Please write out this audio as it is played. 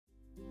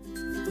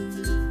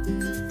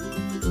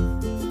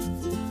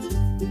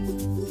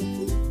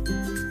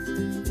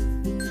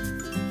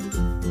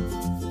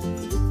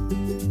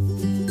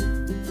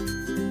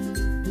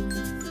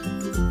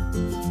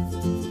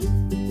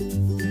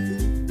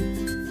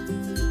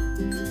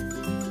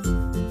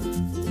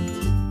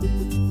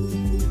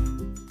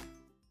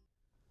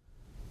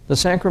The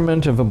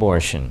sacrament of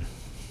abortion.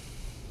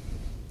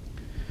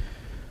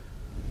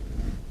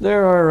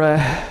 There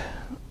are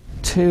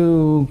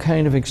two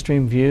kind of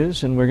extreme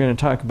views, and we're going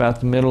to talk about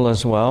the middle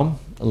as well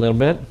a little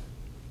bit.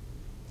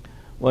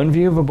 One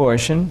view of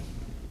abortion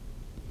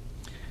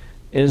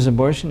is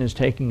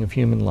taking of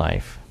human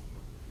life.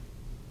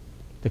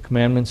 The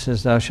commandment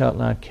says, "Thou shalt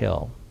not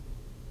kill."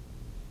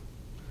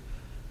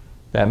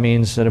 That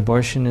means that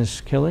abortion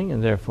is killing,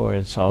 and therefore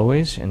it's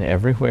always and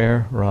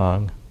everywhere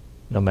wrong,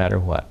 no matter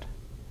what.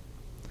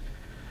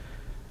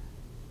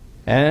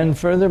 And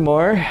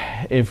furthermore,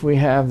 if we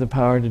have the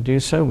power to do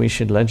so, we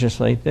should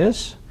legislate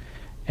this,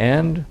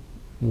 and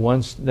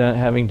once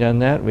having done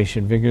that, we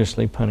should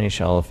vigorously punish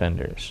all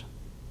offenders.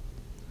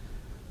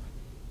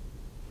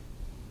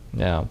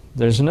 Now,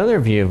 there's another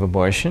view of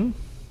abortion,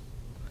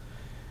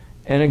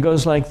 and it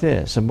goes like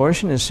this.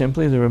 Abortion is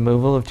simply the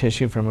removal of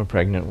tissue from a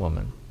pregnant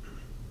woman.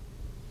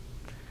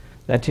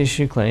 That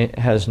tissue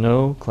has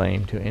no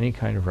claim to any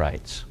kind of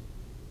rights.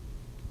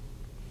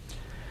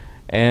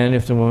 And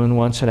if the woman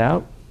wants it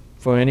out,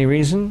 for any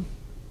reason,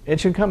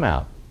 it should come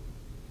out,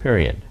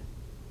 period.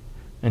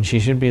 And she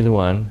should be the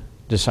one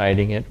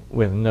deciding it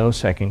with no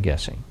second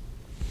guessing.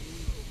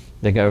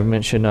 The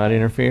government should not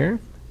interfere.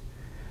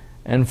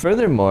 And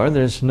furthermore,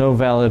 there's no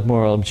valid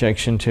moral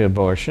objection to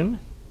abortion.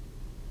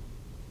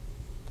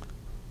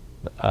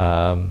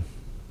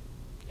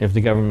 If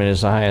the government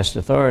is the highest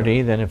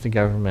authority, then if the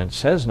government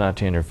says not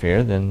to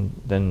interfere,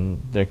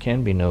 then there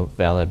can be no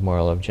valid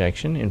moral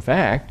objection. In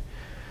fact,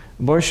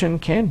 abortion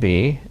can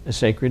be a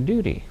sacred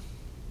duty.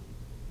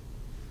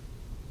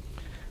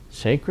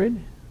 Sacred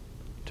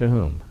to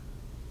whom?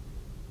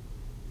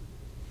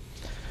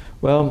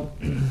 Well,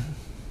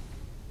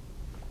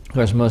 of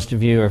course, most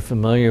of you are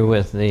familiar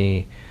with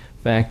the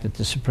fact that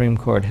the Supreme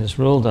Court has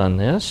ruled on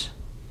this.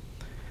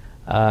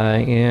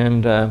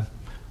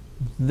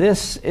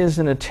 This is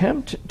an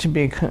attempt to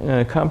be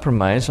a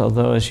compromise,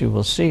 although, as you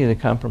will see, the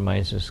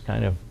compromise is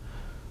kind of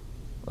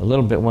a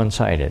little bit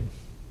one-sided.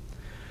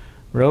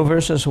 Roe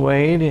versus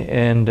Wade,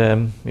 and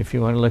if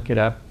you want to look it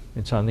up,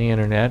 it's on the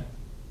internet.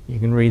 You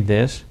can read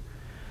this.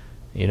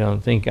 You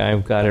don't think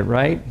I've got it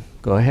right?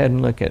 Go ahead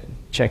and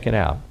check it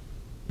out.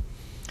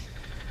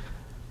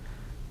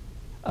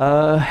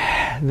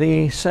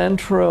 The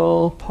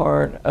central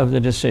part of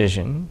the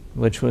decision,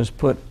 which was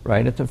put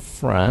right at the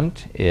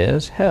front,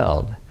 is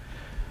held.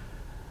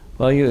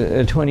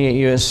 Well, 28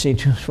 U.S.C.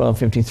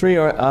 1253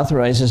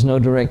 authorizes no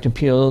direct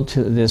appeal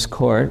to this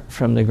court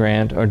from the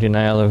grant or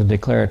denial of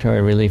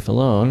declaratory relief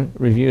alone.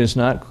 Review is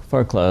not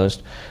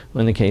foreclosed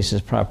when the case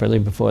is properly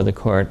before the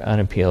court on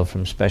appeal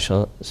from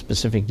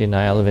specific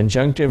denial of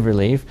injunctive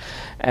relief,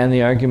 and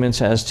the arguments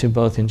as to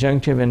both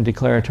injunctive and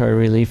declaratory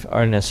relief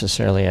are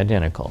necessarily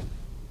identical.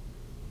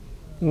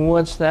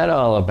 What's that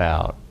all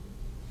about?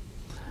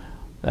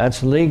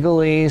 That's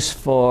legalese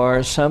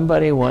for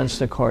somebody wants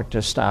the court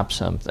to stop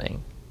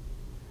something.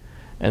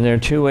 And there are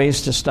two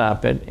ways to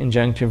stop it,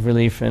 injunctive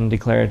relief and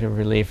declarative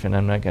relief, and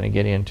I'm not going to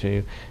get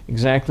into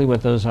exactly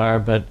what those are,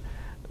 but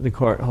the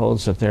court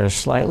holds that they're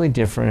slightly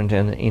different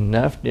and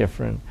enough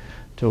different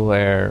to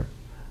where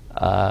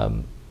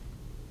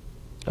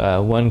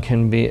one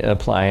can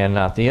apply and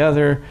not the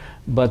other,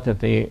 but that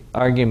the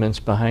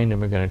arguments behind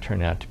them are going to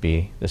turn out to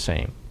be the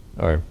same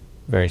or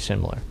very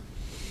similar.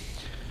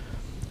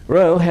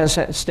 Roe has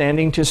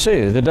standing to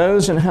sue. The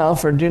Does and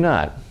Halford do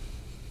not.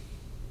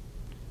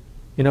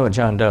 You know what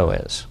John Doe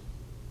is?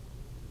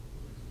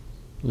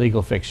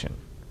 Legal fiction,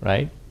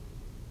 right?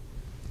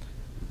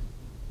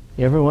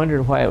 You ever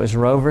wondered why it was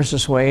Roe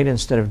versus Wade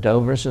instead of Doe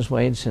versus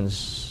Wade,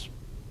 since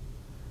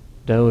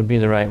Doe would be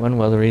the right one?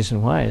 Well, the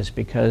reason why is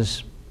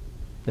because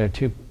they're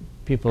two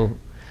people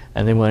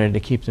and they wanted to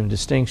keep them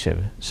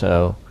distinctive.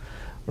 So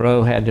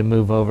Roe had to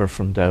move over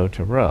from Doe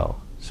to Roe,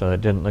 so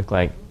it didn't look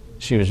like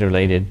she was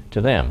related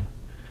to them.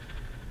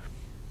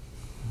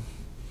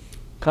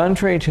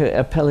 Contrary to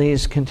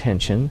appellee's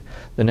contention,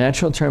 the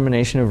natural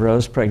termination of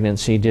Roe's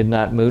pregnancy did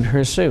not moot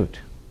her suit.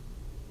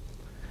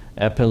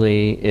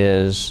 Appellee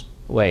is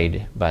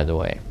Wade, by the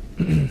way.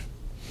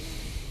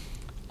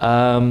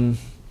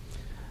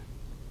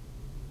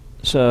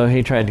 So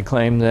he tried to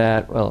claim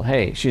that, well,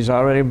 hey, she's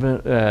already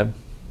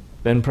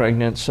been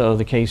pregnant, so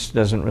the case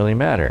doesn't really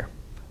matter.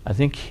 I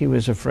think he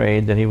was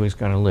afraid that he was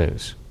going to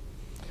lose.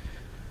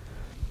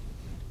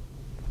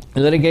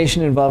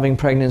 Litigation involving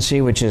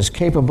pregnancy, which is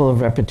capable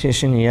of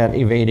repetition yet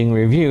evading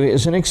review,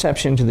 is an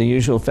exception to the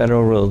usual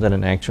federal rule that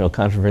an actual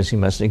controversy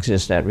must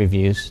exist at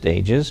review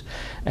stages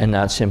and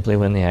not simply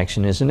when the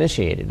action is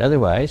initiated.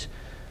 Otherwise,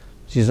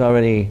 she's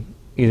already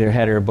either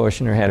had her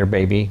abortion or had her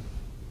baby,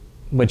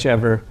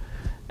 whichever,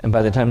 and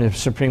by the time the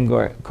Supreme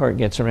Court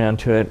gets around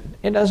to it,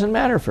 it doesn't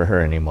matter for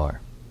her anymore.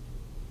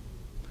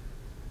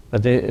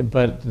 But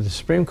the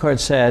Supreme Court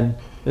said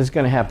this is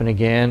going to happen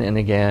again and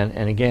again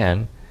and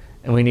again,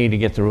 and we need to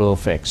get the rule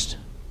fixed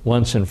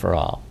once and for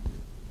all.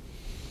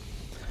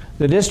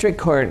 The district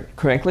court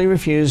correctly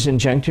refused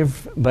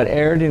injunctive but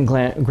erred in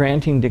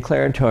granting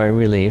declaratory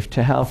relief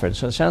to Halford.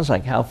 So it sounds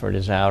like Halford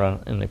is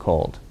out in the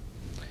cold.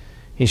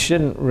 He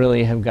shouldn't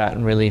really have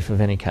gotten relief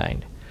of any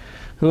kind.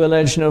 who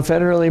alleged no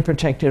federally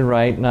protected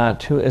right not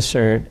to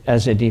assert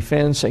as a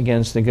defense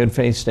against the good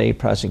faith state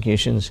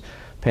prosecutions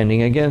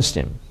pending against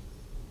him.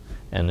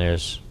 And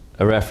there's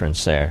a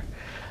reference there.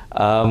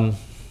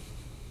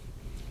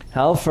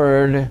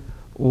 Halford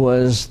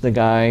was the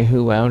guy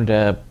who wound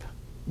up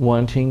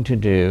wanting to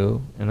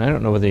do, and I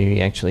don't know whether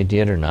he actually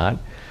did or not,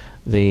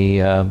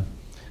 the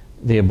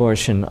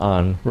abortion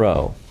on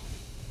Roe.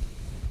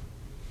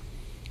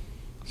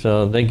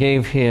 So they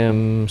gave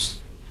him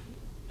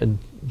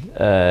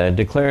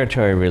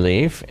declaratory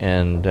relief,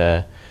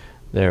 and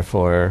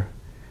therefore,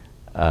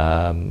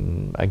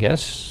 I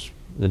guess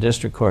the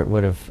district court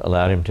would have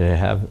allowed him to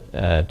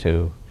have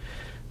to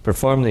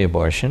perform the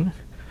abortion.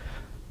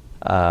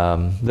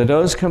 The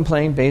Doe's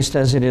complaint, based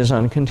as it is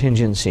on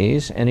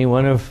contingencies, any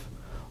one of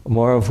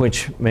more of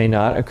which may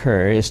not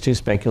occur, is too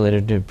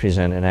speculative to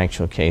present an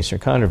actual case or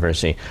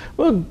controversy.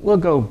 We'll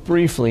go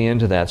briefly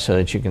into that so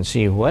that you can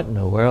see what in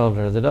the world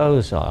are the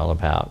Doe's all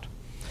about.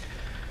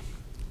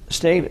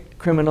 State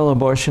criminal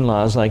abortion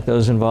laws like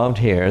those involved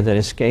here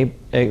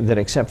that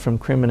accept from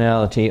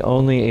criminality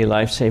only a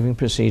life-saving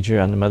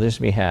procedure on the mother's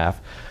behalf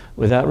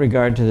without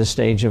regard to the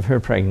stage of her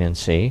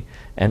pregnancy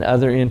and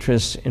other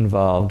interests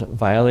involved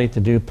violate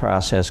the Due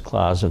Process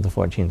Clause of the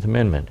 14th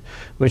Amendment,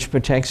 which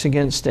protects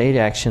against state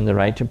action the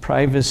right to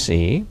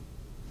privacy,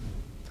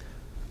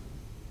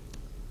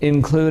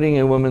 including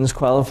a woman's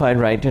qualified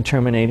right to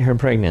terminate her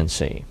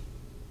pregnancy.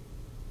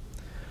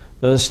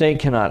 Though the state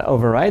cannot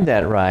override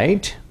that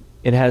right,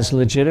 it has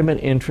legitimate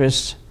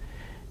interests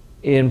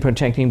in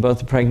protecting both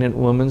the pregnant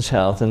woman's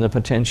health and the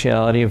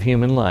potentiality of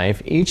human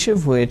life, each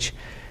of which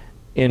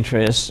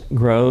interest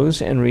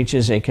grows and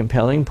reaches a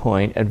compelling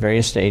point at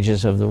various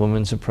stages of the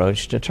woman's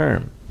approach to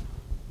term.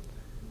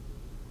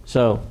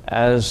 So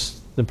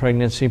as the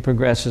pregnancy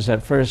progresses,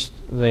 at first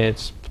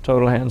it's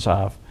total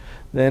hands-off.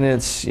 Then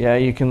it's, yeah,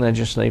 you can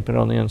legislate, but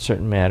only on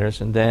certain matters.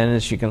 And then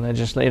it's, you can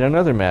legislate on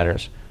other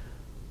matters,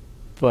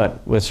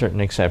 but with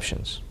certain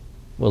exceptions.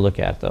 We'll look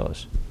at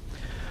those.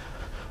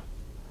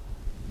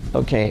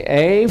 Okay,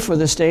 A, for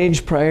the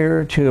stage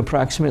prior to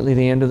approximately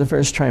the end of the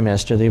first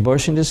trimester, the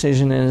abortion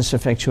decision and its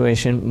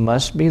effectuation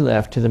must be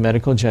left to the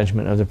medical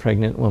judgment of the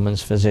pregnant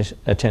woman's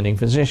attending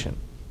physician.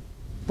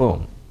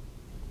 Boom.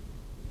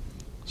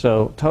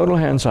 So, total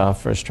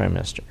hands-off first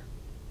trimester.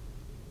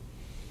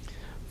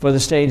 For the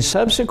stage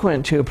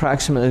subsequent to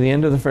approximately the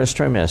end of the first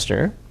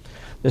trimester,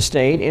 the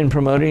state, in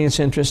promoting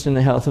its interest in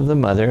the health of the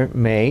mother,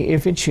 may,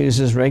 if it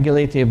chooses,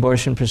 regulate the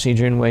abortion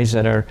procedure in ways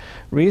that are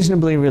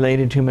reasonably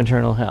related to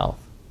maternal health.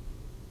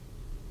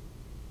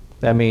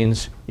 That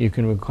means you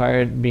can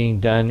require it being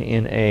done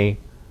in a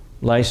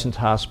licensed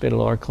hospital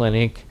or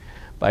clinic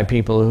by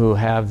people who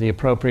have the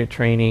appropriate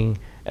training,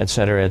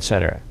 etc.,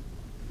 etc.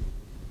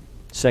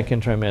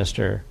 Second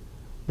trimester,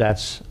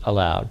 that's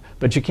allowed.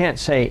 But you can't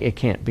say it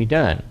can't be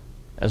done,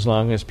 as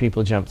long as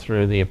people jump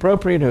through the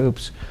appropriate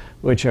hoops,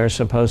 which are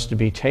supposed to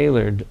be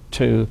tailored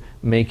to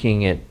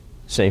making it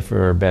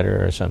safer or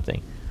better or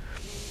something.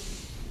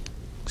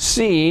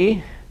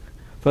 C,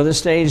 for the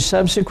stage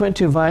subsequent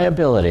to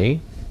viability,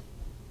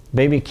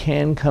 baby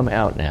can come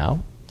out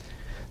now.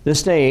 The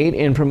state,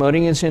 in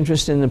promoting its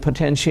interest in the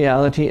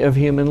potentiality of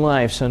human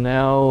life, so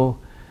now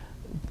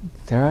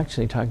they're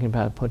actually talking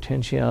about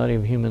potentiality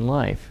of human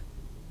life.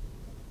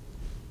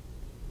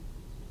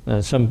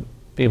 Some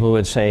people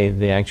would say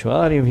the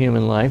actuality of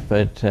human life,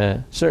 but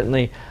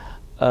certainly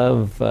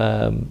of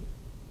the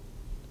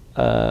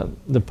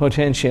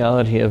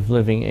potentiality of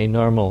living a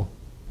normal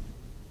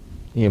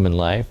human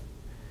life,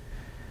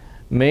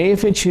 may,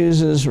 if it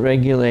chooses,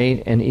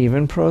 regulate and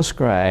even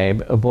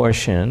proscribe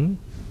abortion.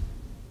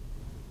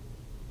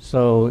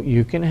 So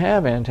you can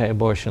have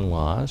anti-abortion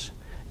laws,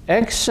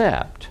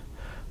 except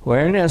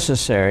where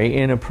necessary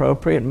in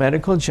appropriate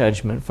medical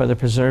judgment for the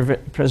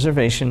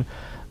preservation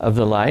of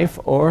the life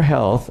or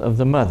health of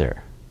the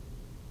mother.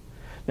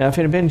 Now, if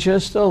it had been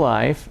just the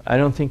life, I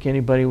don't think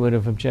anybody would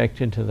have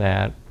objected to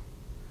that.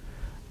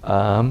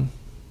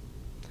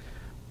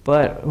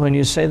 But when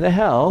you say the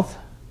health,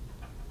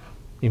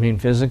 you mean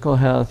physical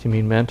health, you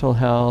mean mental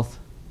health.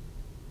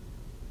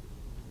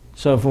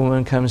 So if a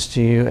woman comes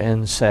to you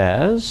and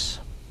says,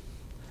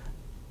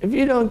 if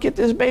you don't get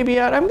this baby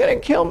out, I'm going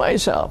to kill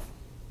myself.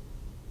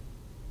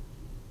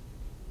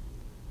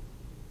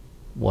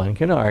 One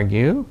can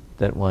argue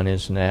that one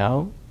is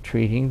now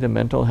treating the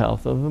mental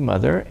health of the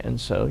mother, and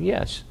so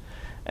yes,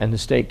 and the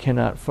state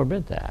cannot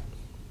forbid that.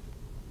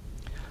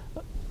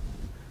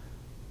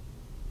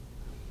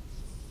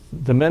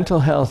 The mental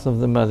health of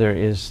the mother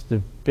is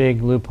the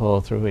big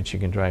loophole through which you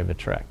can drive a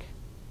truck.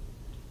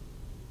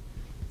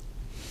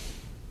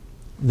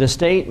 The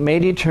state may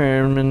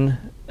define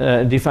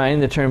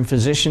the term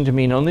physician to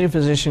mean only a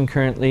physician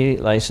currently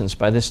licensed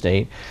by the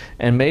state,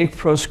 and may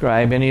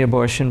proscribe any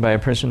abortion by a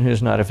person who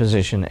is not a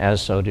physician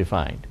as so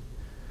defined.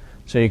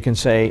 So you can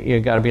say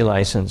you've got to be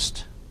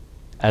licensed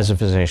as a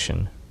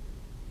physician.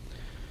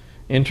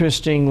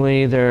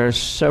 Interestingly, there are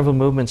several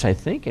movements, I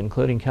think,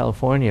 including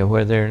California,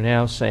 where they're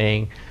now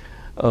saying,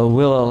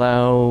 we'll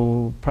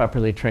allow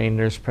properly trained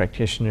nurse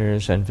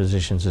practitioners and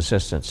physician's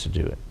assistants to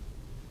do it.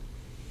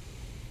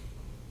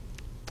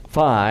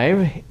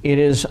 5, it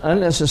is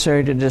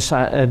unnecessary to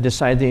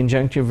decide the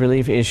injunctive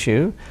relief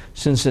issue,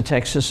 since the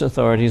Texas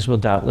authorities will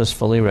doubtless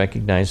fully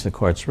recognize the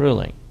court's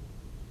ruling.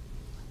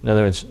 In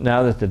other words,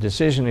 now that the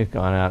decision has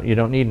gone out, you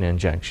don't need an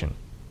injunction.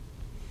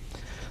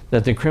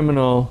 That the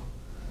criminal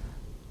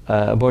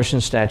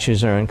abortion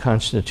statutes are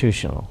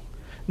unconstitutional.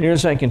 Near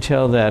as I can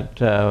tell,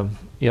 that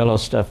yellow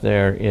stuff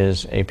there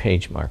is a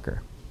page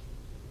marker.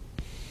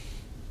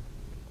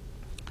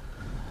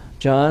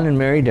 John and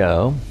Mary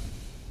Doe.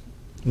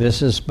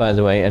 This is, by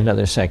the way,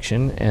 another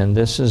section, and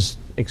this is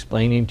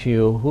explaining to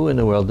you who in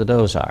the world the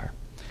Does are.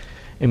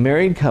 A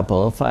married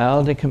couple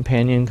filed a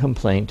companion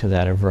complaint to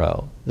that of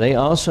Roe. They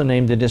also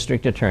named the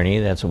district attorney,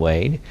 that's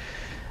Wade,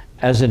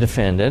 as a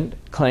defendant,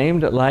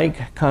 claimed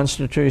like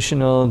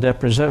constitutional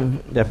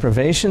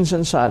deprivations,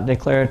 and sought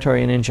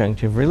declaratory and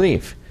injunctive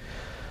relief.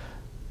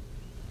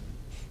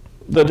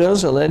 The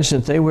Does alleged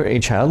that they were a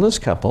childless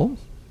couple,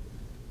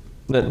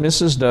 that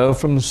Mrs. Doe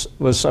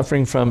was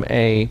suffering from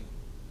a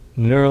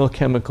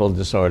neurochemical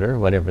disorder,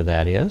 whatever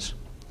that is.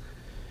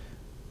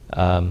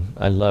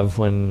 I love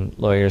when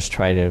lawyers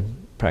try to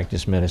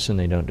practice medicine.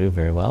 They don't do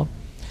very well.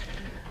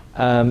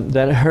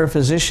 That her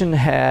physician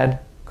had,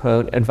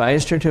 quote,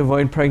 advised her to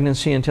avoid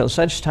pregnancy until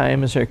such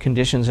time as her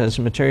conditions has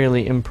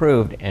materially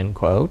improved, end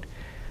quote.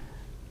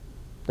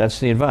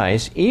 That's the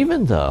advice,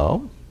 even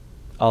though,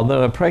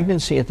 although a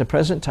pregnancy at the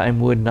present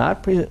time would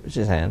not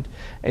present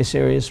a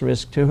serious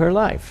risk to her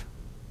life.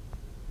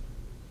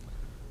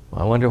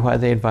 Well, I wonder why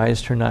they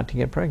advised her not to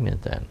get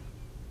pregnant then.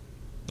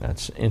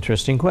 That's an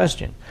interesting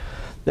question.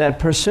 That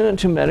pursuant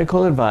to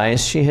medical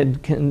advice, she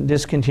had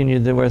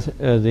discontinued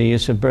the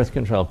use of birth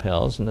control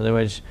pills. In other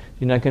words,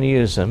 you're not going to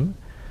use them.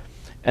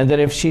 And that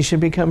if she should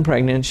become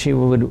pregnant, she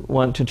would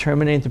want to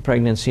terminate the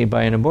pregnancy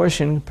by an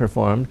abortion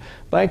performed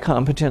by a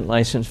competent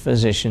licensed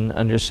physician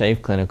under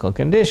safe clinical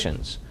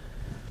conditions.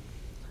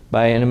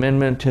 By an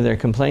amendment to their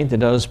complaint, the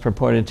Does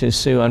purported to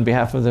sue on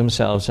behalf of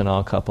themselves and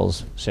all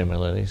couples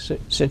similarly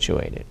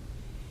situated.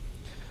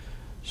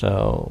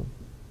 So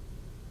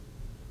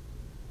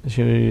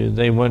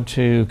they want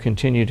to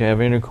continue to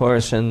have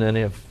intercourse, and then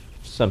if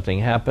something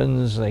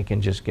happens, they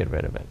can just get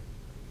rid of it.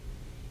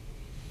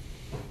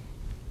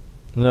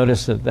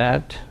 Notice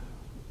that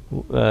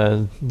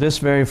this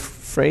very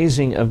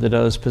phrasing of the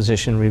Doe's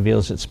position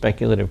reveals its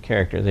speculative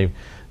character.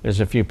 There's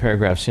a few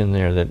paragraphs in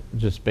there that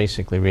just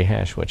basically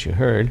rehash what you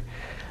heard.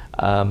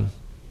 And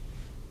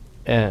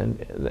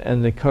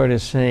the court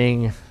is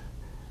saying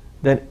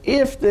that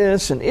if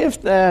this and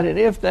if that and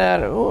if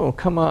that, oh,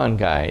 come on,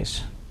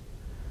 guys.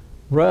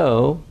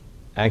 Roe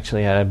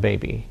actually had a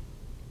baby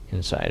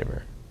inside of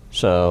her.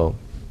 So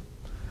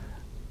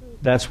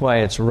that's why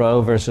it's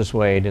Roe versus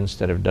Wade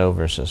instead of Doe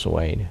versus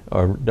Wade,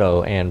 or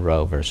Doe and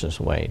Roe versus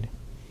Wade.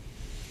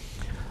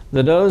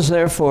 The Does,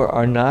 therefore,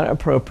 are not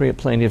appropriate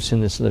plaintiffs in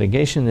this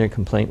litigation. Their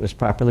complaint was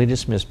properly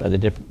dismissed by the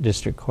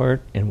district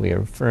court, and we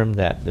affirm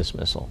that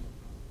dismissal.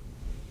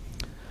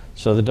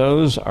 So the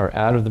Does are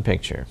out of the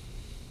picture.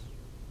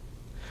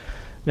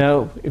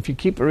 Now, if you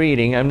keep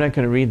reading, I'm not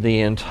going to read the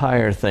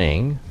entire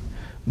thing,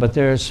 but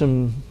there are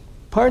some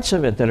parts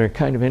of it that are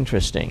kind of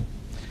interesting.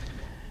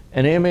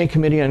 An AMA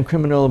Committee on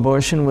Criminal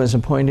Abortion was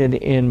appointed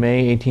in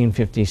May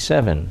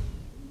 1857.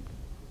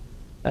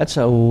 That's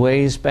a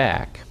ways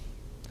back.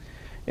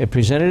 It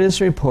presented its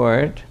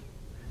report,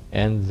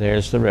 and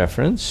there's the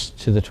reference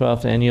to the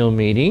 12th annual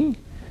meeting.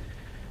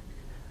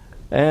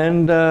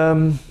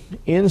 And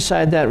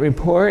inside that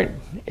report,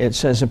 it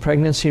says a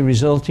pregnancy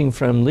resulting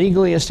from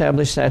legally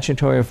established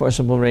statutory or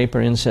forcible rape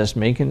or incest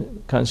may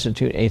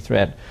constitute a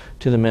threat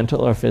to the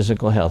mental or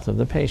physical health of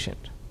the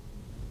patient.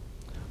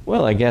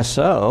 Well, I guess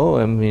so.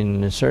 I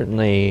mean,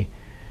 certainly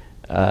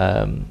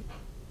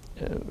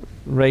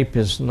rape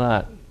is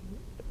not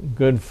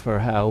good for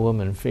how a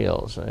woman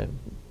feels. It's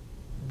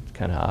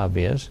kind of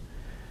obvious.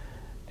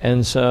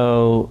 And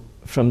so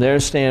from their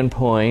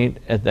standpoint,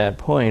 at that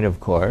point, of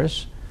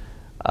course,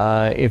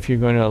 if you're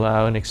going to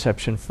allow an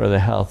exception for the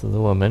health of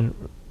the woman,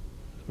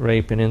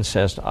 rape and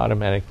incest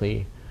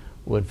automatically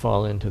would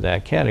fall into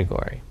that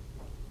category.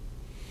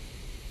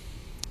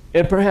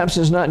 It perhaps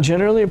is not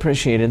generally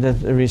appreciated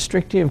that the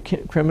restrictive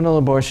criminal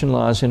abortion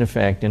laws in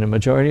effect in a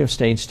majority of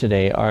states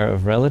today are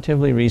of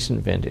relatively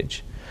recent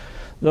vintage.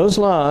 Those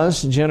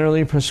laws,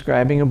 generally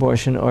prescribing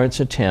abortion or its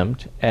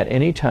attempt at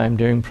any time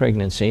during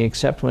pregnancy,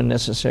 except when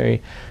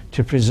necessary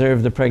to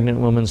preserve the pregnant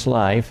woman's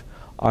life,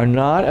 are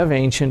not of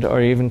ancient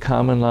or even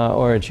common law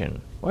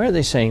origin. Why are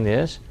they saying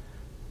this?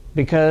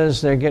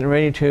 Because they're getting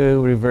ready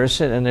to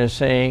reverse it, and they're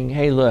saying,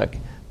 hey, look,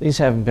 these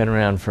haven't been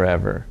around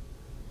forever.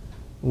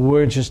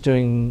 We're just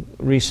doing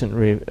recent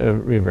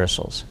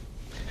reversals.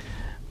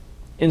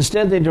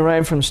 Instead, they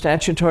derive from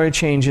statutory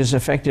changes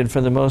effected for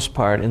the most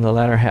part in the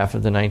latter half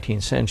of the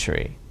 19th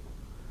century.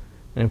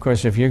 And of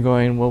course, if you're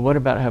going, well, what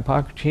about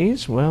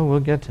Hippocrates? Well, we'll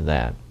get to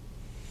that.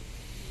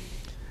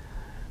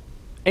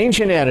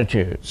 Ancient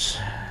attitudes.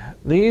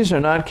 These are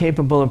not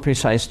capable of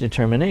precise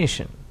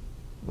determination.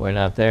 We're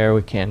not there.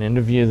 We can't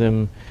interview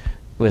them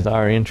with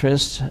our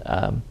interests.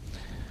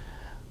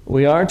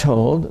 We are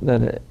told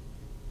that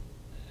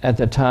at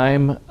the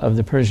time of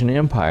the Persian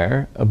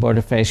Empire,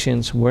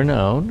 abortifacients were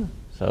known,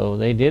 so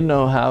they did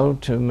know how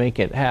to make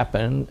it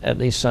happen, at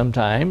least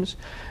sometimes,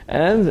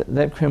 and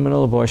that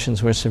criminal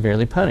abortions were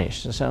severely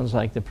punished. It sounds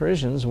like the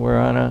Persians were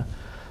on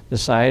the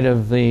side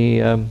of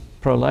the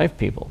pro-life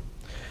people.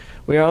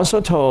 We are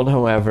also told,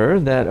 however,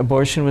 that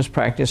abortion was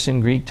practiced in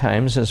Greek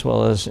times as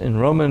well as in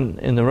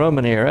the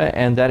Roman era,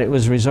 and that it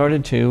was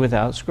resorted to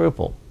without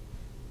scruple.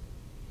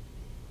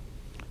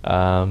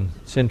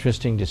 It's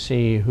interesting to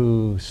see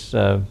who's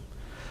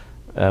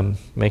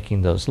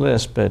making those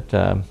lists, but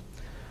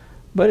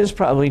it's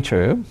probably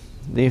true.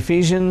 The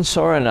Ephesian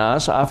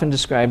Soranus, often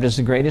described as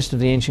the greatest of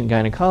the ancient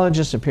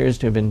gynecologists, appears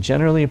to have been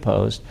generally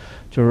opposed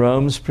to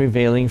Rome's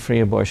prevailing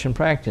free abortion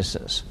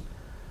practices.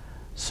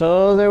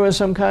 So there was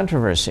some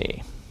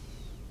controversy.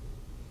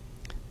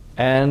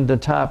 And the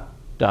top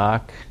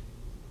doc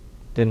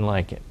didn't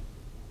like it.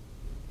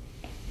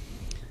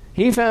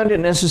 He found it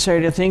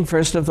necessary to think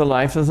first of the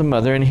life of the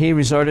mother, and he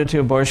resorted to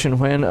abortion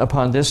when,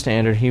 upon this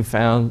standard, he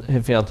felt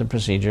the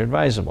procedure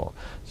advisable.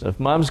 So if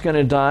mom's going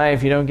to die,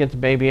 if you don't get the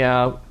baby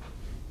out,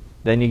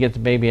 then you get the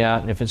baby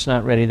out, and if it's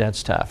not ready,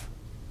 that's tough.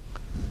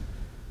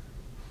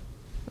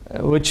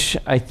 Which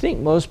I think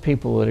most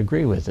people would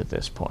agree with at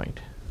this point.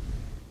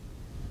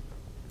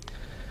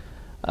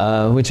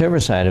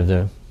 Whichever side of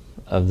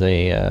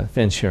the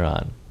fence you're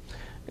on.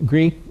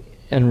 Greek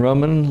and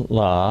Roman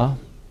law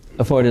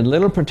afforded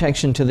little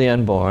protection to the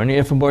unborn.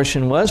 If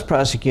abortion was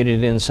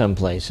prosecuted in some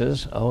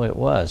places, oh, it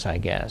was, I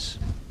guess,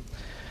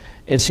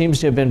 it seems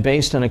to have been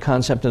based on a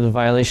concept of the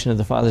violation of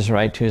the father's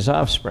right to his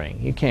offspring.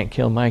 You can't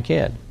kill my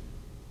kid.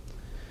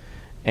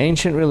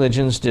 Ancient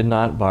religions did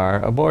not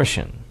bar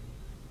abortion.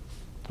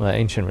 Well,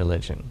 ancient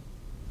religion.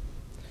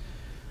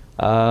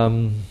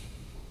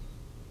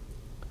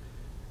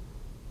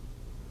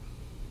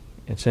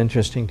 It's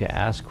interesting to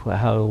ask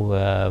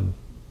how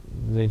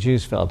the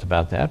Jews felt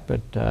about that,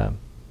 but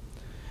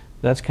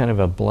that's kind of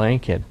a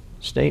blanket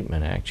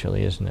statement,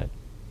 actually, isn't it?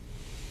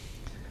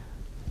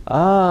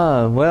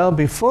 Well,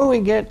 before we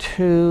get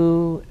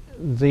to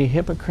the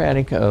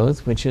Hippocratic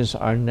Oath, which is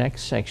our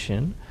next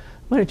section,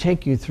 I'm going to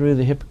take you through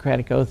the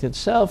Hippocratic Oath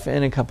itself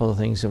and a couple of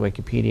things that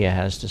Wikipedia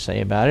has to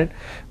say about it.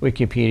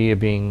 Wikipedia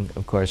being,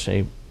 of course,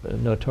 a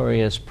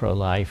notorious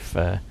pro-life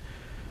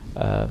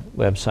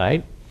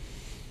website.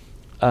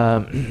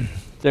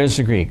 There's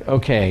the Greek.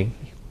 Okay,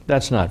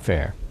 that's not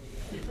fair.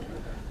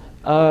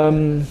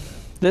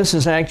 This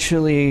is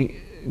actually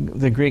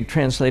the Greek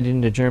translated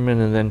into German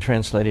and then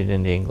translated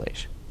into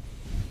English.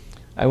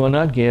 I will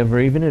not give or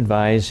even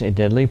advise a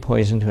deadly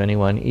poison to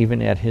anyone,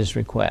 even at his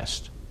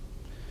request.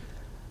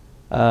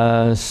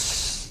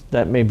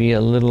 That may be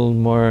a little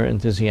more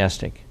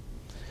enthusiastic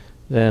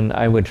than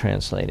I would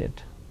translate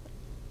it.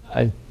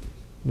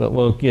 But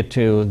we'll get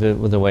to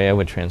the way I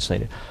would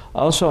translate it.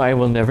 Also, I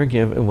will never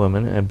give a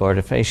woman an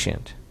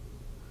abortifacient.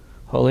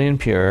 Holy and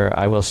pure,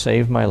 I will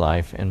save my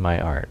life and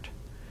my art.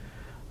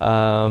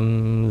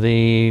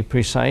 The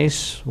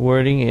precise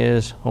wording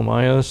is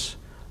homoios,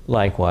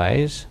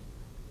 likewise,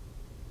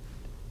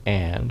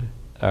 and,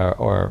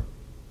 or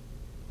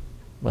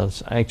well,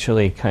 it's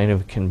actually kind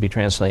of can be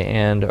translated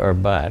and or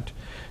but,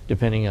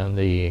 depending on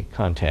the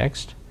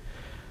context.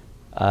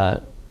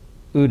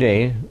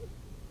 Ude,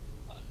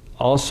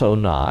 also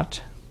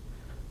not.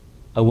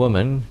 A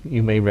woman,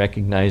 you may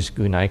recognize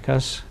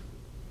gynaikos,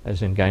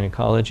 as in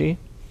gynecology.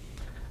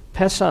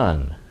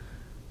 Pesan,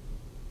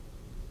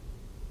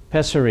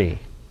 pessary.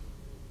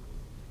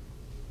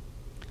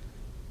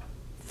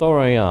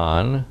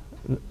 Thorion,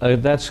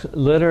 that's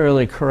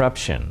literally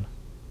corruption.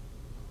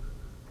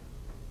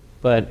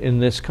 But in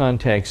this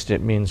context,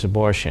 it means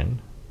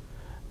abortion.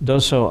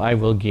 Doso, I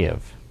will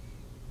give.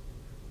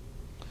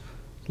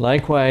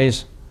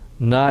 Likewise,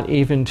 not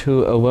even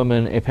to a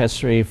woman a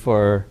pessary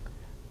for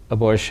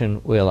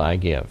abortion will I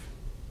give,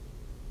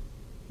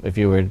 if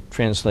you were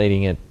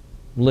translating it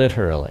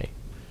literally.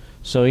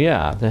 So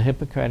yeah, the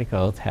Hippocratic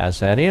Oath has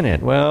that in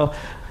it. Well,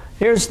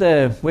 here's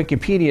the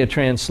Wikipedia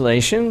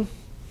translation.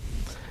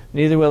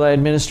 Neither will I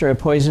administer a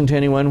poison to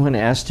anyone when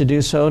asked to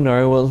do so,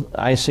 nor will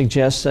I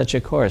suggest such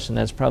a course. And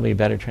that's probably a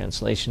better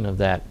translation of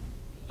that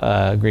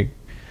Greek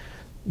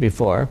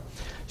before.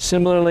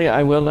 Similarly,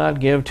 I will not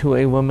give to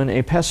a woman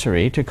a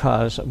pessary to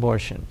cause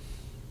abortion.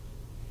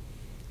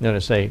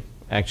 Notice they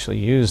actually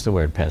use the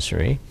word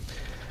pessary.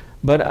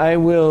 But I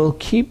will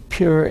keep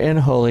pure and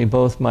holy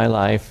both my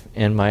life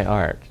and my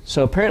art.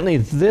 So apparently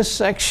this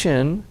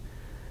section,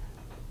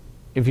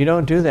 if you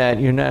don't do that,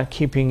 you're not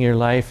keeping your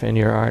life and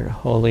your art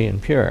holy and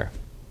pure.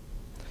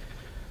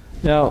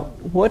 Now,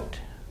 what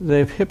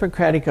the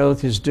Hippocratic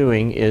Oath is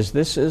doing is,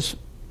 this is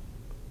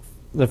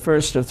the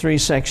first of 3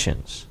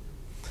 sections.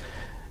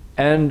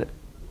 And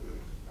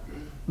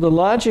the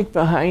logic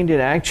behind it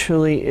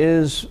actually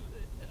is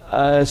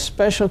a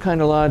special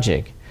kind of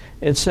logic.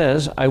 It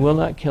says, I will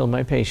not kill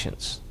my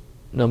patients,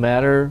 no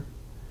matter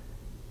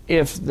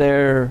if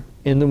they're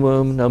in the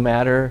womb, no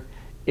matter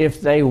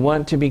if they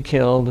want to be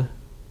killed.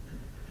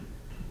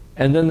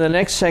 And then the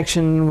next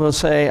section will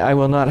say, I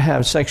will not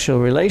have sexual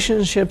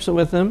relationships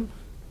with them,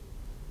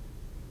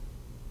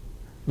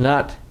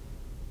 not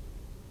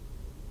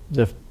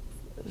the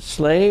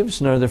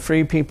slaves, nor the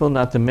free people,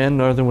 not the men,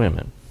 nor the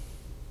women.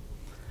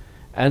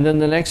 And then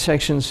the next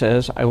section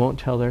says, I won't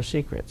tell their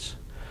secrets.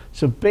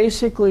 So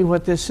basically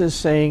what this is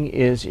saying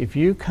is, if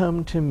you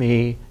come to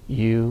me,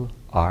 you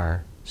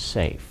are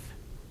safe.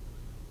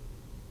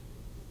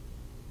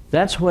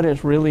 That's what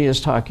it really is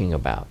talking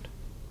about.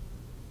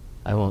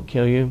 I won't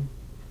kill you.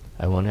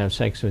 I won't have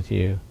sex with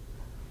you.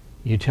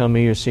 You tell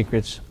me your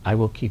secrets, I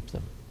will keep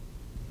them.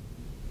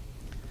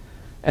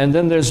 And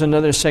then there's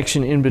another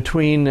section in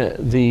between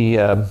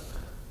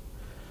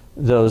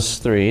those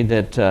three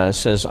that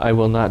says, I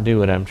will not do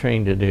what I'm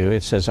trained to do.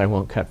 It says, I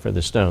won't cut for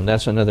the stone.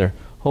 That's another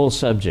whole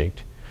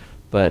subject.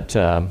 But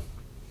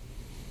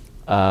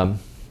now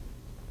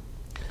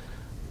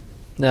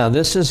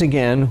this is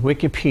again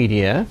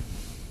Wikipedia.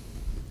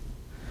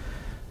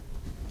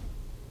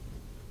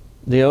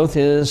 The oath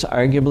is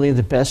arguably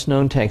the best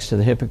known text of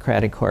the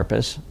Hippocratic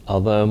corpus,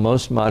 although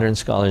most modern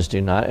scholars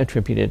do not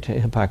attribute it to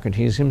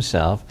Hippocrates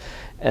himself,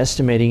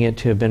 estimating it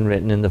to have been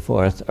written in the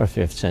 4th or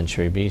 5th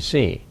century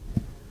BC.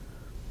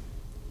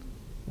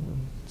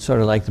 Sort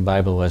of like the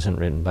Bible wasn't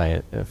written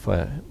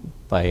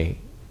by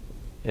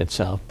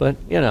itself, but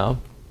you know,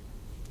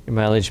 your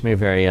mileage may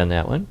vary on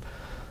that one.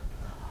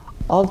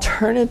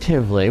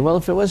 Alternatively, well,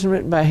 if it wasn't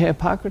written by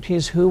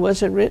Hippocrates, who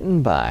was it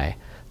written by?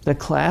 The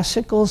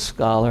classical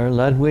scholar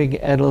Ludwig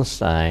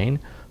Edelstein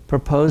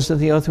proposed that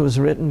the oath was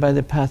written by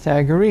the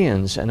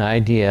Pythagoreans, an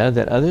idea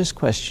that others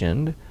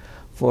questioned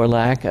for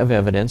lack of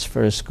evidence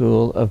for a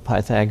school of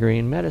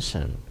Pythagorean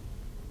medicine.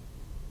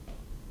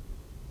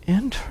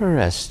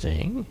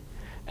 Interesting.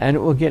 And it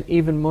will get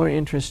even more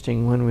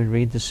interesting when we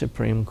read the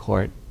Supreme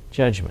Court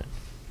judgment.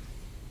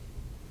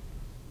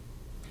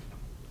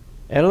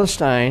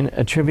 Edelstein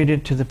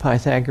attributed to the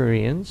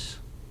Pythagoreans,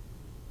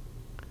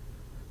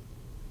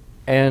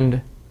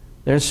 and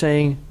they're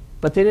saying,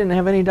 but they didn't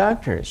have any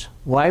doctors.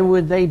 Why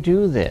would they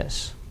do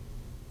this?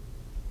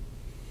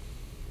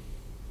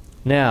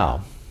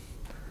 Now,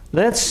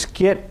 let's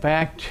get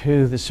back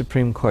to the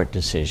Supreme Court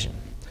decision.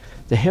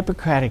 The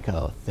Hippocratic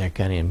Oath, they're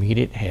going to meet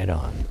it head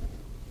on.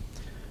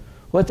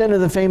 What then of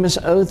the famous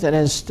oath that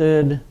has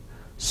stood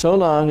so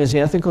long as the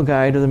ethical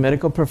guide of the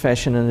medical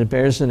profession and that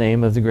bears the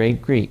name of the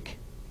great Greek,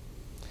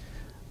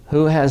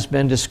 who has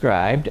been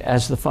described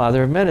as the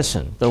father of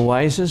medicine, the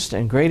wisest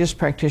and greatest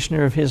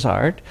practitioner of his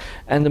art,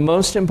 and the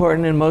most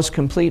important and most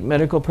complete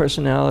medical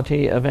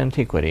personality of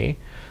antiquity,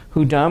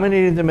 who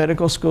dominated the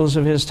medical schools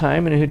of his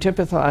time and who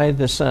typified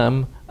the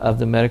sum of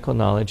the medical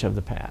knowledge of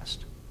the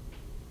past.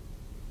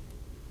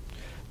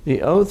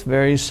 The oath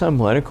varies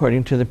somewhat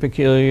according to the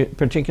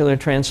particular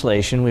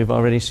translation. We've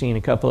already seen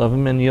a couple of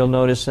them, and you'll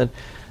notice that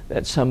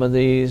some of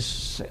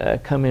these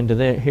come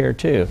into here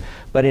too.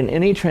 But in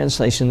any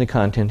translation, the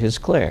content is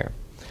clear.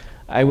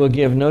 I will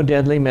give no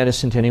deadly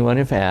medicine to anyone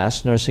if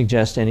asked, nor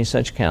suggest any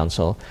such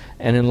counsel,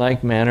 and in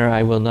like manner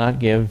I will not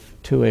give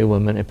to a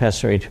woman a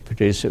pessary to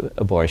produce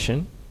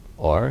abortion,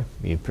 or,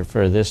 if you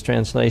prefer this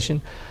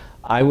translation,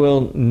 I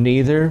will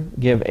neither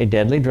give a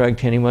deadly drug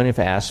to anyone if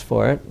asked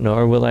for it,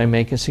 nor will I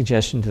make a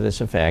suggestion to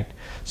this effect.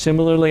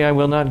 Similarly, I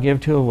will not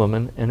give to a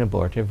woman an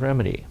abortive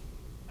remedy.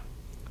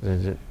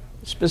 Is it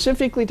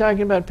specifically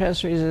talking about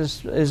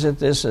pessaries? Is it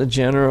this a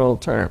general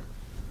term?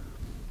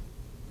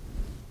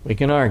 We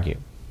can argue.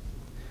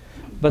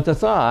 But the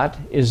thought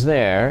is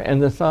there,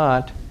 and the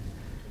thought,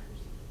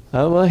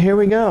 oh, well, here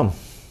we go.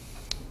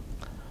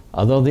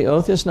 Although the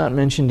oath is not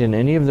mentioned in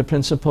any of the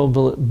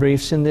principal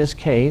briefs in this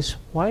case,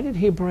 why did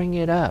he bring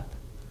it up?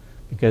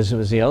 Because it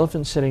was the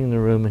elephant sitting in the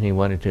room and he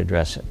wanted to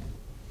address it.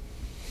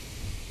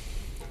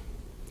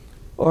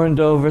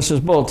 Orendoe versus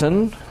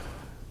Bolton,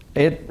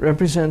 it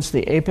represents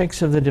the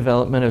apex of the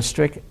development of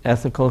strict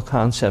ethical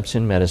concepts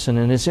in medicine,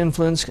 and its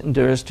influence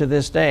endures to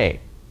this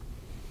day.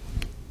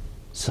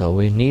 So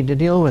we need to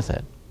deal with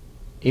it,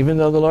 even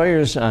though the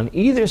lawyers on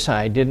either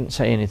side didn't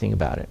say anything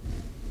about it.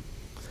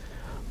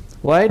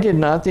 Why did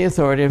not the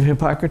authority of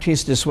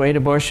Hippocrates dissuade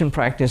abortion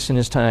practice in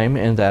his time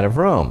and that of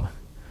Rome?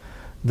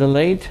 The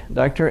late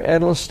Dr.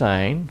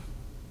 Edelstein,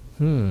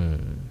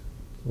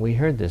 we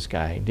heard this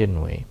guy,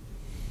 didn't we?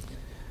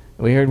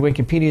 We heard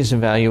Wikipedia's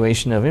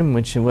evaluation of him,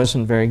 which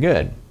wasn't very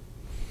good.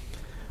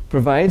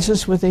 Provides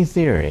us with a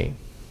theory.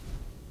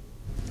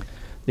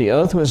 The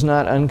oath was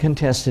not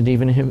uncontested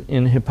even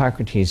in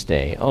Hippocrates'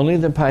 day. Only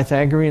the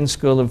Pythagorean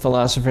school of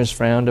philosophers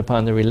frowned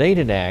upon the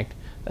related act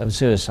of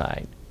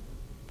suicide.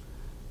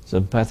 So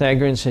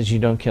Pythagorean says you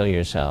don't kill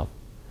yourself.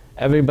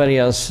 Everybody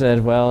else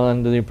said, well,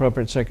 under the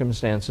appropriate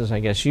circumstances, I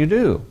guess you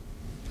do.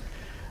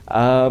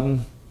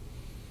 And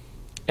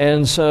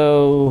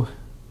so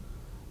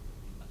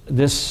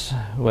this,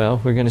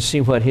 well, we're going to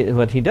see what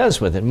he does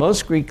with it.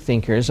 Most Greek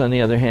thinkers, on the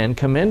other hand,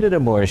 commended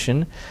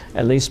abortion,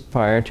 at least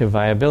prior to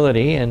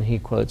viability, and he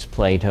quotes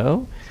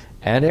Plato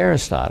and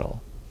Aristotle.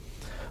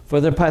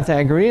 For the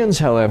Pythagoreans,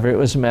 however, it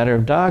was a matter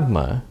of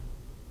dogma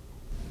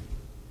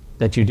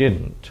that you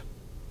didn't.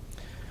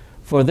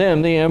 For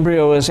them, the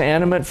embryo was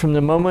animate from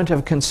the moment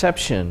of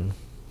conception.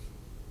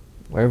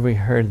 Where have we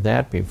heard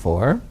that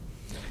before?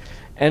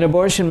 and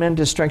abortion meant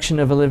destruction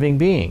of a living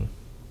being.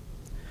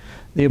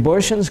 The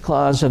abortions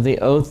clause of the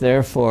oath,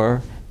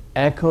 therefore,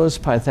 echoes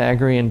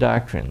Pythagorean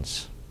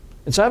doctrines.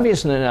 It's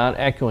obviously not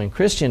echoing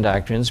Christian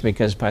doctrines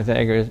because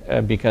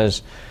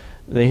because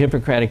the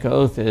Hippocratic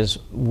Oath is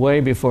way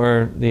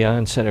before the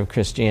onset of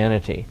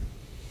Christianity.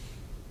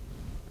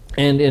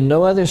 And in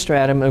no other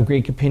stratum of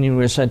Greek opinion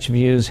were such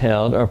views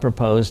held or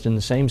proposed in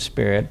the same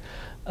spirit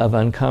of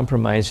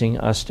uncompromising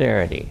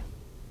austerity.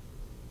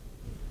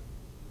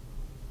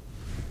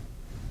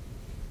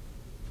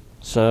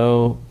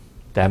 So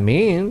that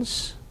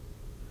means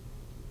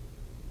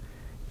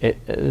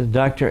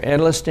Dr.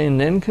 Edelstein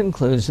then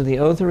concludes that the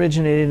oath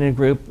originated in a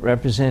group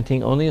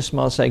representing only a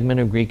small segment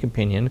of Greek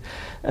opinion,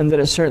 and that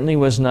it certainly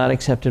was not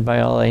accepted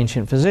by all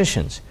ancient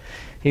physicians.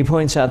 He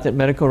points out that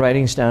medical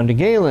writings down to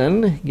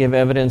Galen give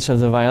evidence of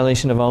the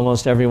violation of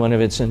almost every one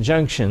of its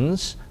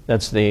injunctions.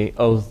 That's the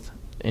oath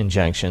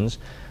injunctions.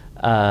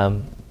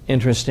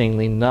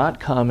 Interestingly, not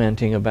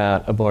commenting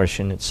about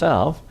abortion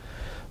itself.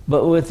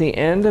 But with the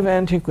end of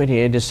antiquity,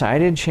 a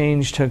decided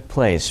change took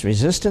place.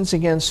 Resistance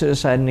against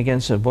suicide and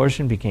against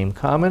abortion became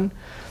common.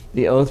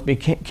 The oath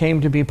came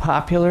to be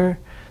popular.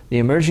 The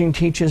emerging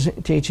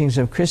teachings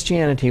of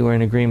Christianity were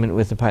in agreement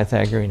with the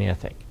Pythagorean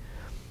ethic.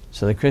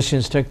 So the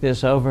Christians took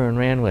this over and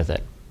ran with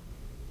it.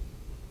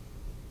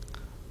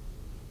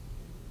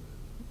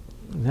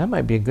 That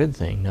might be a good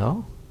thing,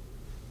 no?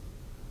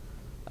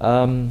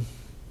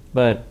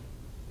 But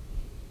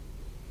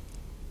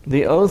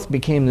the oath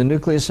became the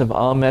nucleus of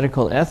all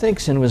medical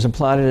ethics and was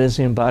applauded as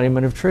the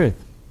embodiment of truth.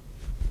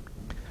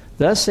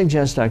 Thus,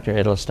 suggests Dr.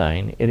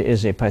 Edelstein, it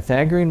is a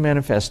Pythagorean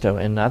manifesto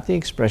and not the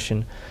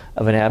expression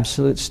of an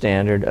absolute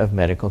standard of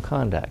medical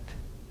conduct.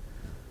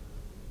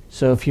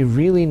 So if you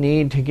really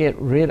need to get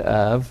rid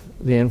of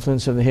the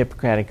influence of the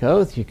Hippocratic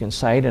Oath, you can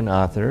cite an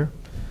author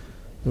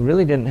who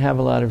really didn't have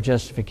a lot of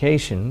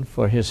justification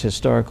for his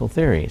historical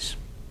theories.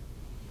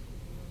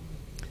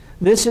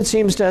 This, it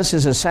seems to us,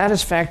 is a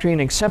satisfactory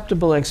and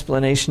acceptable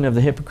explanation of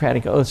the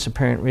Hippocratic Oath's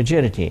apparent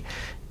rigidity.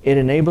 It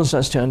enables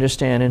us to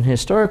understand in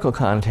historical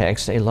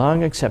context a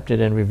long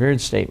accepted and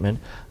revered statement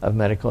of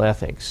medical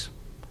ethics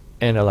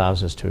and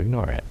allows us to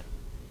ignore it.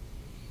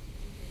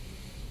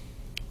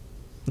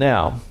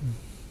 Now,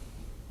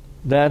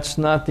 that's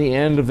not the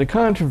end of the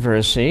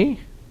controversy.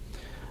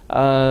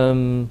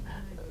 The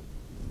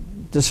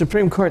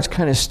Supreme Court's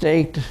kind of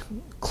staked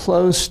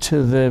close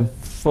to the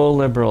full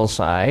liberal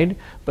side,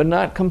 but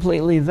not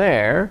completely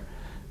there.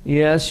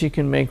 Yes, you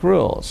can make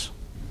rules.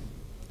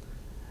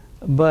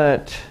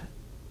 But,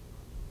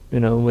 you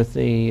know, with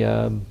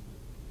the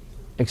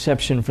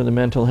exception for the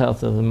mental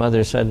health of the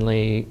mother,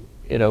 suddenly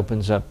it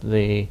opens up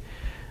the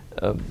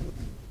third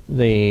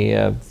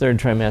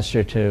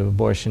trimester to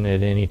abortion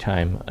at any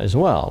time as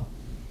well.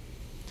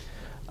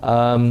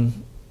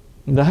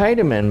 The Hyde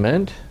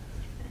Amendment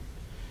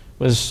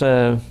was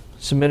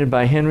submitted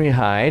by Henry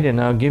Hyde,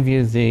 and I'll give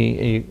you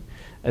the,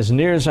 as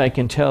near as I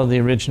can tell, the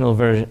original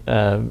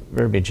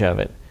verbiage of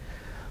it.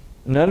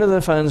 None of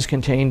the funds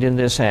contained in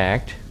this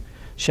act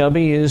shall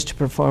be used to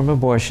perform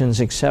abortions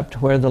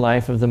except where the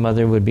life of the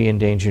mother would be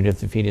endangered if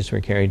the fetus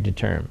were carried to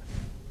term.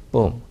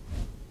 Boom.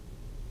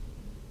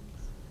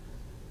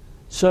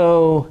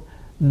 So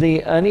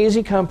the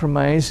uneasy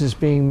compromise is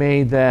being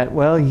made that,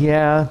 well,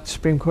 yeah, the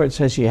Supreme Court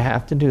says you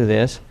have to do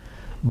this,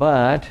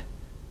 but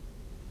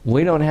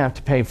we don't have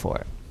to pay for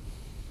it.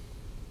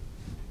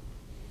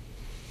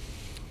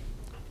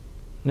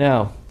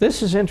 Now,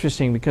 this is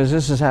interesting because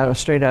this is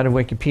straight out of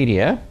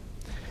Wikipedia.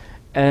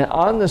 And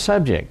on the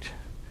subject,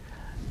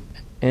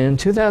 in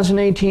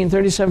 2018,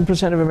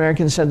 37% of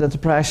Americans said that the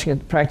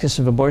practice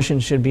of abortion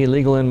should be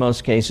illegal in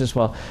most cases,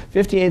 while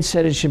 58%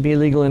 said it should be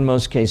illegal in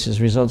most cases,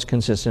 results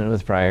consistent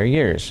with prior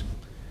years.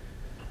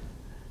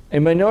 A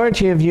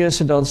minority of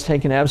U.S. adults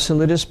take an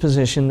absolutist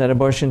position that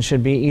abortion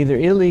should be either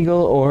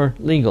illegal or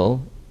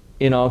legal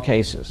in all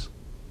cases.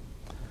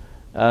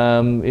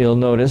 You'll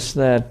notice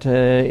that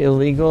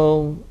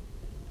illegal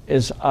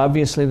is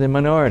obviously the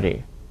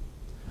minority.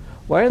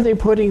 Why are they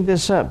putting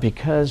this up?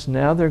 Because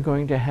now they're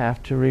going to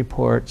have to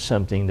report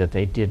something that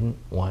they didn't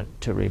want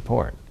to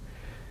report.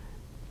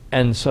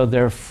 And so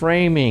they're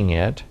framing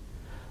it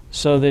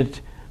so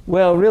that,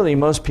 well, really,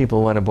 most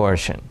people want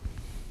abortion.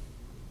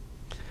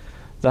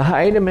 The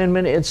Hyde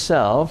Amendment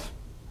itself,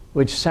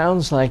 which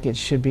sounds like it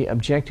should be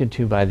objected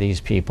to by these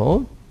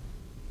people,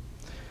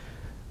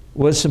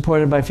 was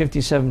supported by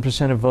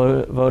 57% of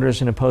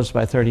voters and opposed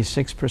by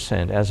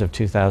 36% as of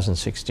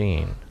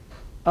 2016.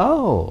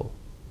 Oh.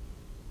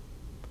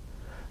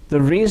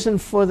 The reason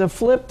for the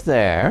flip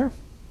there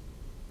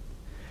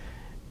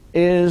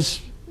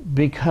is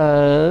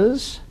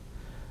because,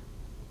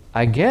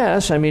 I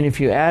guess, I mean, if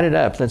you add it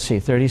up, let's see,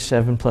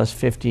 37 plus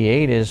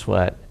 58 is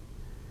what?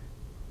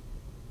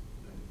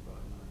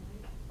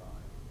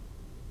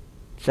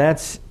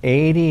 That's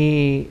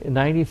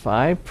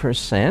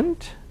 95%?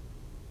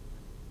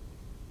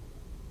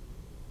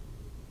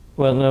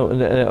 Well, no,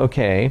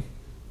 okay.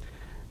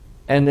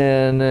 And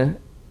then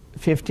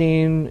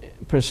 15%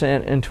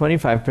 and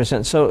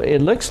 25%. So it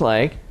looks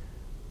like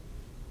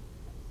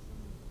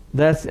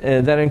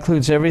That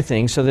includes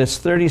everything. So this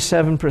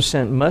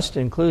 37% must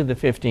include the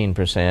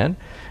 15%,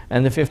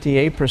 and the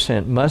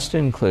 58% must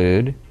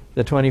include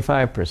the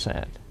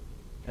 25%.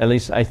 At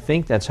least I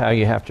think that's how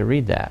you have to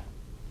read that.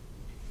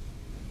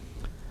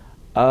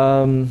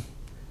 And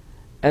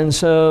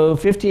so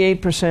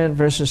 58%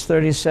 versus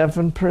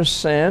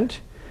 37%,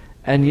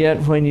 and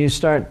yet when you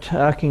start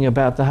talking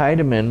about the Hyde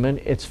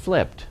Amendment, it's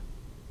flipped.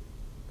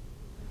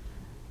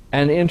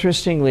 And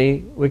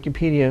interestingly,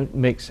 Wikipedia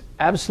makes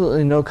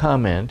absolutely no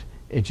comment.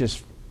 It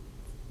just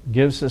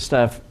gives the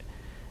stuff.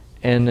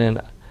 And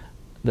then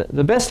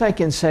the best I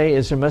can say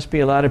is there must be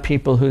a lot of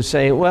people who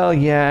say, well,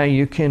 yeah,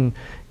 you can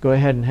go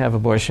ahead and have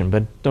abortion,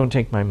 but don't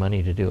take my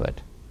money to do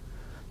it.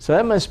 So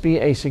that must be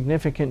a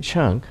significant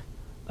chunk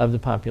of the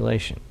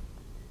population.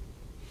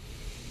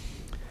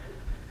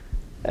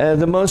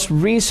 The most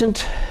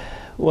recent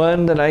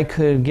one that I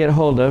could get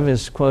hold of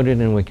is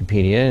quoted in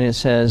Wikipedia, and it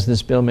says,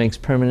 this bill makes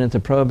permanent the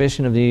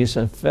prohibition of the use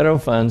of federal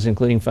funds,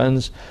 including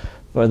funds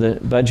for the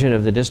budget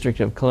of the District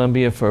of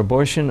Columbia for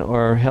abortion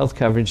or health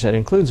coverage that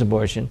includes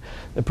abortion.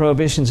 The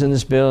prohibitions in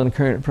this bill and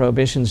current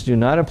prohibitions do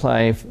not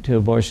apply to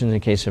abortion in the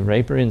case of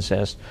rape or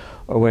incest,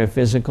 or where a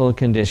physical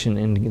condition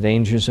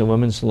endangers a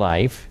woman's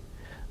life,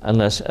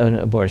 unless an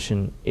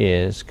abortion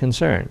is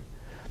concerned.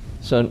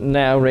 So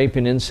now rape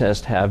and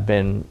incest have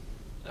been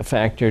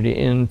factored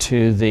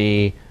into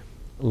the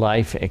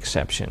life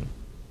exception,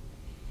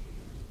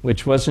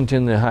 which wasn't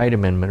in the Hyde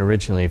Amendment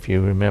originally, if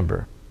you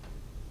remember.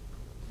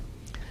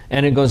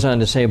 And it goes on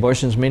to say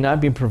abortions may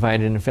not be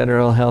provided in a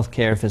federal health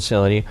care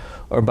facility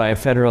or by a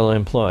federal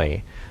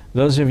employee.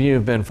 Those of you who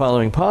have been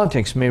following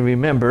politics may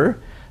remember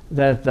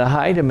that the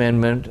Hyde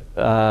Amendment,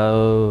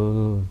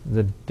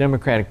 the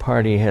Democratic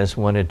Party has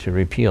wanted to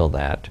repeal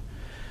that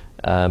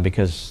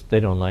because they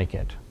don't like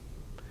it.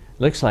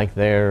 Looks like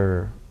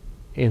they're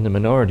in the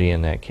minority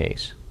in that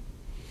case.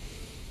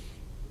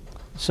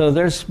 So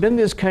there's been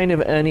this kind of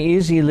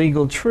uneasy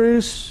legal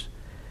truce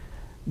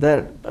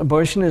that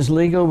abortion is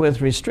legal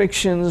with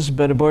restrictions,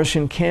 but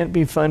abortion can't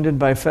be funded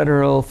by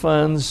federal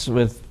funds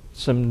with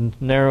some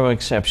narrow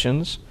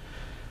exceptions.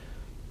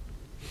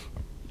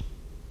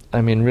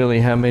 I mean, really,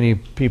 how many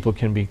people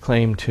can be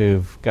claimed to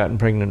have gotten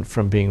pregnant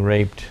from being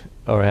raped?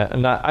 Or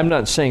I'm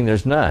not saying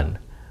there's none,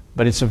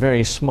 but it's a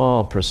very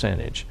small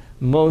percentage.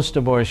 Most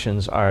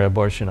abortions are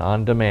abortion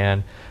on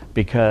demand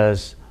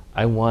because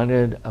I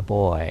wanted a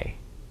boy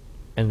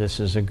and this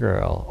is a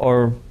girl.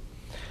 Or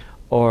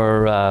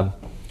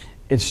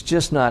it's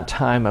just not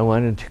time, I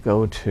wanted to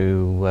go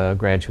to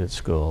graduate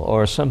school,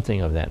 or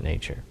something of that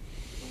nature.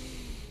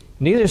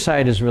 Neither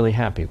side is really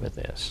happy with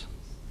this.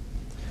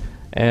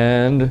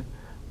 And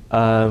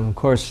of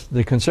course,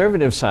 the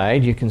conservative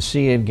side, you can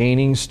see it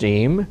gaining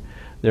steam.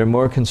 There are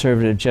more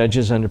conservative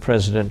judges under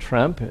President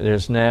Trump.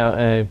 There's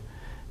now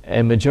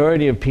a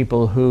majority of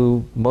people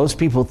who most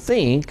people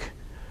think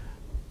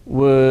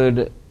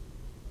would,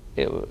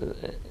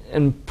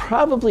 and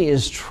probably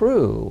is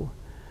true,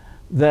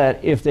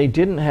 that if they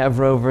didn't have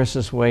Roe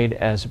versus Wade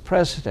as a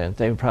precedent,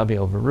 they would probably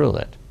overrule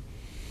it.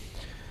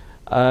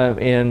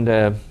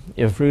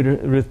 If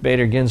Ruth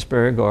Bader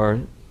Ginsburg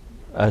or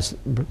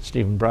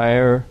Stephen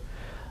Breyer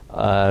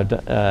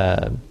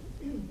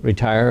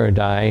retire or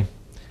die,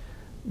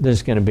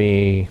 there's going to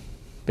be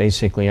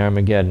basically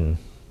Armageddon,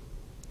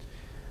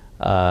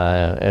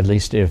 at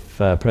least if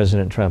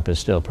President Trump is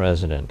still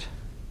president,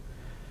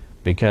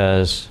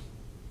 because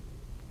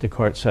the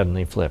court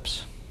suddenly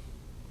flips.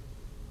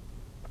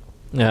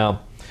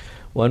 Now,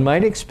 one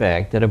might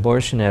expect that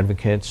abortion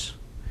advocates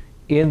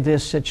in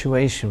this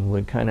situation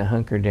would kind of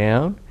hunker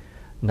down,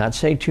 not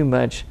say too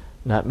much,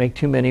 not make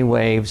too many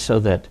waves, so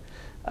that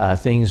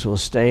things will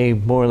stay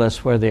more or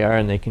less where they are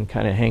and they can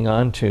kind of hang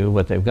on to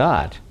what they've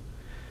got.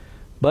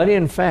 But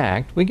in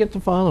fact, we get the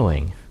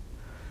following: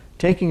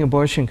 taking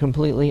abortion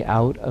completely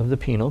out of the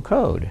penal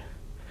code.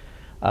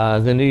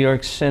 The New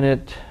York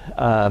Senate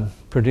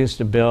produced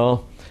a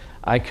bill.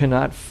 I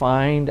cannot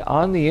find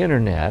on the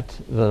internet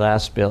the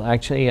last bill.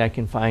 Actually, I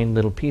can find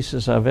little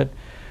pieces of it.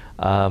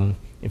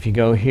 If you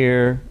go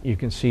here, you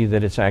can see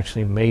that it's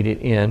actually made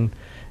it in,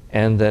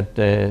 and that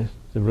the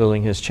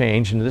ruling has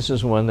changed. And this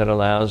is one that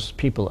allows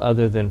people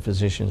other than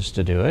physicians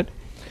to do it.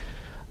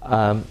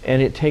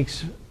 And it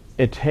takes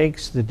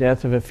the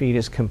death of a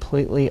fetus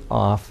completely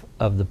off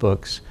of the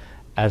books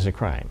as a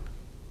crime.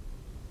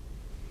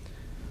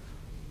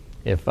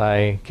 If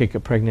I kick a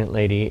pregnant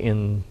lady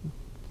in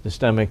the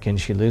stomach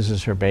and she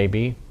loses her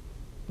baby,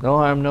 no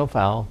harm, no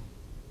foul.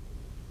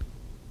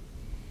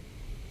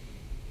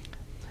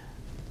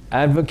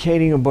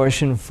 Advocating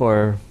abortion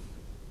for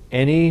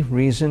any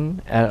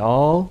reason at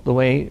all, the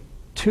way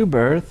to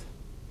birth,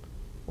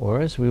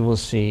 or as we will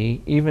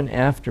see, even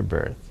after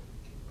birth.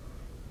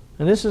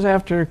 And this is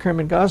after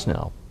Kermit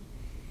Gosnell.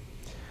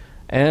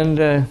 And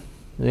you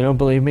don't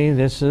believe me?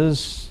 This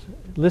is,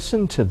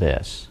 listen to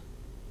this.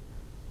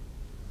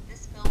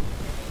 This bill will the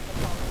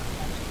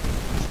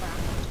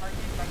following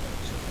targeted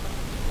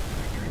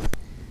regulations.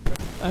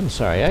 I'm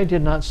sorry, I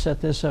did not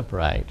set this up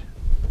right.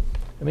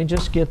 Let me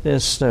just get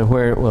this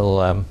where it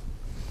will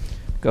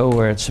go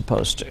where it's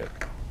supposed to.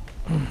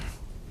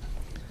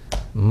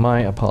 My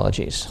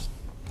apologies.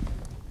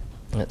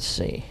 Let's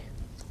see.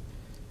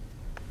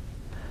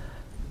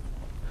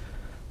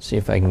 See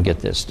if I can get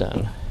this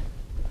done.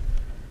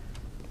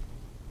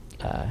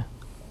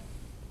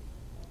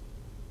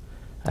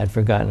 I'd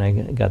forgotten I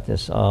got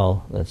this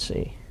all. Let's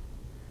see.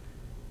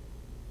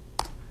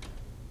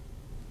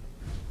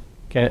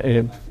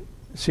 Okay,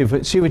 see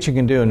what you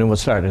can do, and then we'll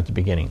start at the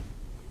beginning.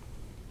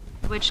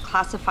 Which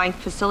classifying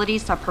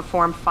facilities that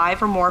perform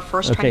 5 or more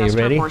first Okay, you trimester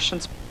ready?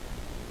 abortions.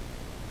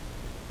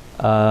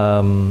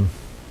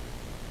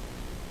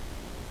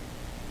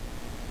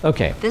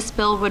 Okay. This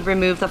bill would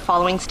remove the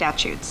following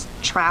statutes: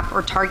 trap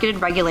or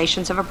targeted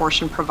regulations of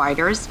abortion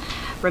providers,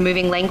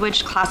 removing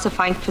language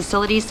classifying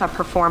facilities that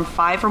perform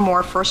 5 or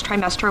more first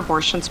trimester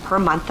abortions per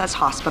month as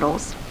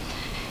hospitals.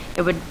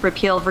 It would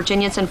repeal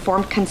Virginia's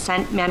informed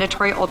consent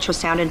mandatory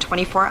ultrasound and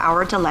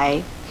 24-hour delay.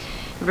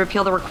 It would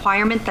repeal the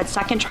requirement that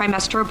second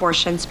trimester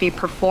abortions be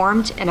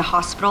performed in a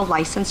hospital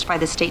licensed by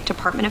the State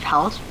Department of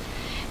Health.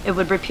 It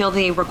would repeal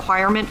the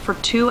requirement for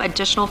 2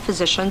 additional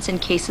physicians in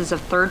cases of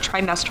third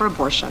trimester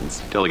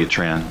abortions. Delegate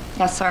Tran,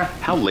 Yes, sir.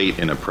 how late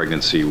in a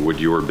pregnancy would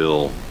your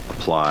bill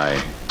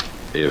apply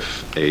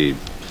if a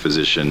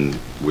physician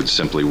was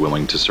simply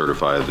willing to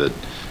certify that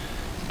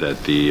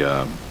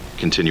the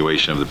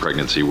continuation of the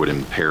pregnancy would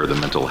impair the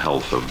mental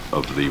health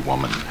of the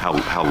woman?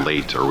 How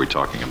late are we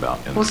talking about?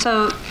 Well,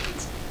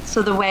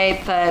 so the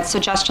way the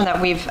suggestion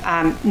that we've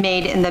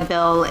made in the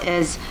bill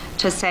is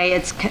to say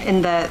it's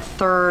in the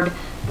third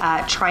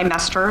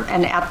trimester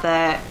and at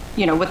the,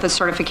 with the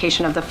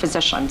certification of the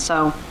physician.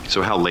 So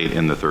how late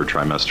in the third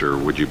trimester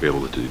would you be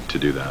able to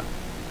do that?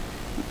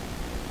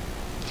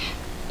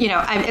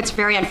 It's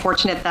very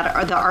unfortunate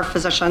that our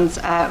physicians,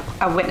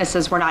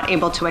 witnesses, were not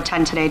able to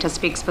attend today to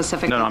speak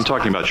specifically. No, I'm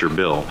talking about your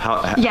bill.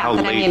 How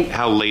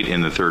late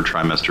in the third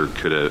trimester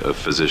could a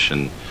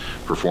physician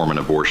perform an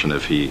abortion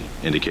if he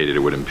indicated it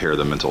would impair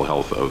the mental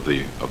health of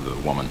the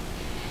woman?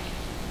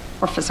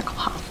 Or physical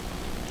health.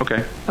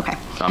 Okay. Okay.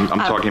 I'm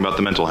talking about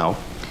the mental health.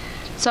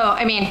 So,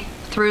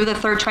 through the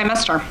third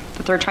trimester.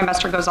 The third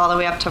trimester goes all the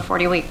way up to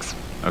 40 weeks.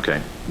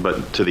 Okay,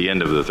 but to the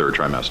end of the third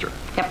trimester.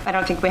 Yep, I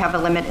don't think we have a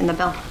limit in the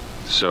bill.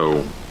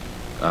 So,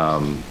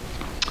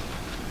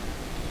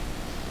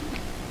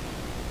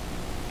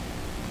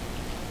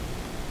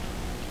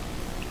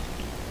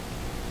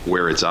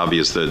 where it's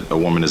obvious that a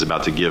woman is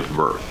about to give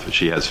birth,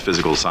 she has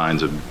physical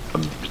signs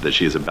that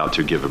she is about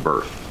to give a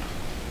birth,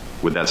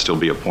 would that still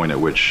be a point at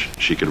which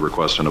she could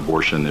request an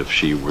abortion if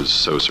she was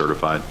so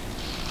certified?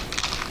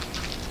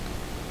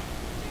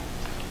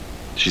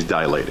 She's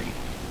dilating.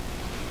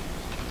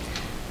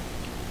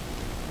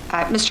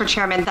 Mr.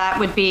 Chairman, that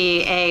would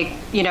be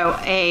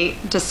a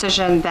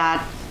decision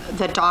that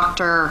the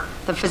doctor,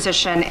 the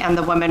physician, and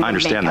the woman would make. I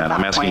understand that.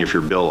 I'm asking if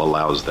your bill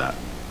allows that.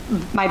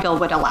 My bill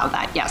would allow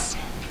that, yes.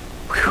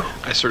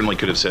 I certainly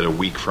could have said a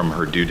week from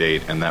her due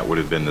date, and that would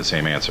have been the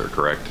same answer,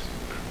 correct?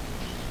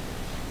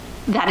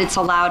 That it's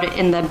allowed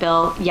in the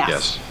bill, yes.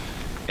 Yes.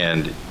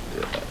 And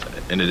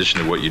in addition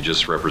to what you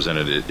just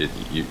represented,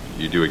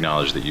 you do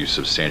acknowledge that you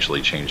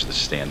substantially changed the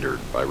standard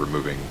by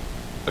removing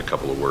a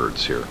couple of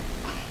words here,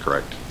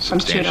 correct?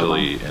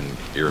 Substantially and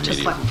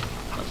irremediably.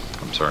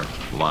 I'm sorry,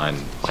 line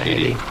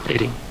 80.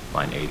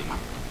 Line 80.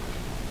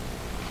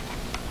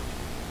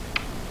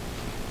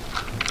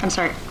 I'm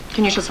sorry.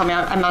 Can you just tell me?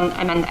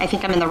 I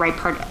think I'm in the right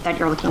part that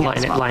you're looking at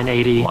as well. Line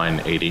 80.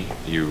 Line 80.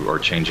 You are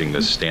changing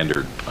the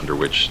standard under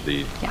which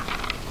the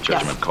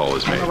judgment call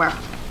is made. I'm aware.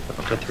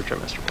 Okay, third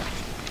trimester.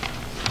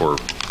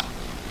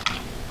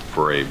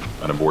 For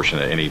an abortion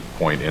at any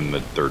point in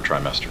the third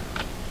trimester.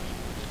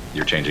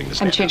 You're changing the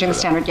standard. I'm changing the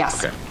standard,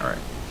 yes. Okay, all right.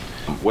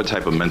 What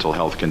type of mental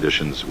health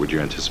conditions would you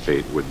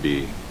anticipate would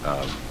be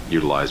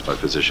utilized by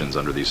physicians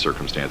under these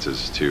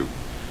circumstances to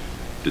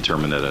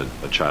determine that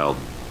a child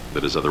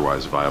that is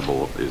otherwise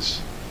viable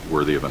is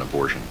worthy of an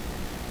abortion?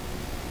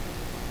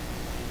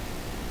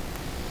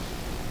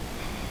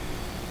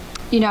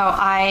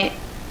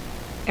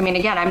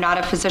 Again, I'm not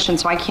a physician,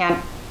 so I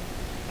can't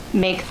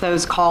make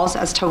those calls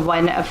as to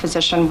when a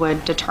physician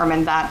would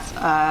determine that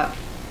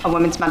a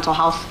woman's mental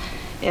health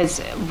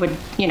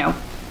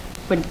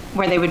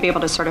where they would be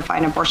able to certify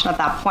an abortion at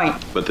that point.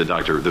 But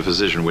the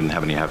physician wouldn't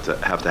have to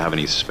have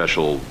any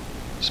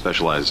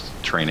specialized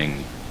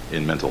training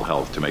in mental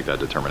health to make that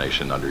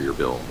determination under your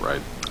bill,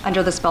 right?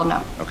 Under this bill,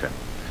 no. Okay.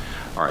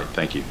 All right,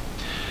 thank you.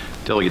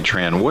 Delegate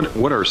Tran,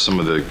 what are some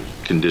of the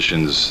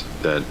conditions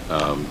that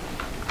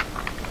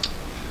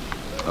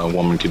a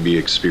woman could be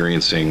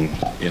experiencing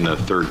in a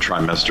third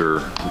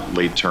trimester,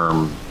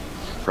 late-term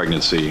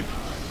pregnancy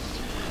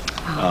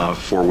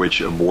for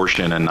which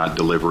abortion and not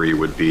delivery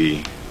would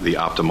be the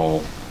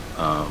optimal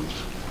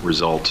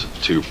result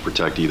to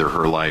protect either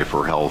her life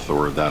or health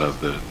or that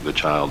of the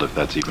child, if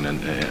that's even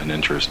an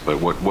interest? But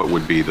what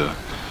would be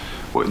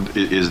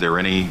is there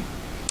any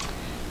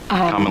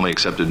commonly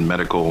accepted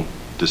medical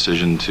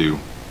decision to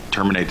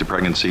terminate the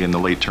pregnancy in the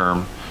late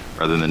term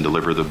rather than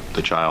deliver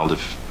the child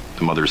if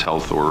the mother's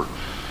health or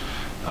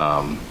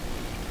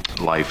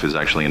life is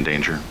actually in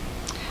danger?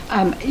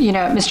 You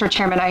know, Mr.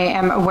 Chairman, I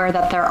am aware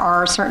that there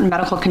are certain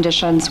medical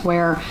conditions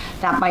where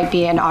that might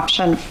be an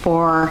option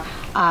for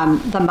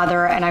the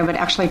mother, and I would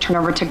actually turn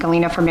over to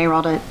Galena from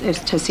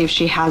NARAL to see if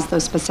she has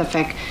those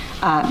specific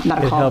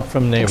medical help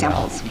from NARAL.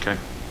 examples. Okay.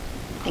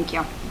 Thank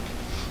you.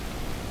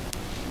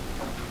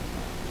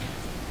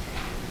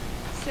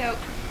 So,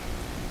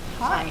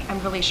 Sorry, I'm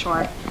really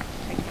short.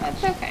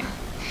 that's okay.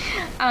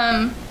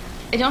 I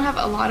don't have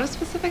a lot of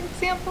specific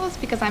examples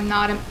because I'm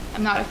not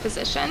a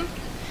physician.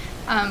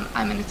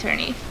 I'm an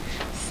attorney.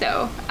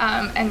 So,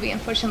 and we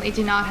unfortunately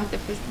do not have the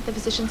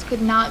physicians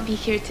could not be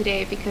here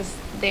today because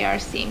they are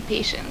seeing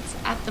patients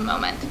at the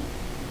moment.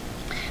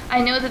 I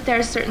know that there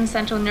are certain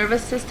central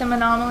nervous system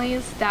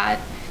anomalies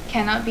that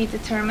cannot be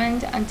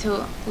determined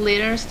until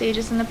later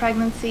stages in the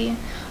pregnancy.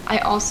 I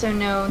also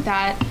know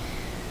that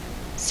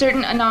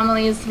certain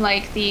anomalies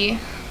like the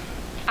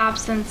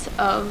absence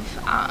of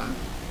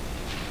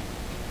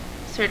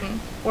certain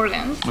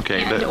organs.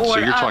 Okay, and, so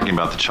you're talking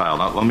about the child.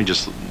 Now, let me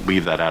just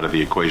leave that out of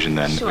the equation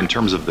then. Sure. In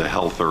terms of the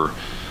health or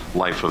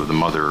life of the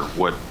mother,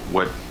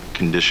 what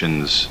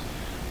conditions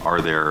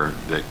are there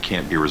that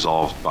can't be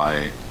resolved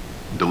by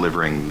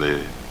delivering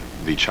the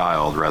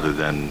child rather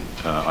than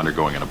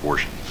undergoing an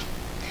abortion?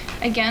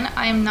 Again,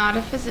 I am not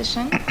a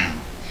physician.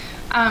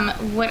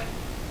 What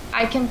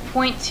I can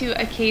point to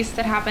a case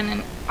that happened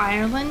in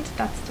Ireland.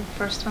 That's the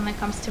first one that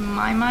comes to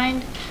my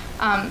mind.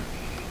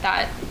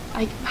 That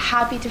I'm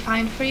happy to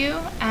find for you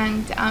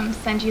and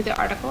send you the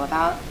article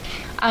about.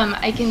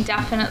 I can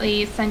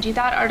definitely send you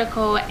that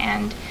article,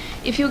 and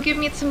if you'll give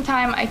me some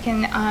time, I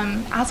can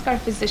ask our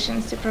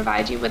physicians to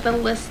provide you with a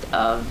list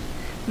of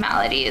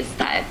maladies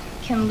that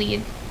can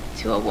lead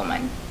to a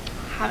woman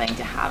having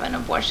to have an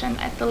abortion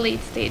at the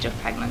late stage of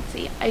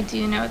pregnancy. I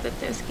do know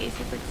that those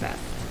cases exist.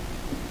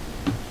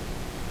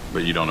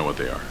 But you don't know what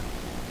they are.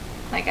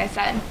 Like I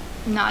said,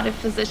 not a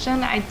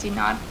physician. I do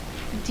not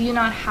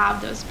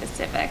have those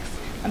specifics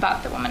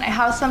about the woman. I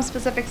have some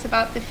specifics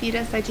about the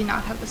fetus. I do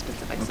not have the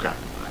specifics about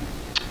the woman.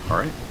 All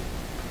right.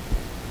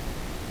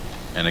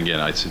 And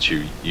again, since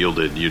you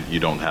yielded, you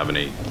don't have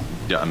any,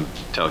 I'm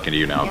talking to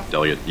you now, Yes.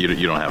 Delegate,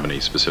 you don't have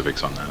any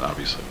specifics on that,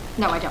 obviously.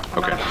 No, I don't.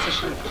 I'm Okay. not a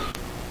physician.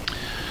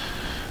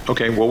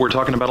 Okay, well, we're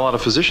talking about a lot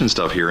of physician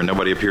stuff here, and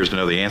nobody appears to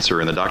know the answer,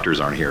 and the doctors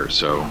aren't here.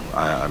 So,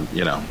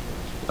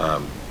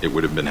 it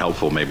would have been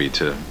helpful maybe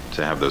to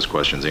have those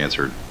questions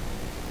answered.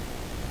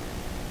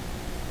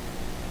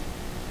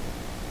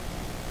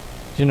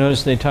 Did you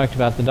notice they talked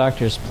about the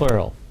doctors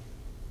plural?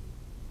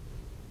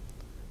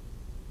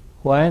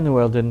 Why in the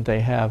world didn't they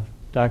have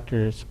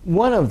doctors,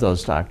 one of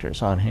those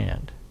doctors, on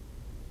hand?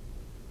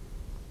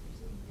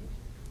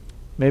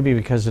 Maybe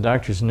because the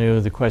doctors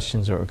knew the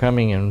questions that were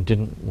coming and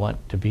didn't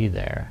want to be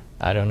there.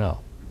 I don't know.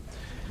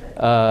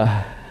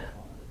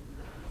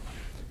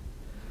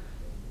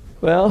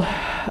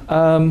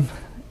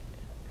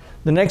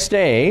 The next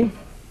day,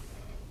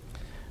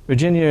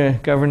 Virginia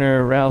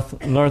Governor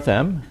Ralph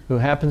Northam, who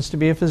happens to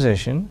be a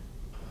physician,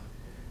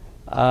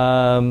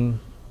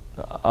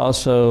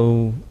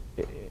 also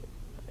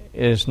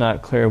is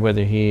not clear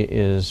whether he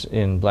is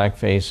in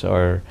blackface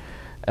or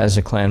as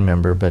a Klan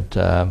member, but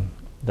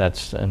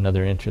that's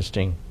another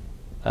interesting.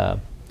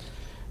 And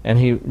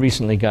he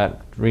recently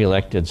got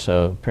reelected,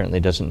 so apparently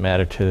it doesn't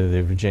matter to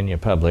the Virginia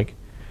public,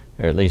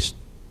 or at least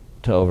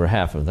to over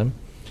half of them.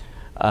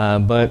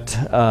 But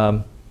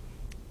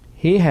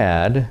he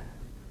had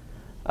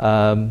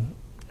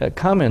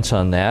comments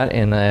on that,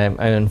 and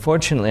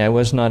unfortunately I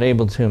was not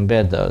able to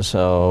embed those,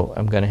 so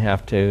I'm going to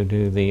have to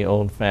do the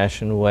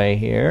old-fashioned way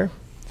here.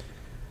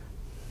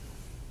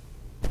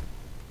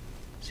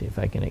 See if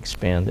I can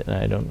expand it, and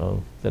I don't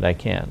know that I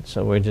can,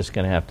 so we're just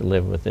going to have to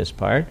live with this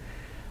part.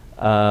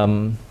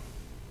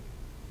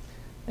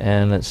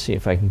 And let's see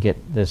if I can get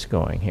this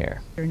going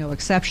here. No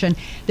exception.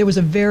 There was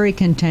a very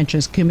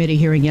contentious committee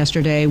hearing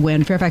yesterday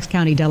when Fairfax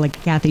County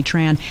Delegate Kathy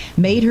Tran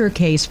made her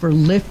case for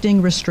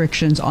lifting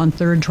restrictions on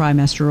third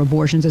trimester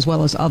abortions as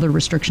well as other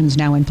restrictions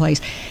now in place.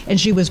 And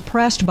she was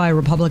pressed by a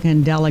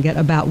Republican delegate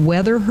about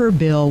whether her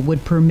bill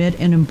would permit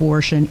an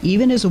abortion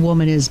even as a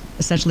woman is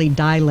essentially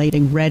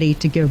dilating, ready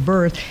to give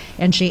birth.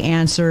 And she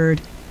answered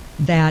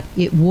that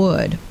it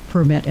would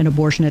permit an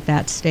abortion at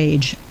that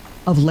stage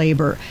of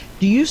labor.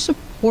 Do you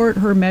support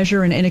her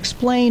measure and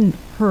explain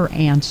her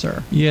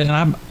answer? Yeah,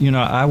 and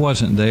I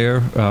wasn't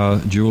there,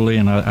 Julie,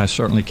 and I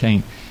certainly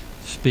can't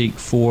speak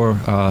for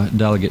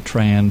Delegate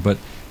Tran, but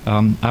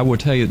I would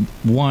tell you,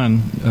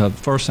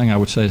 first thing I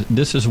would say is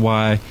this is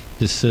why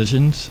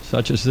decisions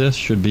such as this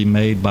should be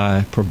made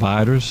by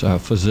providers,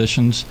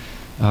 physicians,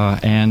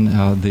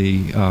 and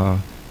the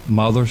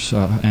mothers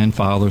and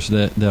fathers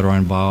that are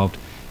involved.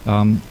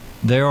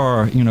 There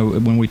are,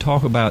 when we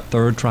talk about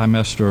third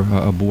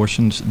trimester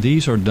abortions,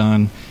 these are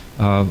done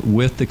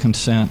with the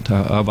consent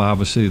of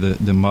obviously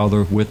the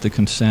mother, with the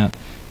consent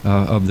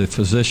of the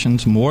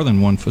physicians, more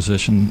than one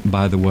physician,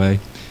 by the way.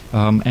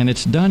 And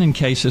it's done in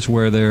cases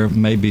where there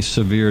may be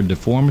severe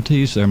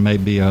deformities, there may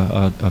be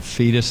a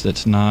fetus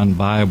that's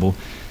non-viable.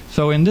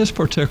 So in this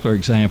particular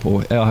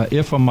example,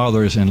 if a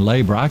mother is in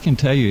labor, I can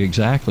tell you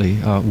exactly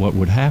what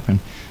would happen.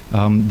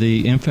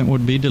 The infant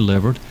would be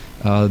delivered.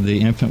 The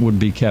infant would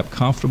be kept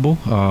comfortable.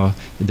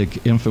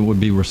 The infant would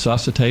be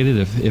resuscitated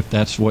if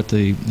that's what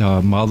the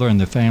mother and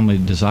the family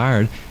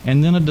desired.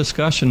 And then a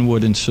discussion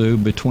would ensue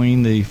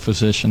between the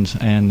physicians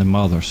and the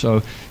mother.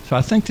 So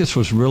I think this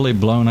was really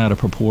blown out of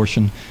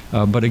proportion.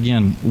 But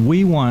again,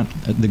 we want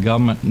the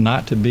government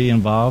not to be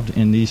involved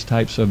in these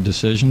types of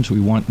decisions. We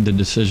want the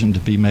decision to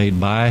be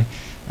made by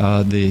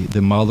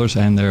the mothers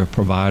and their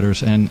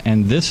providers.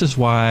 And this is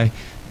why,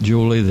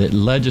 Julie, that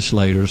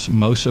legislators,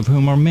 most of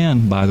whom are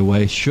men, by the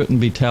way, shouldn't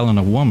be telling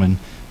a woman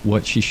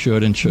what she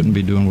should and shouldn't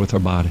be doing with her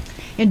body.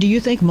 And do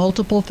you think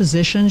multiple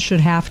physicians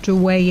should have to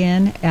weigh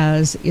in,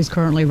 as is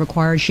currently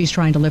required? She's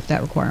trying to lift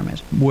that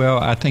requirement. Well,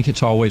 I think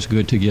it's always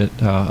good to get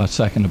a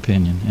second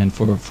opinion, and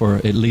for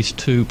at least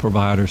two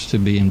providers to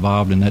be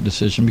involved in that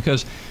decision,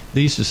 because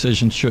these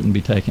decisions shouldn't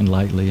be taken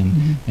lightly,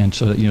 and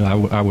so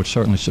I would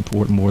certainly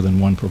support more than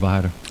one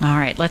provider. All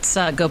right, let's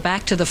go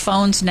back to the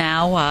phones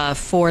now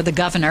for the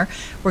governor.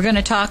 We're going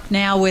to talk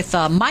now with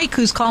Mike,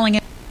 who's calling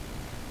in.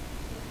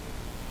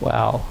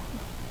 Wow.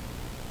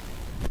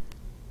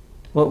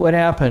 What would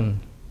happen?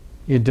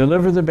 You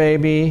deliver the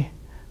baby,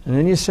 and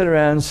then you sit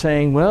around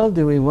saying, well,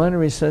 do we want to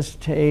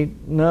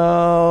resuscitate?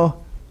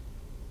 No.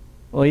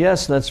 Well,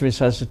 yes, let's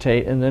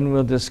resuscitate, and then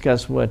we'll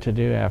discuss what to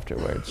do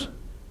afterwards.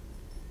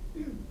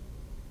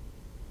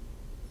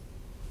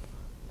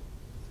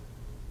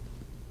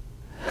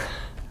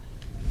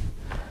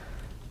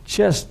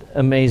 Just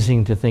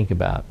amazing to think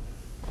about.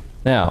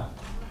 Now,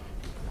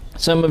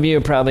 some of you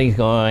are probably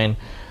going,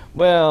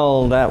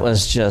 well, that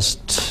was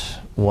just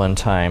one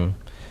time.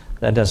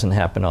 That doesn't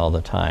happen all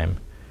the time.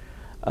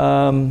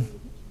 Don't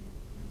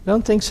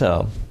think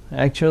so.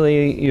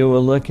 Actually, you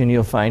will look and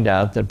you'll find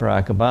out that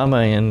Barack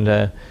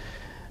Obama,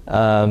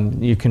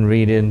 and you can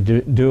read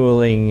in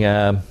dueling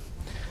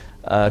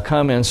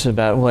comments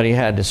about what he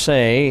had to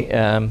say.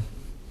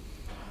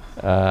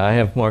 I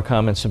have more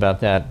comments about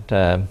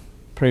that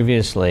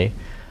previously.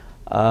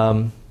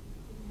 I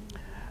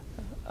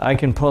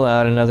can pull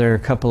out another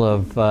couple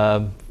of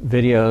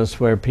videos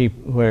where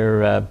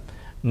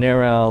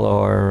NARAL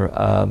or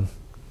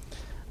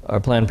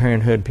Planned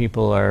Parenthood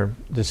people are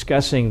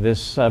discussing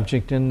this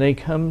subject, and they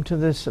come to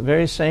this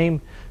very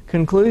same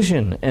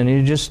conclusion. And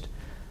you just,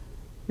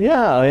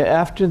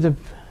 after the,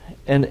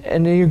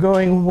 and you're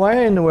going,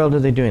 why in the world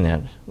are they doing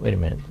that? Wait a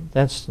minute,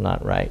 that's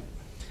not right.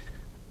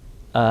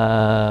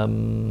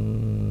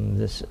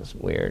 This is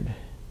weird.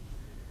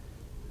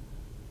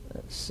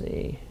 Let's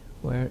see,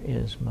 where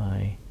is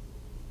my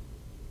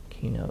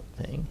keynote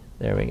thing?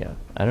 There we go.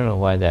 I don't know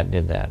why that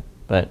did that,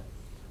 but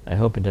I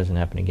hope it doesn't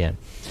happen again.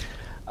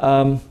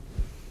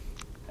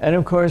 And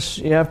of course,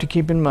 you have to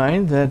keep in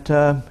mind that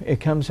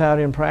it comes out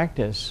in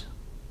practice.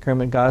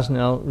 Kermit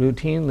Gosnell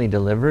routinely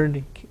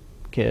delivered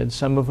kids,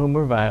 some of whom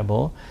were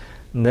viable,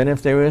 and then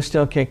if they were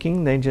still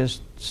kicking, they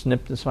just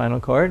snipped the spinal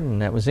cord,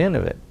 and that was the end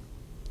of it.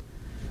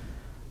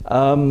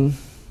 And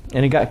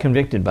he got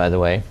convicted, by the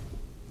way.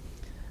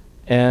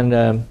 And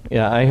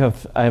I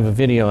have a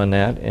video on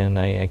that, and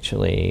I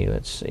actually,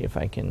 let's see if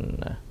I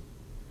can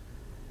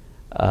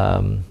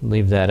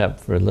leave that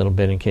up for a little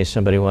bit in case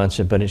somebody wants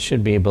it, but it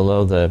should be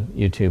below the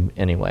YouTube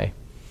anyway.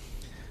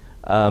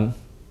 And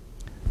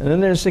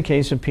then there's the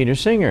case of Peter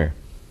Singer.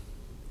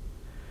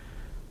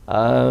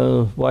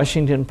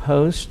 Washington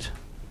Post,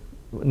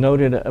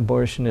 noted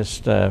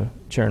abortionist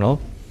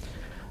journal.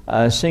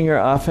 Singer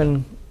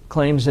often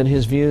claims that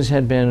his views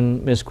had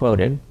been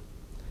misquoted.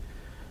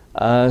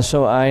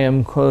 So I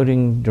am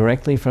quoting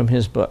directly from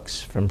his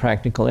books. From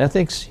Practical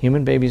Ethics,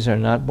 human babies are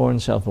not born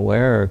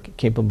self-aware or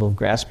capable of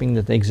grasping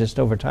that they exist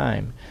over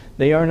time.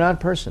 They are not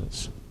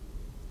persons.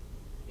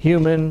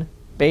 Human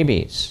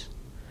babies.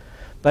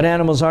 But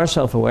animals are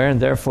self-aware,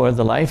 and therefore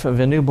the life of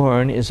a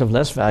newborn is of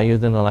less value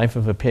than the life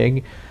of a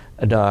pig,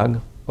 a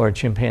dog, or a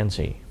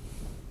chimpanzee.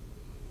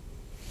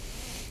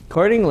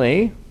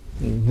 Accordingly,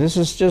 this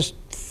is just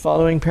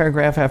following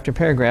paragraph after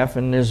paragraph,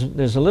 and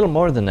there's a little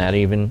more than that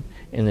even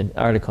in the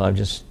article. I've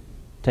just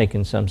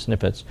taken some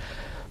snippets.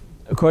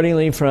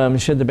 Accordingly, from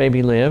Should the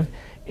Baby Live,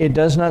 it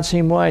does not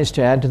seem wise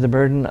to add to the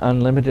burden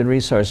on limited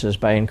resources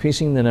by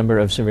increasing the number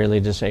of severely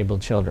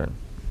disabled children.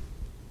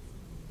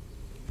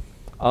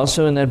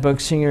 Also in that book,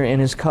 Singer and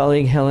his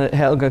colleague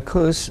Helga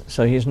Kuss,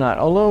 so he's not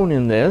alone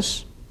in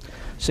this,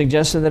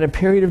 suggested that a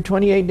period of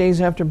 28 days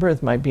after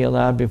birth might be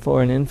allowed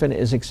before an infant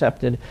is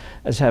accepted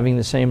as having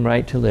the same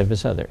right to live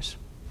as others.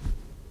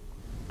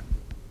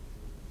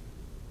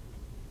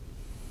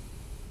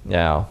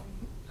 Now,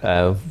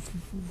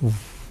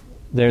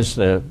 there's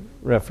the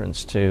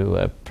reference to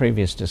a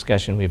previous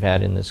discussion we've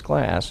had in this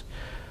class.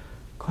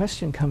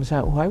 Question comes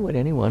out, why would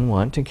anyone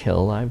want to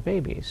kill live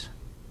babies?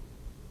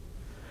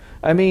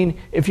 I mean,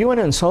 if you want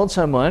to insult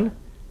someone,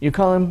 you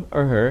call him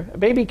or her a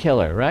baby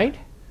killer, right?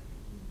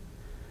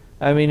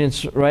 I mean,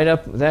 it's right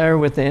up there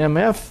with the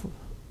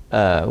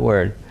MF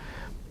word.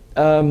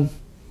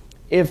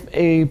 If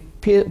a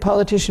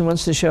politician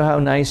wants to show how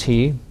nice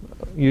he,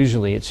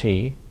 usually it's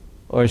he,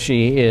 or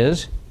she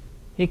is,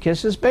 he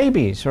kisses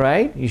babies,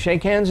 right? You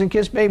shake hands and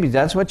kiss babies.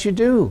 That's what you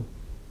do.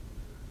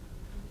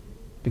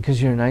 Because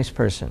you're a nice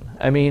person.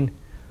 I mean,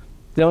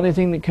 the only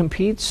thing that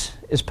competes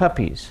is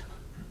puppies.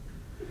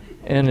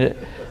 And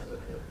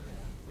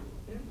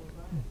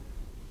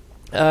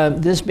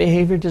this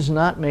behavior does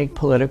not make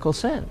political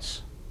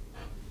sense.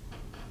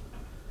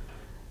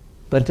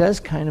 But it does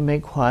kind of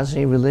make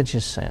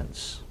quasi-religious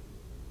sense.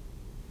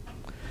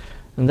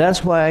 And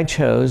that's why I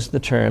chose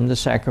the term the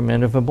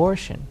sacrament of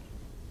abortion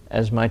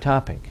as my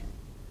topic.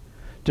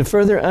 To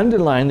further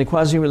underline the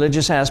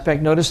quasi-religious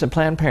aspect, notice that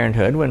Planned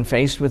Parenthood, when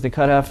faced with the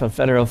cutoff of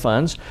federal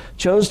funds,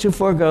 chose to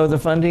forego the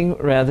funding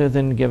rather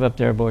than give up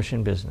their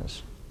abortion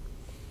business.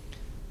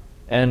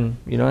 And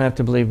you don't have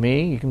to believe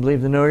me, you can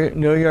believe the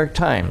New York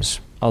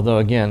Times, although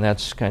again,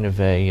 that's kind of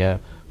a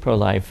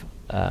pro-life.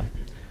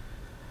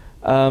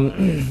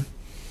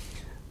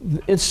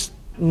 It's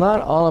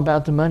not all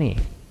about the money.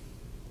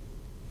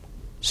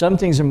 Some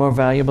things are more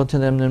valuable to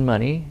them than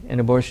money, and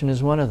abortion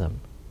is one of them.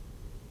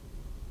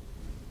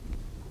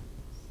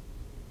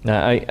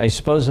 Now, I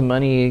suppose the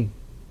money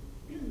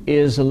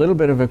is a little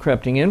bit of a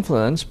corrupting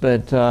influence,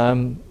 but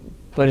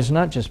it's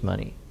not just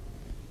money.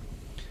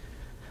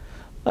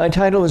 My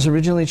title was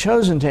originally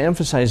chosen to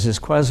emphasize this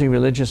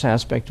quasi-religious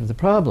aspect of the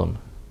problem.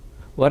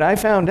 What I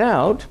found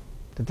out,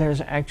 that there's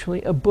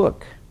actually a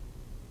book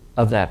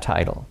of that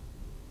title,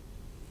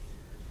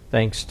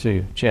 thanks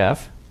to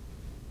Jeff.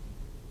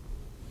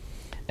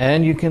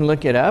 And you can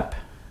look it up.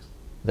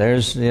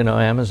 There's,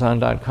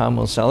 Amazon.com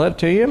will sell it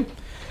to you.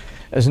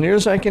 As near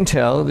as I can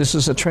tell, this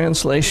is a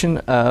translation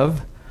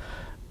of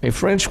a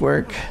French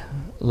work,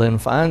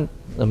 L'Enfant,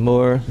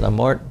 L'amour, La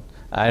Mort.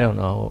 I don't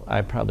know,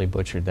 I probably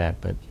butchered that,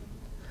 but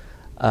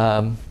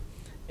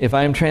if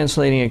I'm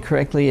translating it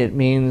correctly, it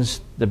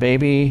means the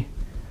baby,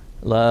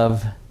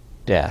 love,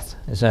 death.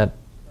 Is that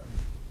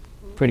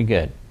pretty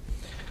good?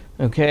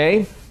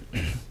 Okay,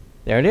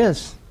 there it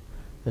is,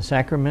 the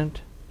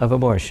sacrament of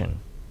abortion.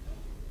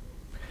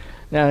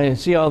 Now, you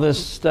see all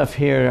this stuff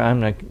here,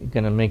 I'm not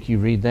going to make you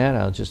read that,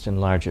 I'll just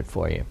enlarge it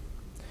for you.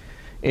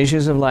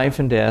 Issues of life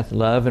and death,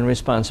 love and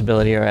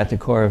responsibility are at the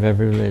core of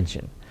every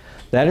religion.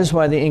 That is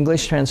why the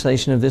English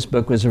translation of this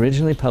book was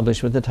originally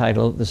published with the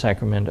title, The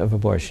Sacrament of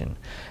Abortion,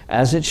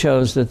 as it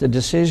shows that the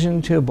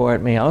decision to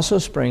abort may also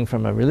spring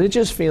from a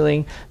religious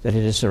feeling that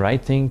it is the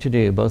right thing to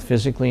do, both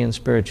physically and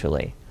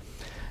spiritually.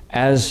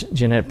 As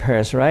Jeanette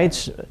Paris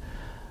writes,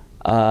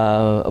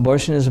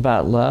 abortion is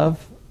about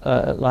love,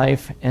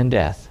 life, and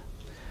death.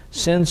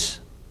 Since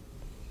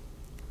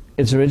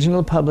its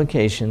original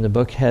publication, the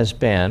book has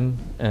been,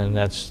 and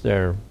that's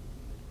their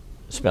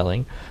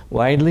spelling,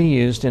 widely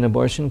used in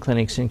abortion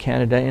clinics in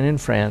Canada and in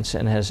France,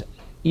 and has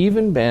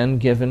even been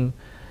given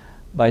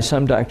by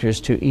some doctors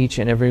to each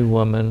and every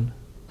woman.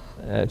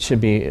 It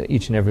should be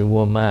each and every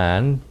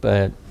woman,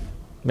 but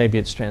maybe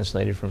it's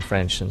translated from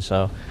French, and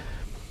so,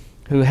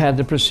 who had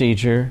the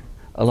procedure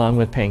along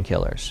with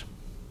painkillers.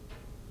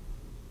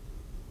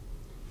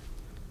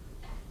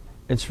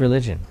 It's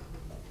religion.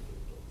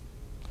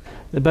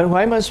 But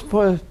why must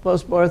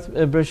post-birth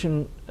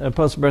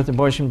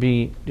abortion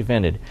be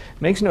defended? It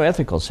makes no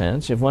ethical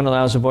sense. If one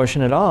allows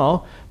abortion at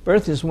all,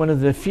 birth is one of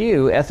the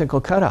few ethical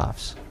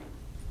cutoffs.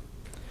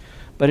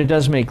 But it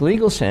does make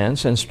legal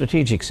sense and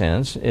strategic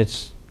sense.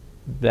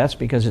 That's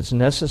because it's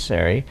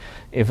necessary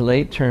if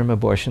late-term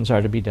abortions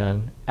are to be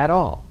done at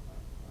all.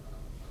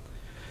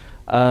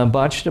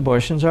 Botched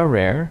abortions are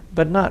rare,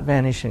 but not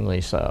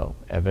vanishingly so.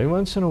 Every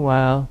once in a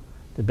while,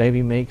 the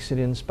baby makes it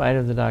in spite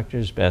of the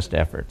doctor's best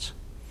efforts.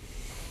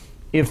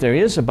 If there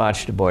is a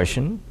botched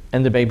abortion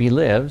and the baby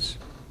lives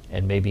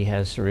and maybe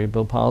has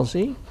cerebral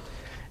palsy,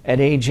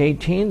 at age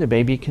 18 the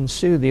baby can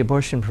sue the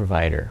abortion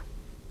provider.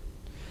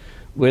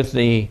 With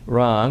the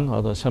wrong,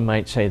 although some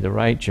might say the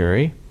right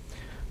jury,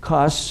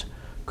 costs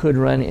could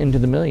run into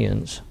the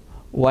millions,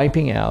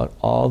 wiping out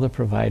all the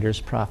provider's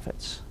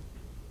profits.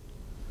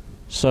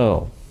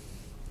 So,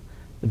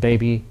 the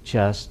baby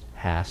just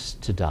has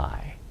to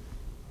die.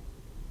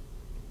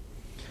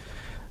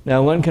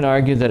 Now, one can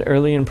argue that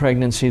early in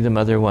pregnancy the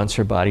mother wants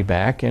her body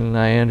back, and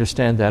I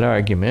understand that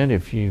argument.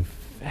 If you've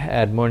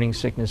had morning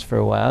sickness for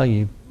a while,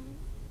 you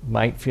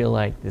might feel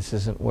like this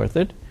isn't worth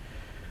it.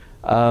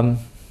 But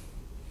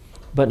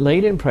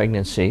late in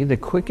pregnancy, the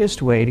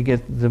quickest way to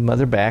get the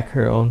mother back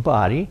her own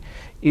body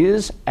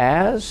is,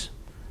 as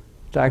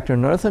Dr.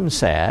 Northam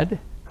said,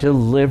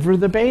 deliver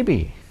the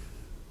baby,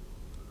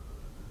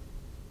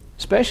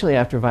 especially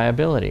after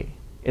viability.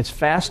 It's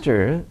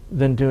faster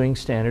than doing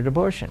standard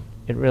abortion.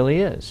 It really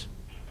is.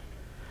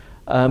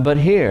 But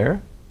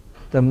here,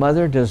 the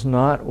mother does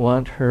not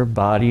want her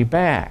body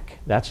back.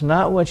 That's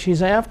not what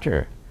she's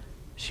after.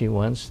 She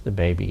wants the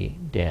baby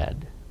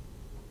dead.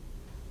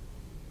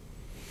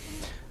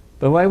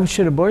 But why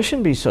should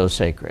abortion be so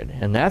sacred?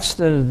 And that's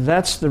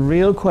the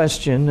real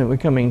question that we're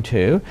coming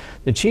to.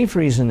 The chief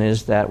reason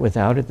is that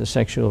without it, the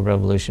sexual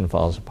revolution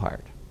falls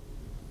apart.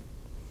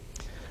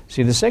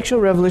 See, the sexual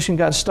revolution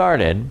got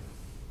started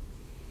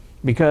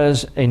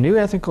because a new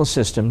ethical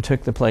system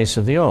took the place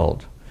of the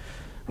old.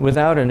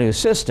 Without a new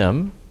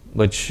system,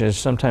 which is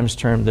sometimes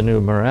termed the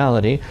new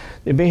morality,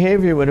 the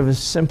behavior would have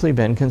simply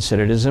been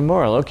considered as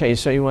immoral. Okay,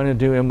 so you want to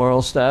do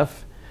immoral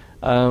stuff?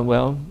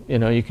 Well, you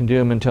know, you can do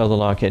them until the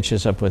law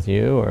catches up with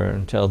you or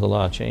until the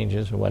law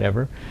changes or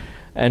whatever.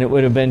 And it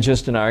would have been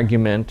just an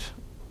argument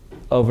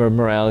over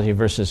morality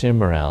versus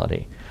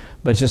immorality.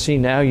 But you see,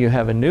 now you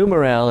have a new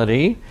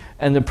morality,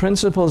 and the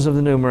principles of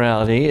the new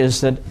morality is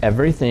that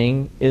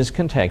everything is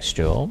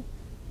contextual.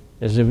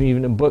 There's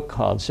even a book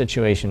called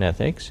Situation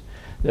Ethics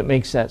that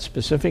makes that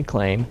specific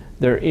claim.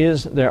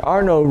 There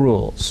are no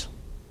rules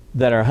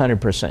that are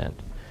 100%,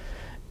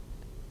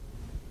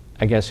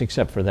 I guess,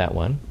 except for that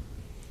one.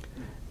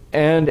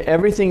 And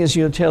everything is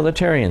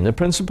utilitarian. The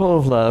principle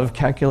of love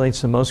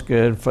calculates the most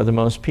good for the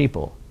most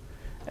people.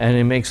 And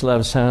it makes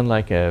love sound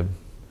like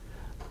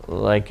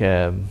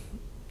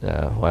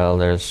well,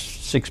 there's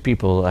 6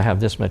 people that have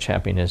this much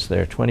happiness,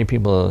 there are 20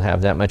 people that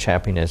have that much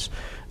happiness.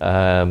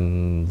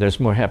 There's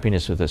more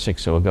happiness with the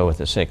 6, so we'll go with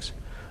the 6,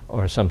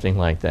 or something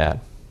like that.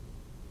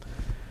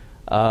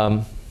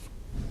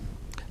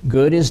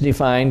 Good is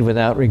defined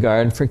without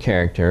regard for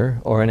character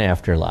or an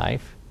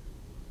afterlife.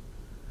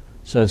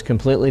 So it's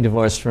completely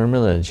divorced from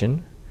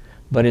religion,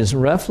 but is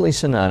roughly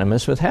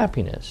synonymous with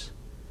happiness.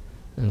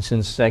 And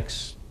since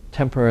sex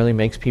temporarily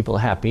makes people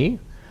happy,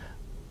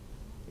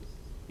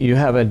 you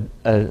have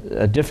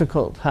a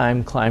difficult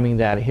time climbing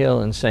that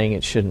hill and saying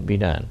it shouldn't be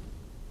done.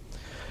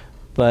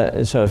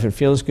 But so if it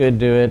feels good,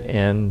 do it,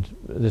 and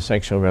the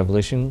sexual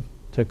revolution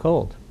took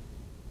hold.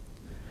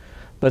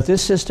 But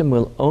this system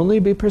will only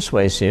be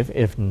persuasive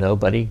if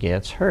nobody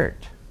gets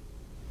hurt.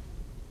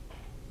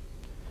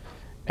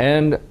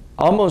 And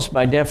almost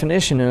by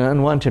definition, an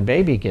unwanted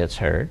baby gets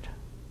hurt.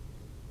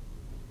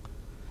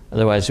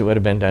 Otherwise, it would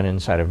have been done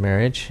inside of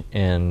marriage,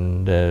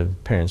 and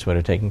parents would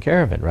have taken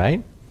care of it,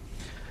 right?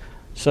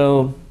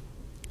 So,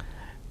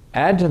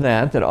 add to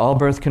that all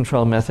birth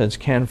control methods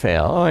can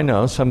fail. Oh, I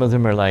know, some of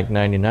them are like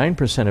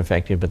 99%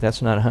 effective, but that's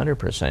not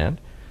 100%.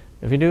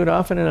 If you do it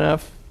often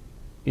enough,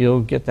 you'll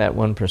get that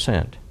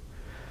 1%.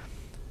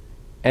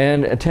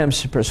 And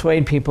attempts to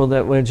persuade people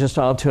that we're just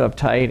all too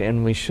uptight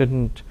and we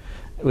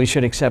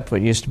should accept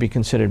what used to be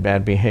considered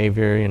bad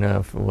behavior. You know,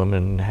 if a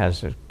woman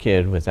has a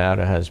kid without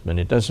a husband,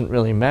 it doesn't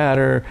really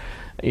matter.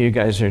 You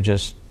guys are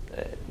just,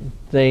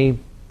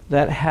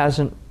 that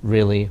hasn't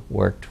really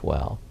worked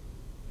well.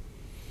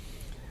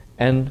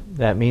 And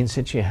that means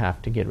that you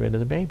have to get rid of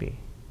the baby,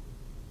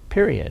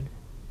 period.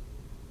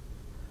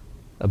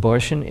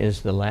 Abortion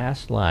is the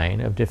last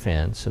line of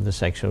defense of the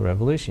sexual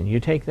revolution. You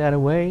take that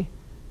away,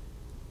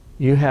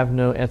 you have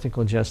no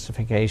ethical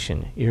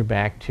justification. You're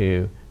back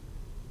to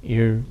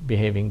you're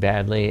behaving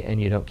badly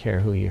and you don't care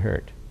who you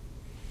hurt.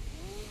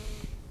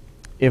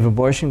 If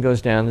abortion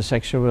goes down, the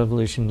sexual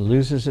revolution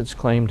loses its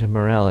claim to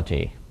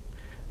morality.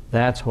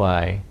 That's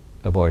why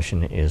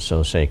abortion is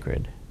so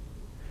sacred.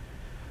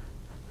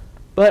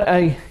 But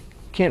I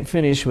can't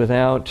finish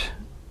without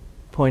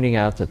pointing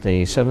out that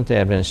the Seventh-day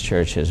Adventist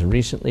Church has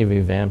recently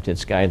revamped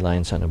its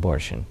guidelines on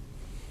abortion.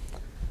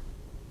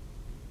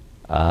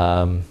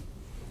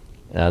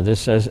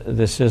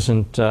 This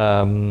isn't,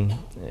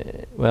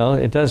 well,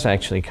 it does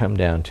actually come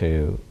down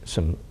to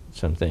some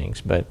things,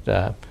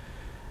 but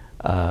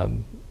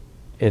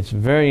it's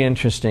very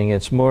interesting.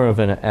 It's more of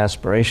an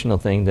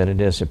aspirational thing than it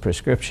is a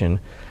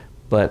prescription,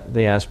 but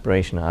the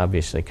aspiration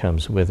obviously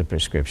comes with a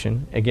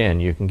prescription.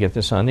 Again, you can get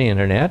this on the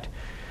internet,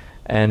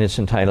 and it's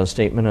entitled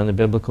Statement on the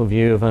Biblical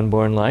View of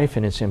Unborn Life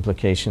and Its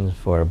Implications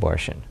for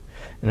Abortion.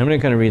 And I'm not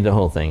going to read the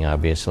whole thing,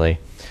 obviously.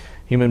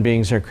 Human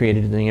beings are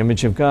created in the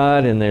image of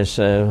God, and there's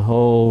a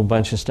whole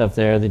bunch of stuff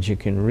there that you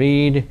can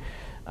read.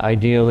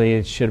 Ideally,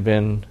 it should have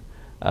been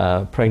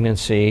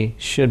pregnancy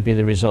should be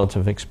the result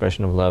of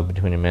expression of love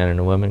between a man and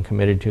a woman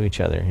committed to each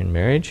other in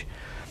marriage.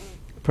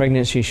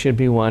 Pregnancy should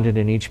be wanted,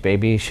 and each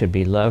baby should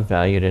be loved,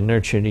 valued, and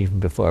nurtured even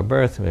before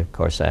birth. Of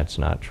course, that's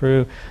not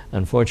true.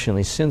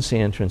 Unfortunately, since the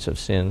entrance of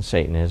sin,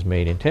 Satan has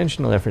made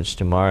intentional efforts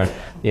to mar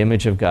the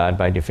image of God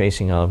by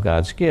defacing all of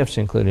God's gifts,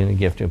 including the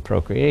gift of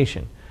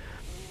procreation.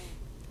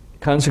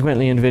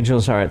 Consequently,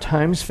 individuals are at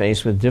times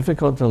faced with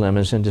difficult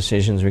dilemmas and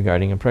decisions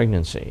regarding a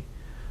pregnancy.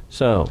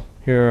 So,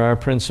 here are our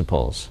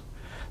principles.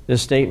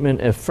 This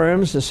statement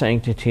affirms the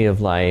sanctity of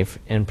life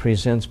and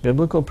presents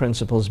biblical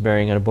principles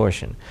bearing on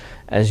abortion.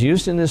 As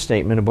used in this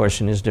statement,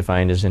 abortion is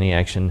defined as any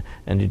action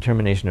and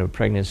determination of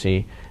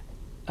pregnancy.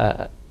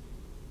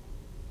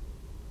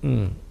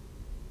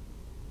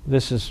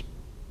 This is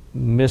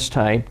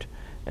mistyped,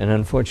 and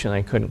unfortunately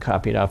I couldn't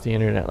copy it off the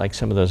internet like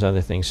some of those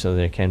other things, so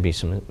there can be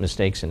some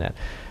mistakes in that.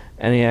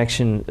 Any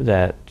action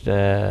that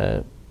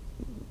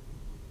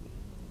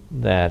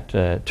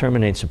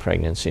terminates a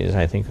pregnancy,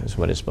 I think is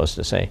what it's supposed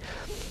to say,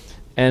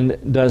 and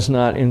does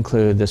not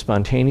include the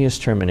spontaneous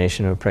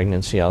termination of a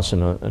pregnancy,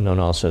 also known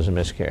also as a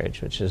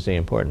miscarriage, which is the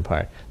important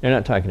part. They're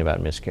not talking about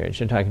miscarriage.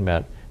 They're talking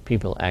about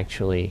people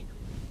actually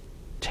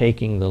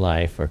taking the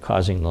life or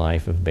causing the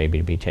life of a baby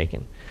to be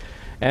taken.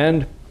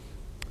 And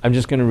I'm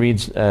just going to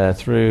read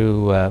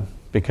through,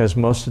 because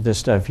most of this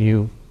stuff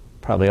you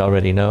probably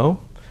already know,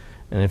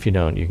 and if you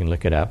don't, you can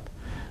look it up.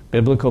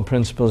 biblical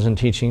principles and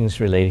teachings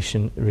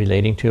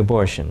relating to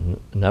abortion.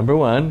 Number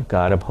one,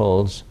 God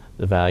upholds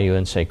the value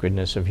and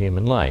sacredness of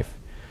human life.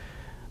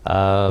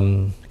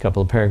 A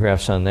couple of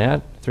paragraphs on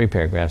that, 3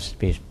 paragraphs to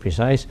be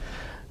precise.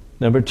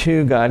 Number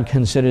two, God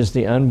considers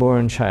the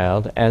unborn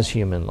child as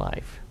human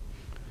life.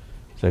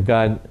 So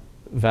God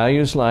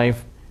values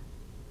life,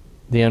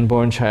 the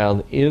unborn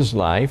child is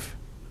life,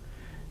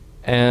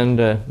 and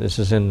this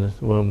is in the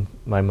womb,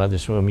 my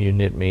mother's womb, you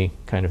knit me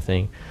kind of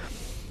thing.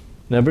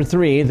 Number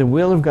three, the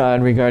will of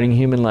God regarding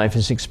human life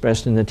is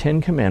expressed in the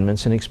 10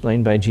 Commandments and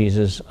explained by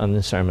Jesus on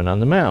the Sermon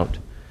on the Mount.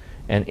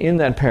 And in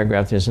that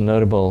paragraph there's a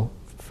notable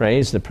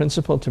phrase, the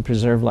principle to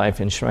preserve life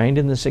enshrined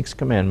in the 6th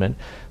commandment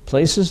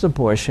places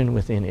abortion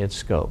within its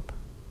scope.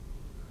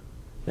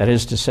 That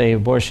is to say,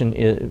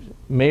 abortion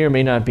may or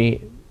may not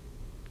be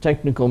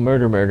technical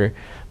murder,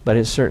 but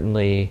it's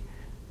certainly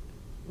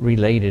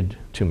related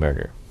to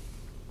murder.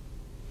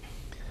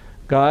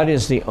 God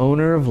is the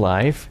owner of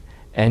life,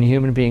 and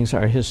human beings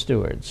are his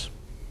stewards.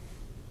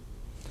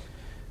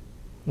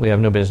 We have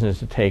no business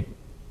to take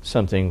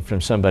something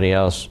from somebody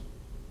else,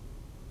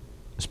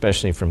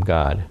 especially from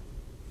God.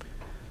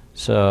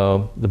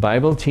 So the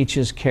Bible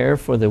teaches care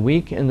for the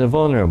weak and the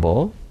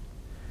vulnerable,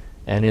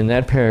 and in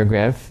that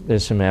paragraph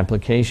there's some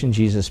application.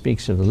 Jesus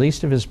speaks of the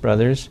least of his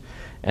brothers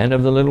and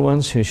of the little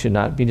ones who should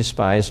not be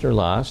despised or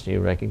lost. You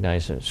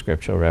recognize the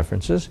scriptural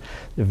references.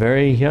 The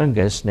very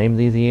youngest,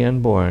 namely the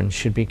unborn,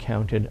 should be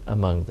counted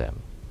among them.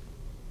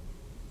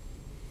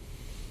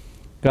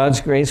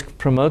 God's grace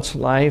promotes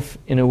life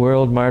in a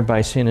world marred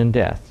by sin and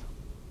death.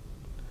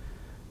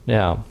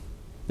 Now,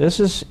 this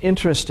is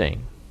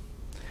interesting.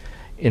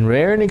 In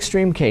rare and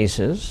extreme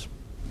cases,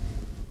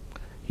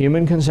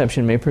 human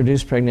conception may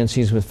produce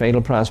pregnancies with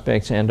fatal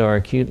prospects and/or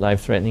acute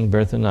life-threatening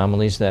birth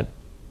anomalies that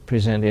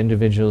present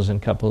individuals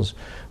and couples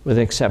with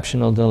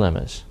exceptional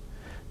dilemmas.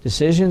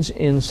 Decisions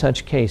in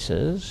such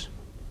cases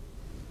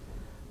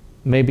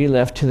may be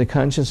left to the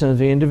conscience of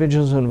the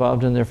individuals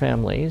involved and their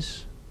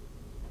families.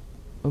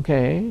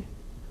 Okay.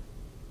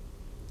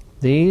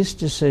 These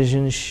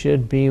decisions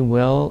should be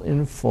well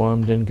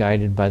informed and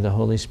guided by the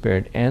Holy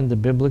Spirit and the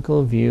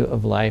biblical view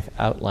of life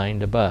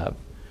outlined above,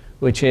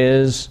 which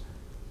is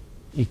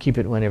you keep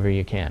it whenever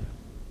you can.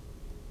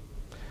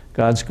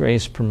 God's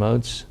grace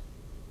promotes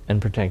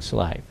and protects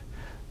life.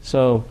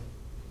 So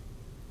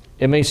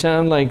it may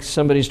sound like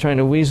somebody's trying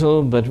to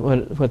weasel, but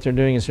what they're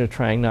doing is they're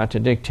trying not to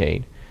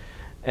dictate.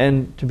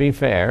 And to be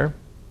fair,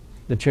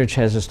 the church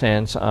has a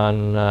stance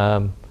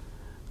on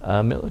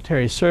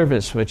military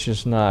service, which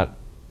is not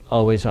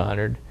always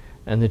honored,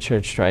 and the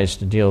church tries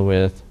to deal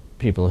with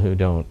people who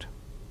don't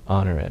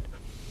honor it.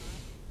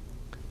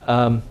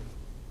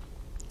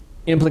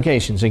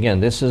 Implications, again,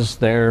 this is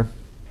their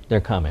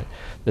comment.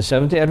 The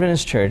Seventh-day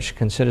Adventist Church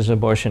considers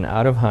abortion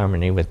out of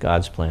harmony with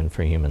God's plan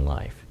for human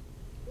life.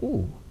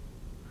 Ooh.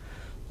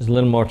 There's a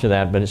little more to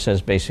that, but it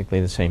says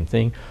basically the same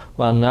thing.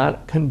 While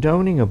not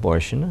condoning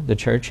abortion, the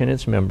church and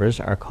its members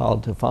are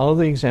called to follow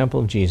the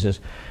example of Jesus,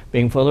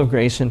 being full of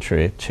grace and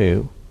truth,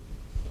 too.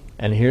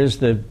 And here's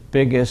the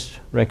biggest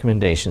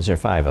recommendations. There are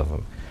 5 of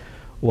them.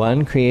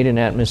 1, create an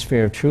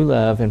atmosphere of true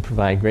love and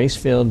provide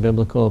grace-filled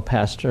biblical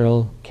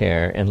pastoral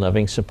care and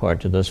loving support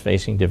to those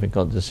facing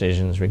difficult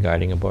decisions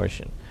regarding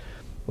abortion.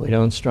 We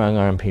don't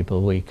strong-arm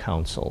people, we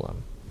counsel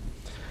them.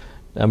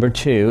 Number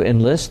 2,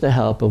 enlist the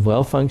help of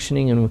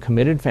well-functioning and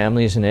committed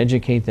families and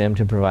educate them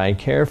to provide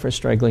care for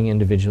struggling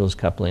individuals,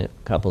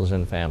 couples,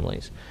 and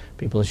families.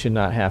 People should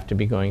not have to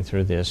be going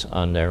through this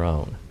on their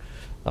own,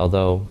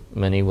 although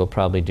many will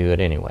probably do it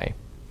anyway.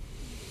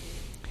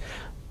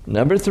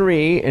 Number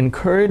 3,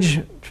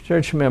 encourage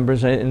church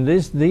members, and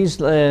these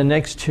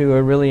next 2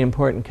 are really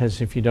important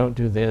because if you don't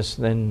do this,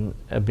 then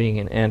being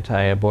an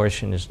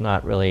anti-abortion is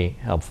not really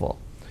helpful.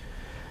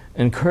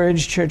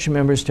 Encourage church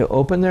members to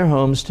open their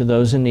homes to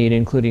those in need,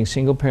 including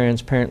single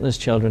parents, parentless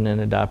children,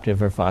 and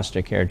adoptive or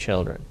foster care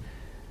children.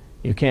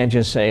 You can't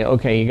just say,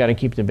 okay, you got to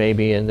keep the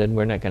baby, and then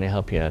we're not going to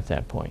help you at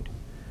that point.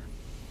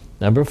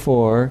 Number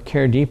 4,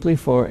 care deeply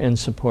for and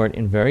support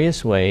in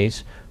various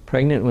ways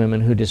pregnant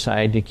women who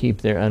decide to keep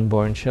their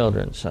unborn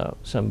children. So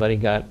somebody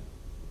got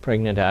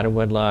pregnant out of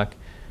wedlock,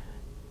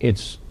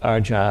 it's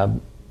our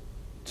job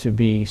to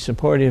be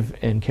supportive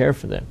and care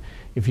for them.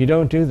 If you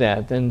don't do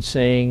that, then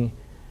saying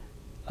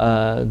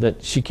that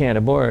she can't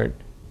abort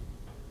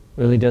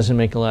really doesn't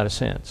make a lot of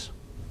sense.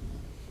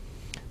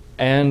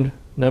 And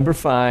number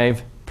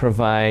 5,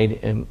 provide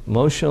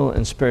emotional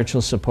and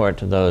spiritual support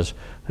to those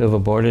who have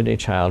aborted a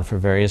child for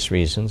various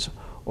reasons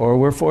or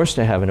were forced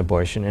to have an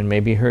abortion and may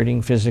be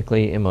hurting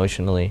physically,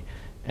 emotionally,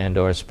 and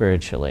or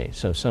spiritually.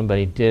 So if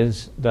somebody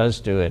does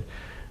do it,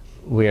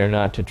 we are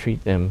not to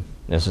treat them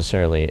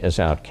necessarily as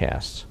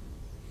outcasts.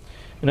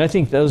 And I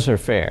think those are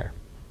fair.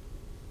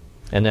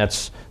 And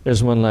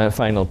there's one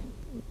final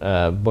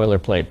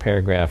boilerplate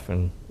paragraph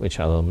in which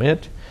I'll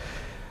omit.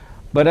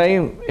 But I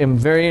am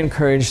very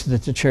encouraged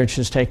that the church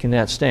has taken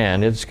that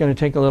stand. It's going to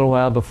take a little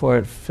while before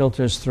it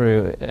filters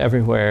through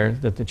everywhere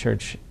that the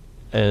church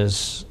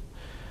is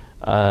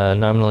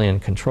nominally in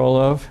control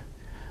of.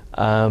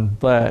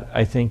 But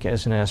I think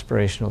as an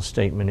aspirational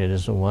statement, it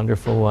is a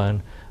wonderful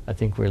one. I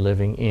think we're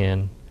living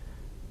in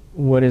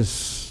what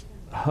is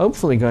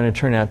hopefully going to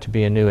turn out to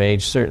be a new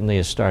age, certainly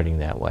is starting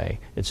that way.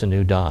 It's a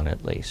new dawn,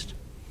 at least.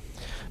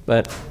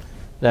 But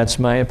that's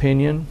my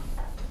opinion.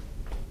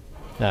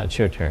 Now it's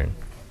your turn.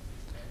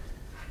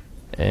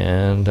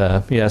 And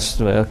yes,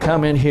 a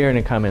comment here and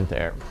a comment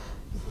there.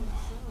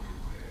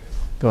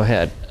 Go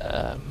ahead.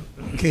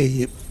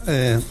 Okay,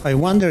 I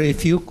wonder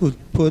if you could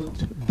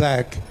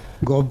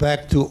go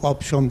back to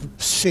option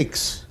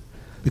 6.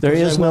 There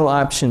is no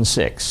option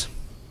 6.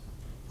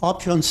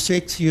 Option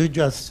 6, you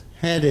just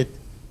had it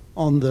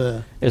on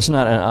the... It's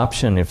not an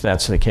option if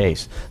that's the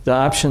case. The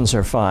options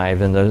are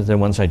 5, and the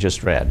ones I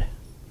just read.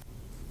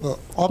 Well,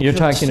 You're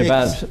talking 6,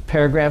 about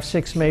paragraph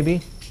 6, maybe?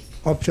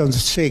 Option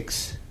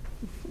 6.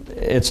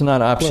 It's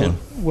not option.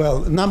 Well,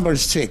 number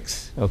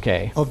 6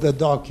 Okay. of the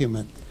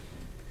document.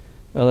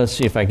 Well, let's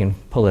see if I can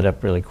pull it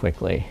up really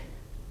quickly.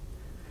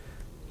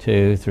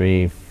 2,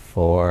 3,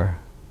 4,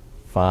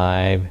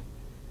 5,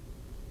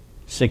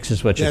 6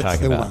 is what you're That's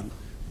talking the about. one.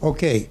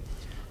 Okay.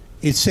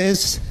 It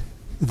says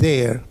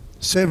there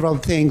several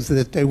things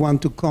that I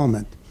want to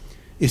comment.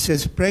 It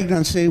says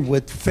pregnancy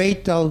with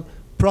fatal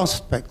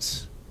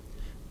prospects.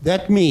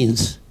 That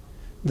means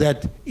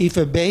that if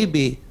a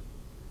baby,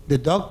 the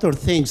doctor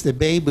thinks the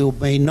baby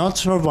may not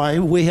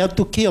survive, we have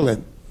to kill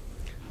him.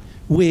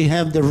 We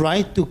have the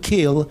right to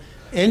kill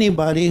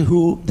anybody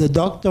who the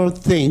doctor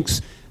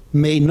thinks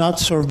may not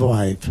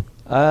survive.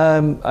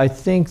 I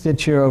think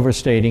that you're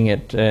overstating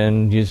it,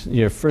 and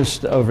your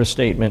first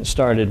overstatement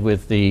started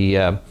with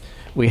the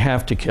we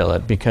have to kill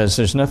it, because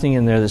there's nothing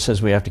in there that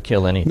says we have to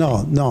kill anything.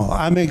 No,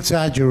 I'm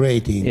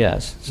exaggerating.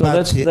 Yes, so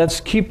let's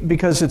keep,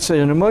 because it's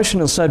an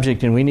emotional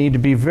subject, and we need to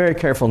be very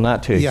careful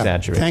not to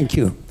exaggerate. Thank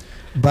you.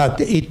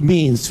 But it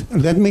means,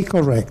 let me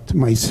correct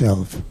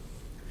myself.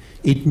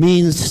 It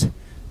means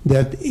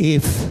that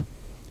if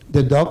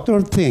the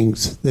doctor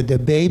thinks that the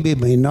baby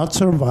may not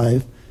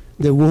survive,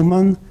 the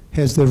woman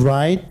has the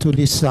right to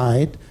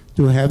decide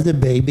to have the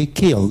baby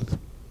killed.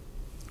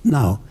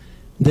 Now,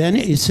 then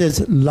it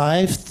says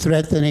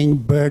life-threatening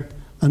birth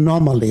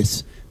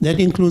anomalies. That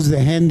includes the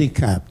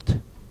handicapped.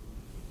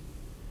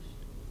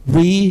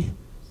 That's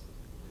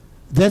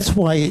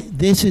why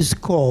this is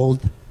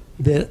called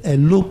a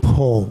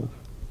loophole.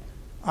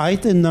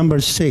 Item number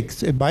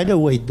 6, by the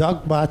way,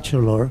 Doc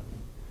Batchelor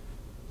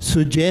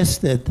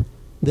suggested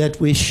that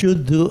we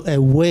should do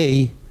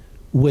away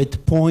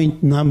with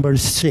point number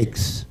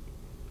 6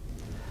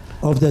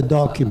 of the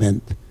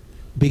document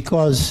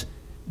because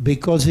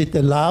it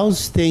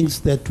allows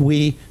things that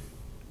we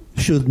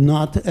should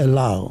not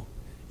allow.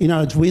 In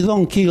other words, we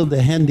don't kill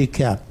the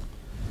handicapped.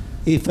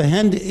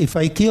 If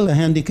I kill a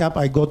handicap,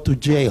 I go to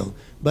jail.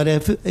 But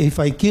if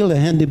I kill a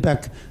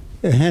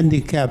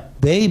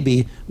handicapped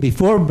baby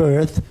before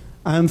birth,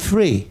 I'm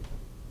free.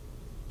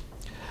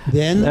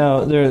 Then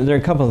now there are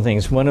a couple of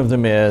things. One of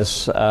them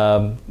is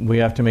we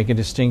have to make a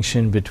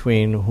distinction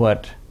between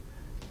what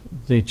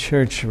the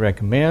church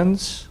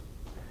recommends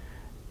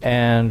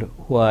and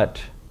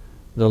what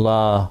the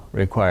law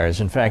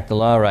requires. In fact, the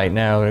law right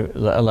now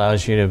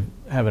allows you to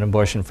have an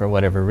abortion for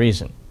whatever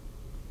reason,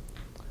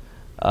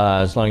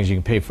 as long as you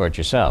can pay for it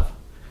yourself.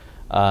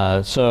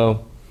 I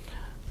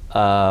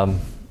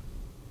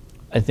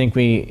think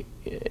we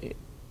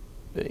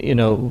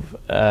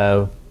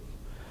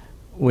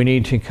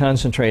need to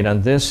concentrate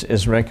on this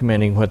as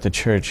recommending what the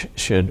church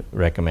should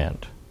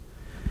recommend.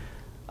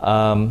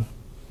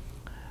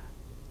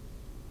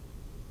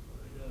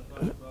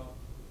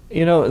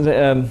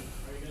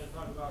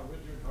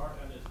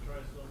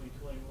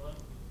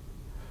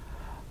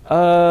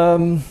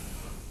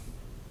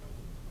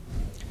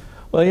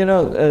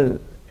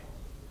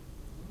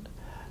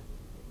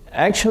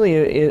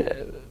 Actually,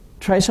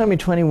 trisomy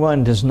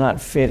 21 does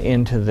not fit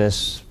into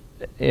this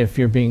if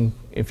you're being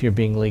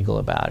legal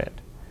about it,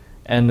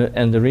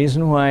 and the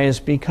reason why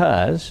is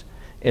because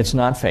it's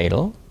not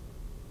fatal.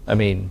 I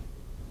mean,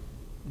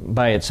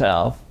 by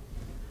itself.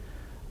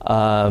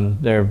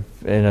 There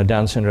are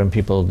Down syndrome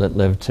people that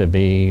live to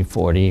be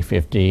 40,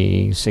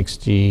 50,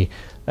 60.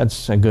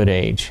 That's a good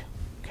age.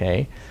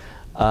 Okay.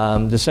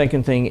 The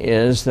second thing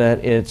is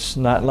that it's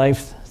not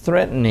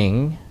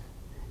life-threatening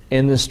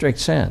in the strict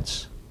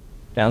sense.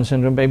 Down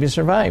syndrome babies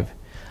survive.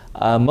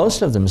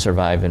 Most of them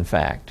survive, in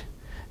fact.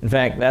 In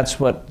fact, that's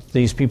what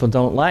these people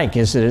don't like,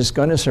 is that it's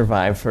going to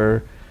survive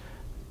for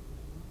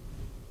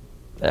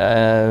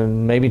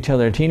maybe till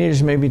they're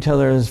teenagers, maybe till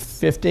they're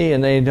 50,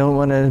 and they don't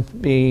want to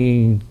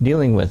be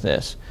dealing with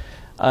this.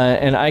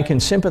 And I can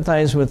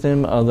sympathize with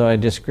them, although I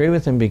disagree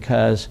with them,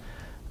 because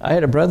I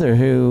had a brother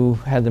who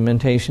had the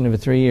mentation of a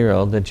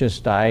 3-year-old that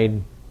just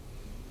died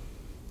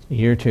a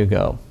year or two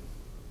ago.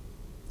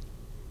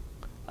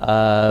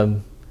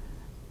 And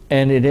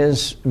it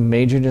is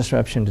major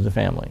disruption to the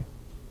family.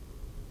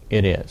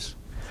 It is.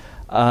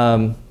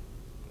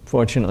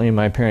 Fortunately,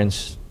 my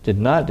parents did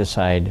not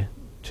decide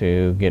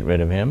to get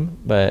rid of him,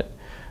 but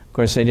of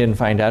course they didn't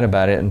find out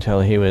about it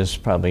until he was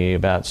probably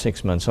about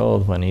 6 months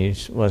old, when he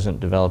wasn't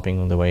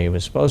developing the way he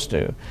was supposed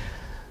to.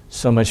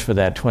 So much for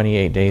that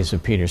 28 days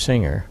of Peter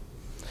Singer.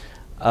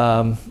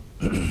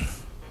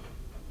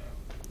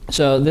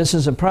 So this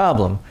is a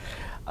problem.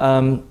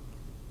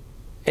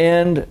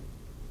 And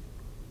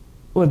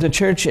what the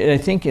church, I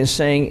think, is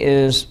saying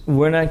is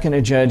we're not going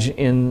to judge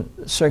in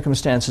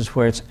circumstances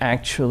where it's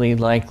actually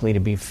likely to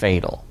be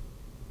fatal.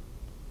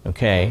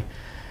 Okay?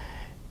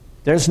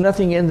 There's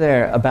nothing in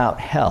there about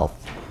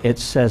health. It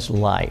says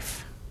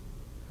life.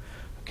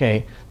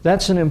 Okay?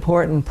 That's an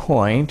important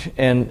point,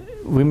 and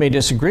we may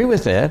disagree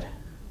with it.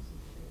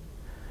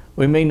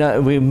 We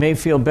may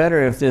feel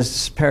better if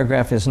this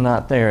paragraph is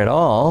not there at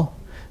all,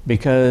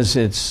 because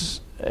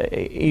it's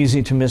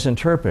easy to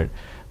misinterpret.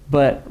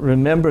 But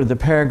remember, the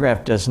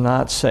paragraph does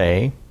not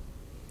say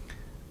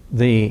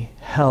the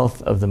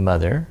health of the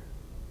mother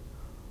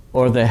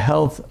or the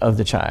health of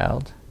the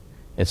child.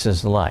 It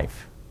says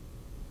life.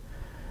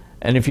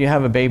 And if you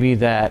have a baby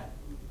that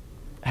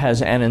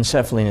has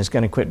anencephaly and is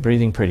going to quit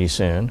breathing pretty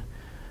soon,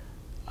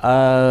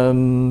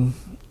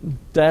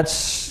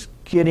 that's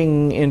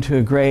getting into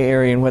a gray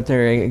area, and what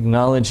they're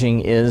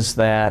acknowledging is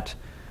that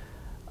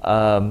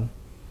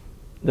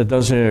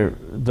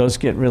those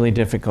get really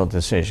difficult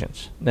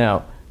decisions.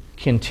 Now,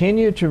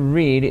 continue to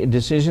read.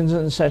 Decisions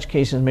in such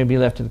cases may be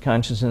left to the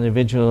conscious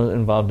individual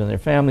involved in their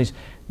families.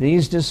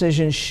 These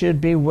decisions should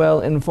be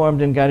well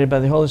informed and guided by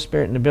the Holy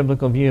Spirit and the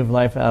biblical view of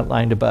life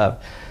outlined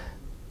above.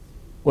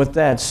 What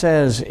that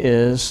says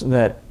is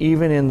that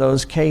even in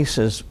those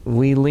cases,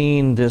 we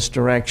lean this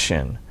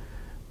direction.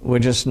 We're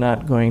just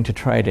not going to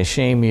try to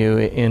shame you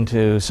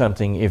into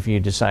something if you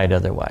decide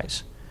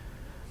otherwise.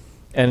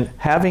 And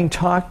having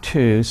talked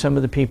to some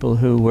of the people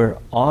who were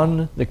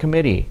on the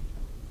committee,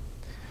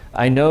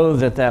 I know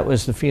that that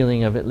was the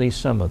feeling of at least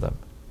some of them.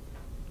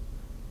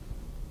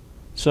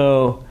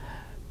 So,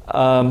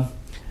 and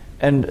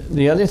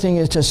the other thing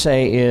is to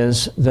say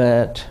is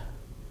that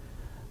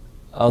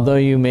although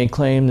you may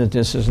claim that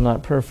this is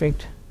not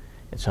perfect,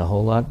 it's a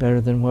whole lot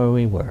better than where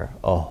we were.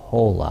 A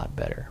whole lot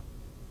better.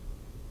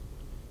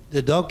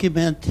 The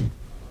document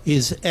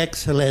is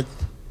excellent,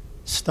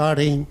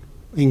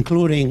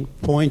 including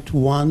point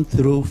 1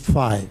 through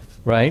 5.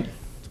 Right.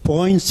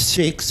 Point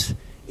 6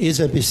 is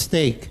a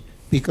mistake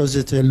because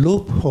it's a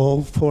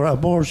loophole for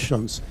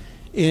abortions.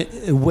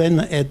 When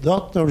a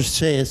doctor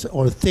says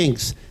or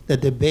thinks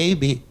that the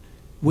baby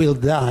will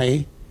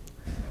die,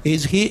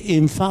 is he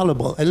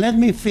infallible? And let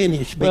me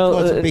finish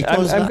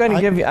because I'm going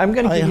to give you a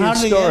story. I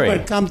hardly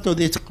ever come to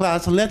this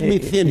class. Let me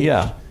finish.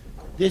 Yeah.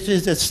 This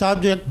is a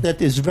subject that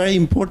is very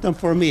important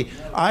for me.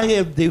 I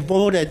have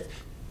devoted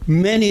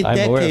many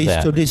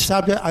decades to this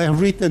subject. I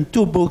have written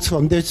 2 books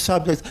on this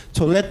subject,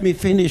 so let me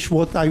finish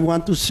what I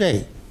want to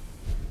say.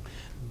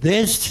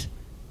 This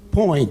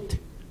point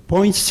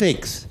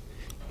 6,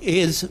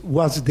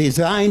 was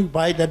designed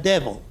by the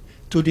devil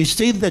to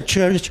deceive the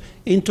church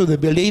into the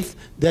belief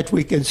that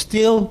we can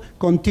still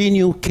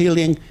continue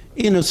killing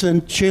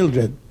innocent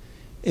children.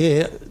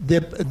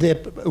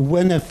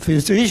 When a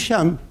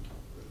physician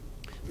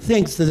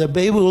thinks that the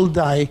baby will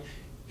die,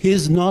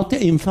 he's not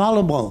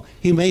infallible.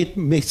 He made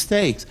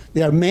mistakes.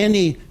 There are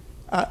many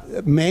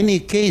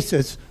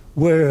cases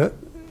where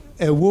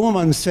a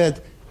woman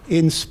said,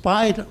 in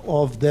spite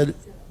of the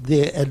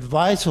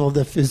advice of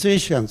the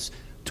physicians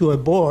to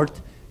abort,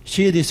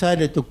 she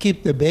decided to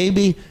keep the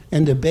baby,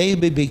 and the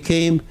baby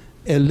became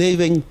a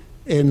living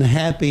and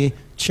happy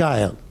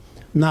child.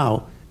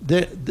 Now,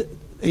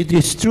 it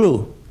is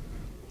true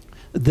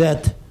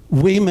that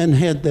women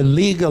had the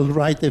legal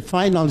right, the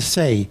final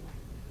say,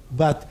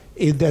 but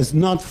it does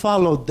not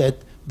follow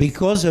that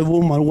because a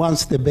woman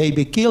wants the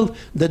baby killed,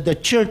 that the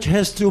church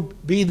has to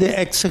be the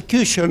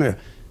executioner.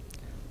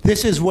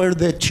 This is where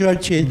the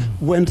church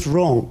went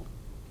wrong.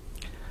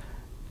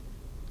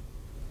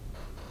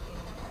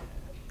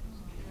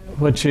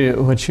 What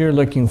you're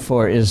looking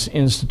for is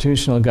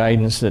institutional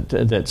guidance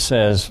that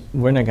says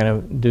we're not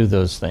going to do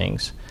those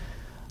things,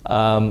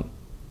 and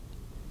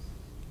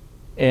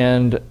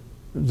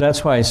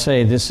that's why I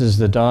say this is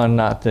the dawn,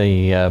 not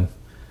the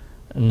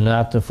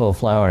full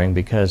flowering,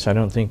 because I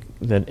don't think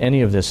that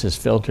any of this is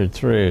filtered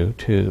through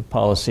to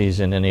policies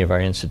in any of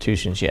our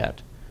institutions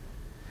yet,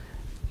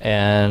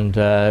 and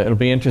it'll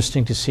be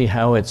interesting to see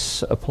how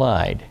it's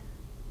applied.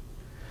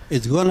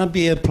 It's going to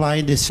be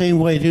applied the same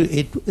way,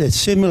 a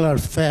similar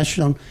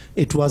fashion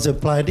it was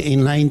applied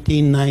in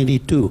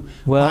 1992.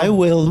 Well, I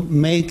will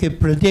make a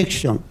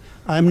prediction.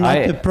 I'm not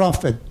a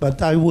prophet,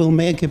 but I will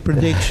make a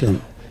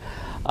prediction.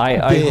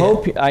 I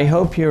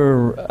hope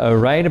you're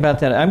right about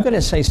that. I'm going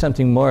to say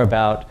something more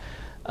about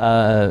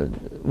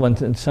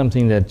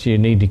something that you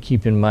need to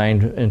keep in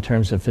mind in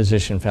terms of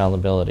physician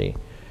fallibility.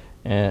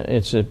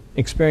 It's an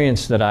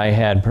experience that I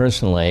had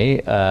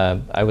personally.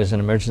 I was an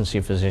emergency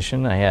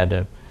physician. I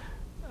had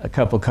a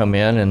couple come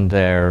in, and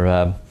they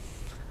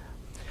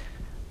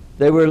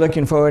were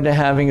looking forward to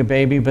having a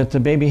baby, but the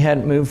baby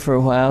hadn't moved for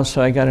a while,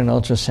 so I got an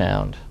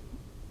ultrasound.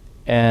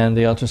 And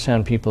the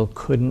ultrasound people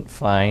couldn't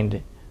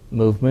find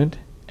movement,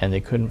 and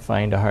they couldn't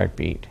find a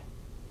heartbeat.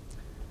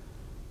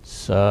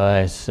 So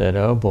I said,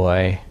 oh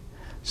boy,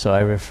 So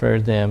I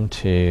referred them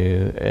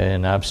to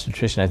an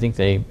obstetrician. I think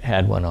they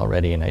had one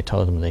already, and I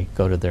told them they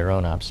go to their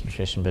own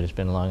obstetrician, but it's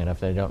been long enough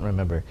that I don't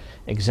remember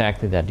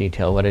exactly that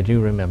detail. What I do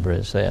remember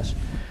is this.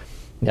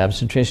 The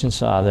obstetrician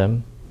saw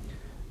them,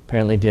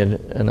 apparently did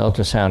an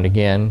ultrasound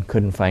again,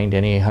 couldn't find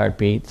any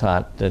heartbeat,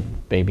 thought the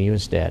baby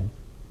was dead.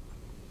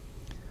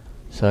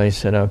 So he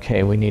said,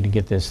 okay, we need to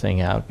get this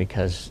thing out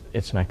because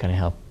it's not going to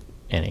help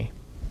any.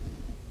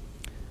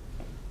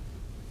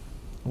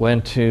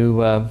 Went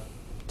to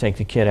take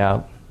the kid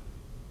out.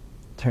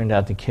 Turned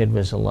out the kid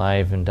was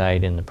alive and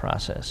died in the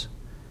process.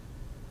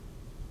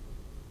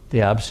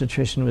 The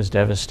obstetrician was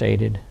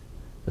devastated.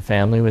 The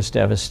family was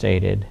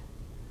devastated.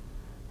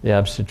 The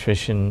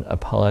obstetrician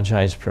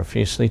apologized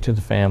profusely to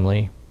the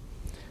family.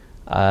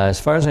 As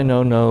far as I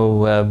know,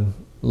 no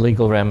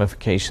legal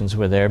ramifications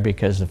were there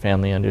because the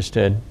family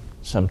understood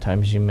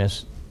sometimes you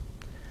miss.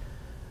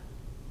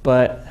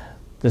 But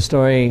the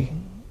story,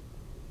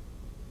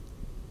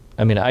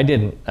 I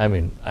did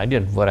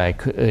what I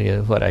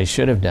could, what I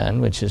should have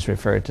done, which is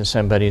refer to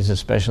somebody as a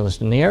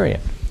specialist in the area.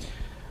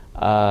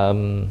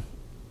 But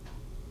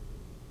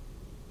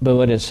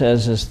what it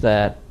says is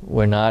that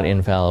we're not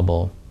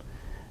infallible,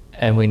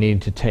 and we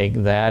need to take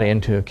that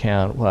into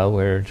account while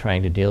we're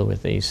trying to deal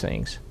with these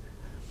things.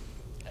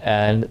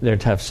 And they're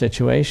tough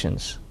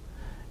situations.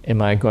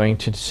 Am I going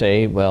to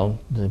say, well,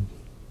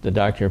 the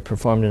doctor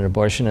performed an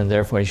abortion and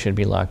therefore he should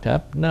be locked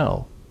up?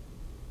 No.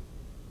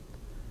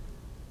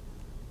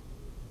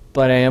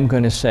 But I am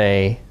going to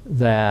say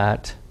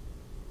that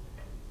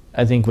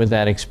I think with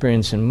that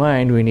experience in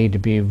mind, we need to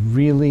be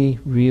really,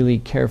 really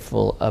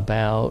careful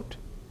about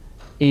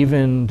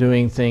even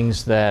doing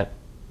things that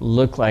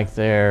look like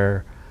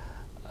they're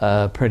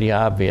pretty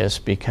obvious,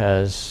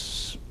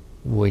 because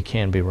we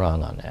can be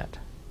wrong on that.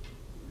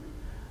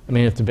 I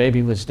mean, if the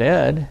baby was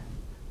dead,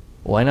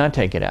 why not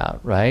take it out,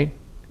 right?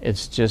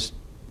 It's just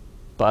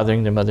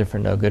bothering the mother for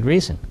no good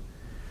reason.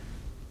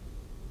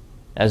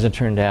 As it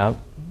turned out,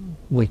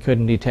 we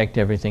couldn't detect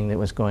everything that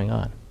was going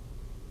on.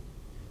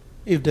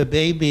 If the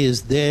baby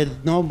is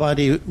dead,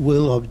 nobody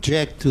will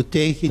object to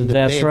taking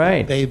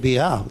the baby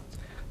out.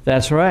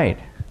 That's right.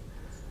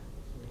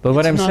 But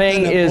what I'm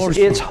saying is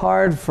it's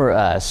hard for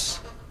us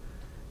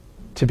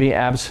to be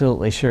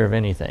absolutely sure of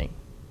anything.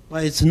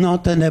 But it's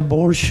not an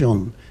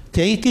abortion.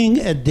 Taking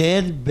a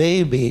dead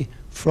baby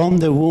from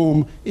the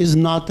womb is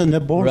not an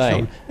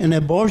abortion. Right. An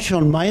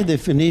abortion, my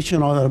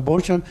definition of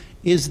abortion,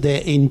 is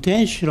the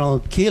intentional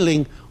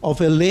killing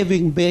of a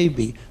living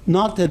baby,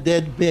 not a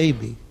dead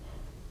baby.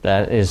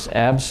 That is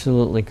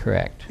absolutely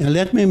correct. And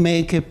let me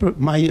make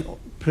my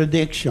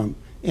prediction,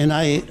 and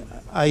I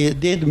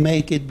did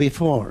make it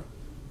before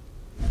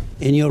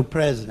in your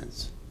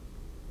presence.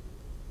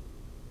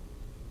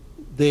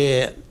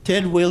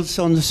 Ted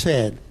Wilson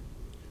said,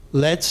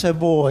 let's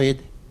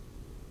avoid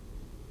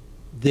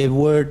the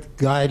word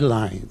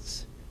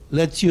guidelines.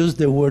 Let's use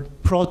the word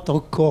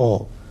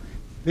protocol.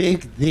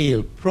 Big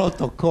deal,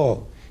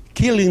 protocol.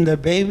 Killing the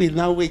baby,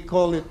 now we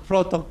call it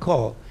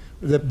protocol.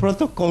 The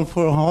protocol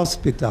for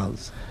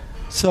hospitals.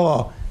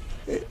 So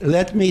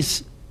let me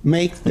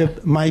make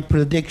my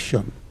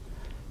prediction.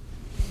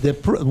 The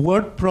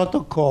word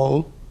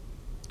protocol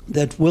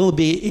that will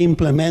be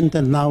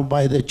implemented now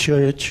by the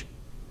church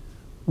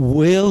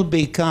will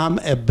become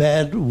a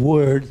bad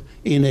word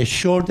in a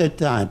shorter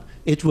time.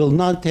 It will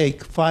not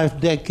take 5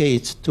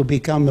 decades to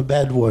become a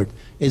bad word.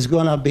 It's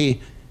going to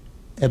be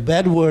a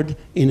bad word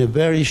in a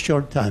very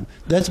short time.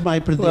 That's my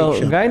prediction.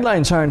 Well,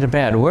 guidelines aren't a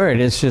bad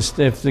word. It's just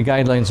if the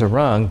guidelines are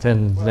wrong,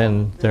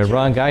 then they're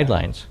wrong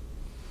guidelines.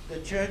 The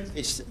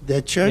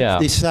church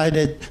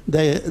decided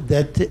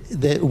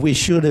that we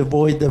should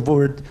avoid the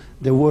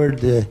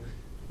word.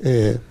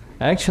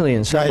 Actually,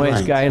 in some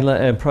ways,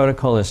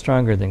 protocol is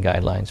stronger than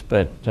guidelines.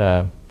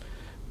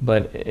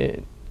 But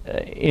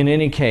in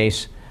any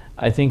case,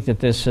 I think that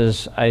this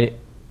is I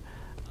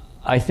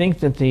think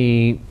that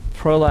the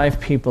pro-life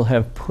people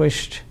have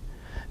pushed.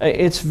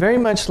 It's very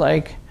much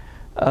like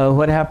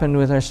what happened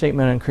with our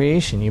statement on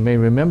creation. You may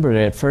remember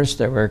that at first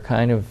there were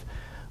kind of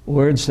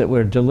words that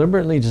were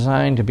deliberately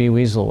designed to be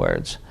weasel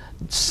words.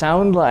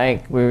 Sound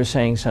like we were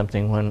saying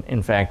something when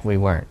in fact we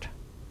weren't.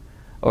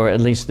 Or at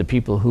least the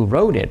people who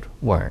wrote it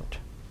weren't.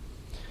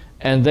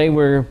 And they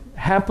were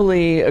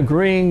happily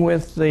agreeing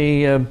with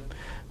the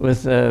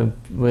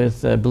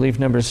belief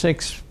number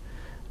 6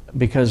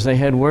 because they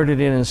had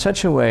worded it in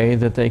such a way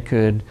that they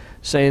could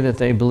say that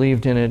they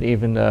believed in it,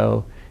 even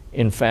though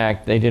in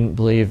fact they didn't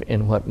believe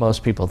in what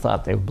most people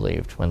thought they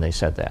believed when they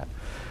said that.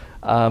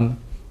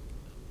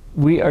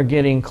 We are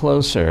getting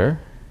closer,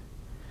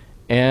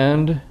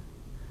 and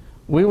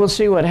we will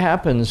see what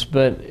happens,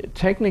 but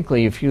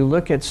technically, if you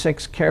look at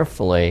 6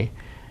 carefully,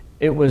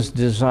 it was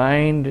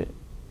designed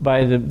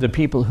by the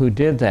people who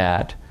did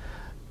that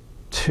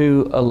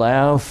to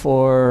allow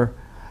for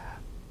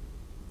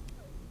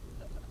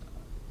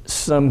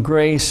some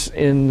grace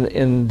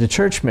in the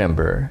church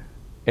member.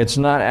 It's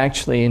not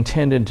actually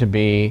intended to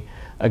be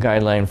a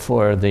guideline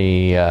for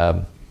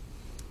the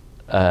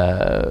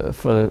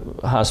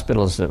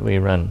hospitals that we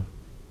run.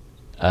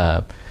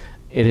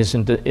 it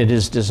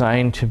is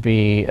designed to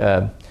be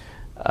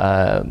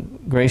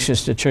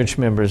gracious to church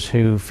members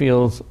who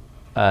feel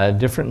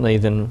differently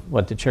than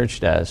what the church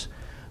does,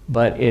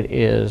 but it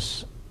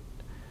is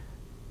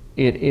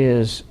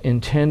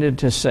intended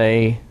to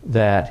say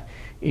that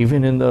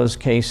even in those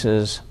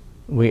cases,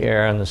 we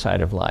err on the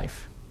side of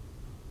life.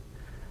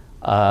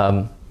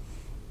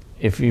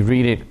 If you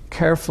read it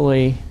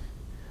carefully,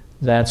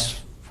 that's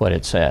what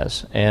it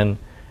says. And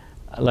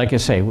like I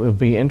say, it will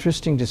be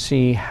interesting to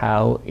see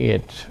how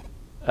it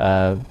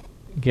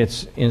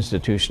gets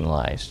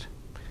institutionalized.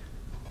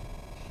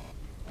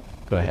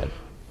 Go ahead.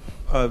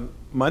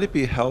 Might it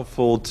be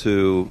helpful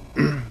to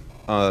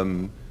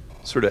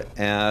sort of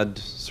add,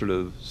 sort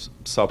of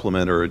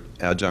supplement or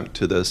adjunct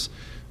to this,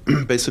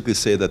 basically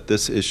say that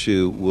this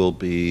issue will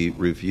be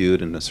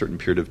reviewed in a certain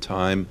period of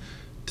time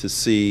to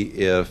see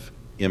if,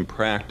 in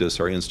practice,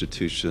 our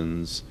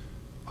institutions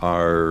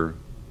are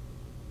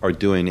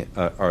doing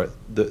that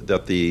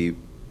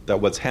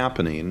what's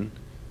happening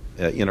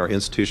in our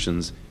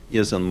institutions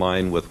is in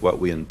line with what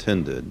we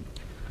intended,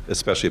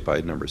 especially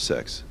by number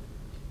 6.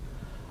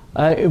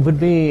 It would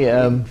be,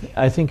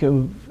 I think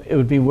it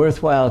would be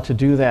worthwhile to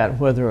do that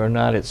whether or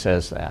not it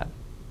says that.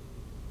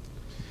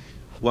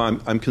 Well,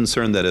 I'm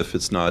concerned that if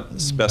it's not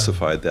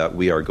specified that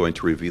we are going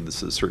to review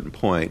this at a certain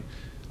point,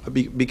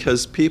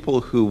 because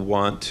people who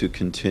want to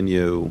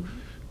continue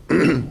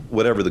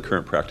whatever the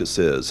current practice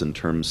is in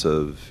terms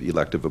of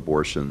elective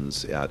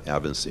abortions at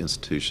Adventist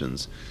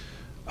institutions,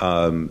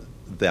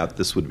 that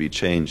this would be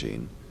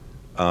changing.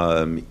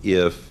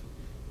 If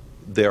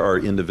there are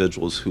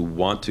individuals who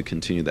want to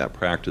continue that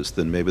practice,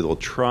 then maybe they'll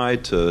try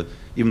to,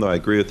 even though I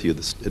agree with you,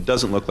 it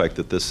doesn't look like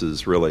that this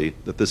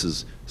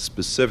is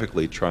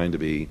specifically trying to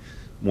be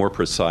more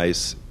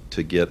precise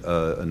to get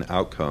an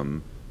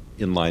outcome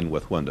in line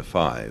with 1 to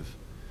 5.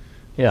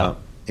 Yeah.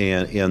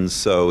 And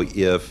so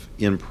if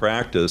in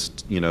practice,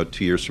 2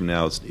 years from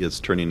now, it's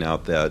turning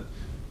out that,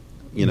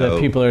 that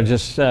people are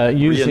just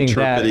using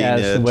that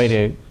as the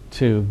way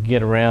to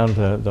get around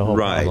the whole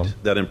problem. Right,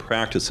 that in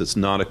practice it's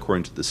not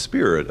according to the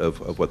spirit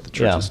of what the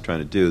church is trying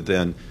to do,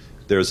 then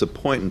there's a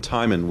point in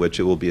time in which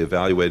it will be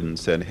evaluated and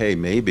said, hey,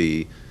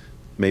 maybe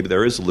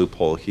there is a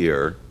loophole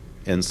here,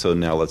 and so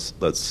now let's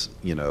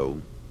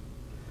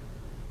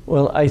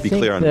well, I be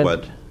clear on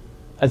what.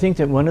 I think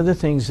that one of the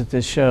things that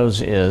this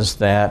shows is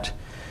that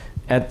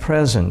at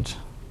present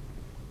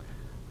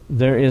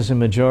there is a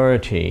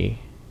majority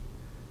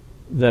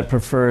that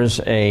prefers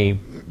a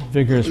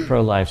vigorous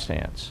pro-life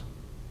stance.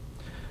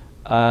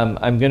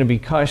 I'm going to be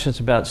cautious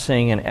about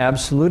saying an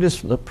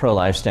absolutist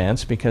pro-life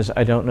stance because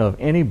I don't know of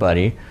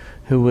anybody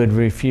who would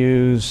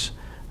refuse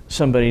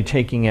somebody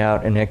taking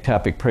out an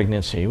ectopic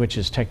pregnancy, which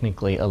is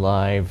technically a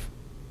live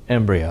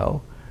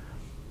embryo,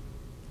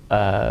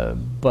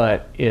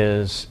 but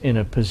is in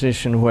a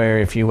position where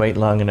if you wait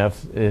long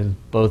enough,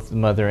 both the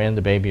mother and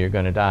the baby are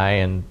going to die,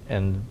 and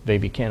the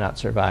baby cannot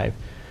survive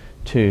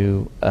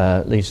to,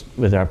 at least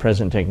with our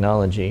present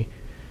technology,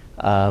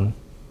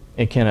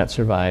 it cannot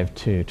survive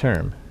to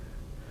term.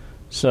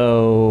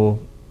 So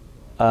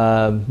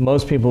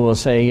most people will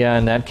say, yeah,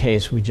 in that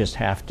case, we just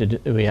have to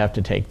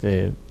take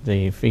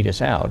the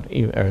fetus out,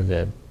 or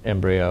the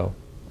embryo.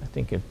 I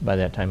think by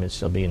that time it'd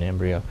still be an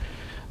embryo,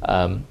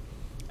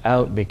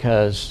 out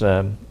because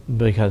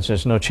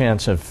there's no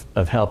chance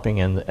of helping,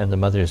 and the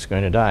mother is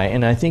going to die.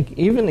 And I think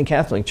even the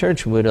Catholic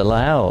Church would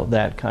allow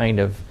that kind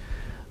of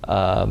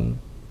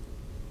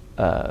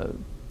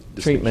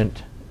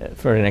treatment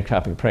for an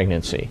ectopic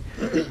pregnancy.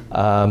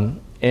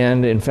 And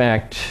in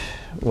fact,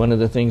 one of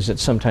the things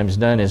that's sometimes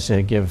done is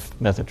to give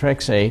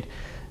methotrexate,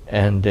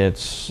 and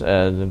it's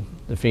the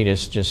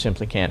fetus just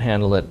simply can't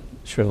handle it,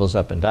 shrivels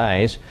up and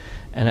dies.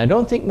 And I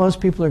don't think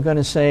most people are going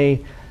to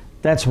say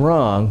that's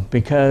wrong,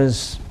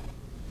 because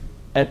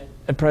at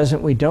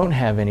present we don't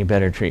have any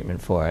better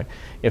treatment for it.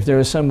 If there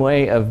was some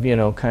way of,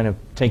 kind of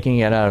taking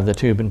it out of the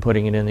tube and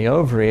putting it in the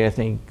ovary, I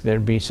think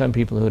there'd be some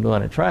people who would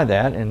want to try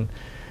that, and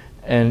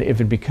if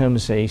it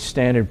becomes a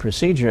standard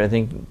procedure, I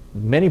think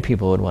many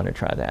people would want to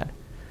try that.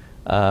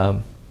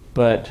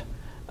 But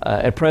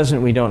at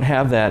present we don't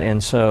have that,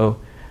 and so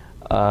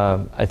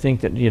I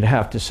think that you'd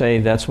have to say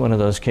that's one of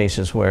those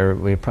cases where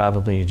we're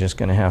probably just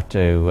going to have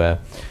to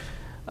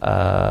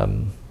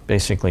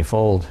basically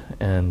fold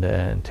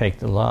and take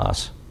the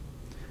loss.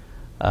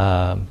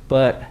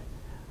 But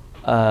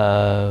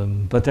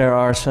there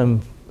are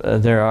some,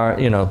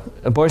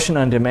 abortion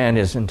on demand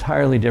is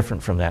entirely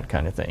different from that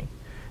kind of thing,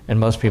 and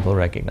most people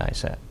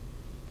recognize that.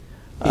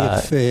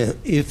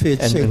 If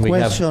it's a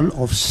question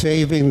of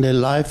saving the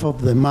life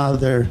of the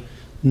mother,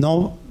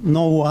 no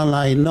one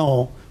I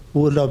know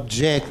would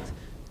object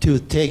to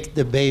take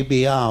the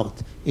baby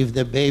out. If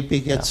the baby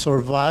gets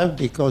survived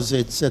because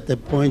it's at the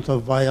point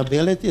of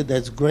viability,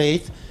 that's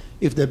great.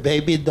 If the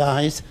baby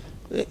dies,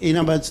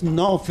 but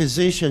no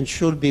physician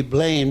should be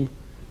blamed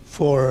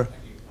for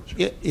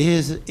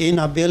his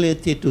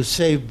inability to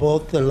save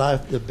both the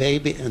life of the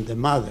baby and the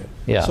mother.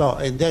 Yeah. So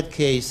in that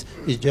case,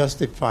 it's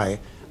justified.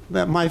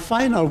 But my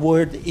final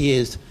word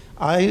is,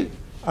 I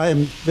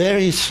am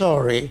very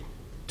sorry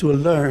to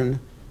learn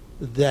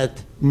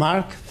that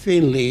Mark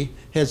Finley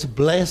has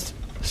blessed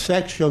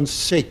Section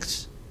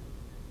 6.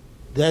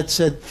 That's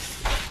a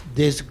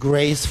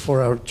disgrace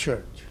for our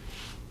church.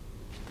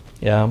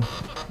 Yeah,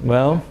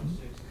 well,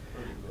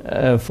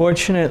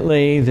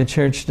 fortunately, the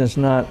church does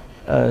not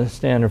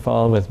stand or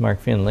fall with Mark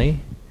Finley,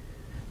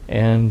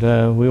 and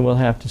we will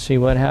have to see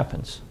what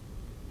happens.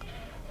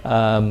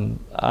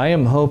 I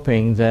am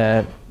hoping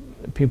that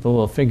people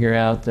will figure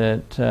out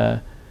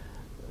that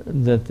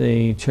that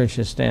the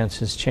church's stance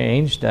has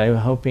changed. I'm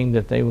hoping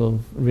that they will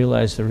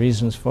realize the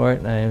reasons for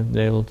it, and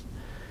they will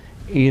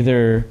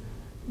either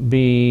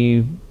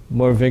be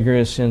more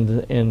vigorous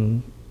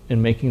in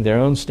making their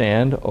own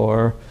stand,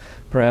 or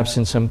perhaps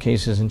in some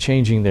cases in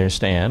changing their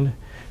stand,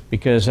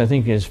 because I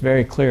think it's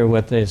very clear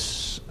what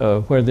this,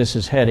 where this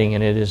is heading,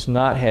 and it is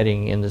not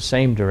heading in the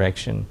same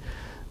direction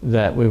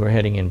that we were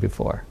heading in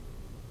before.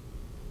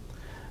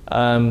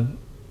 And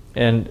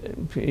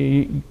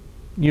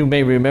you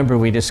may remember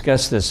we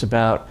discussed this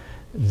about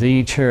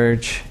the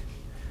church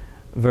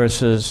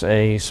versus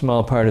a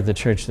small part of the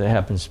church that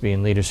happens to be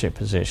in leadership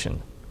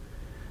position.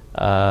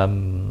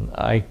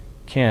 I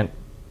can't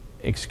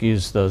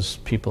excuse those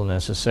people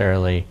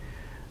necessarily.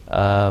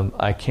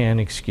 I can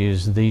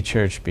excuse the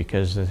church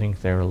because I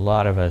think there are a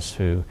lot of us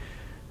who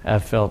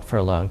have felt for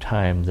a long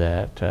time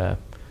that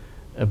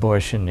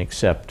abortion,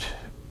 except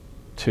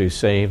to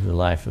save the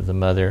life of the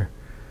mother,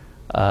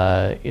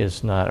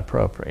 is not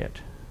appropriate.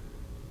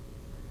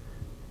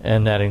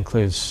 And that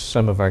includes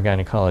some of our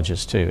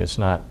gynecologists too. It's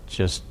not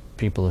just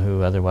people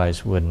who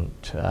otherwise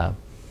wouldn't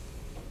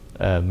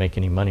make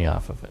any money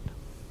off of it.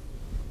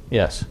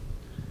 Yes?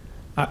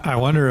 I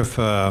wonder if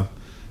well,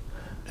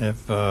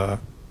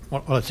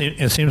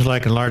 it seems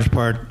like in large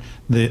part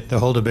the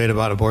whole debate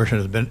about abortion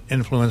has been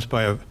influenced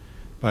by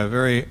a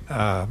very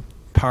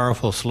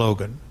powerful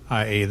slogan,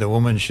 i.e. the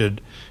woman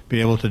should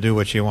be able to do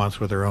what she wants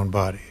with her own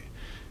body.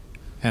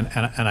 And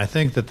I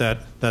think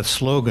that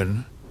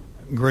slogan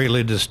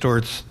greatly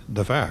distorts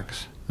the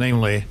facts.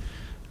 Namely,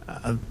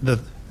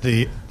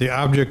 the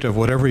object of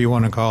whatever you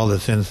want to call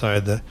that's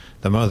inside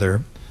the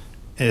mother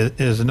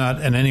is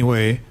not in any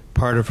way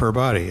part of her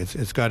body.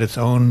 It's got its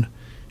own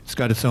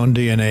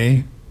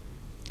DNA.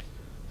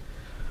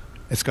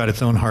 It's got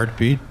its own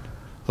heartbeat.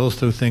 Those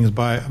two things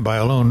by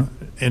alone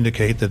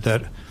indicate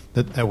that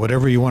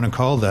whatever you want to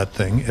call that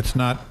thing, it's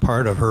not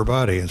part of her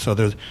body. And so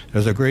there's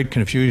a great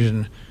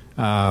confusion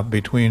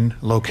between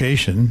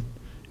location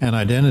and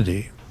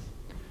identity.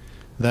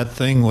 That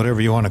thing,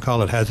 whatever you want to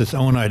call it, has its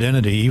own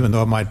identity, even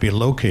though it might be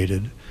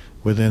located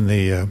within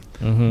the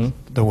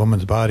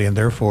woman's body, and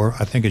therefore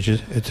I think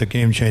it's a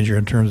game changer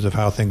in terms of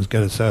how things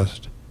get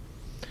assessed.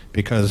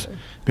 Because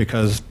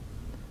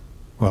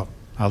well,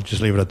 I'll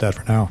just leave it at that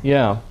for now.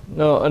 Yeah,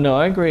 no,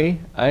 I agree,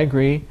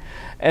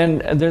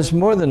 and there's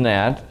more than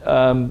that.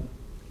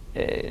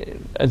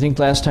 I think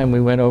last time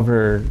we went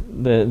over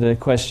the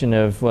question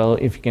of, well,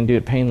 if you can do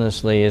it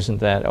painlessly, isn't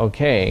that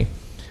okay?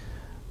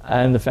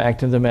 And the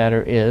fact of the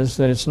matter is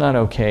that it's not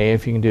okay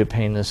if you can do it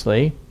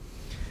painlessly.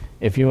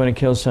 If you want to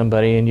kill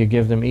somebody and you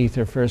give them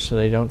ether first so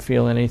they don't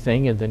feel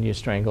anything, and then you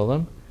strangle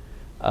them,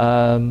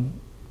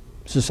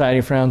 society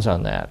frowns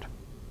on that.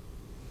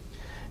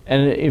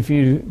 And if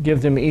you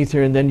give them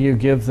ether and then you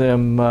give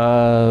them,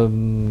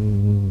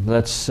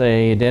 let's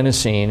say,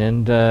 adenosine,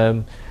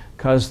 and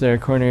cause their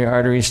coronary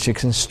arteries to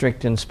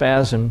constrict and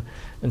spasm,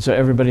 and so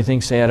everybody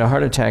thinks they had a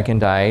heart attack and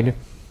died,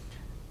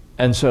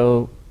 and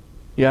so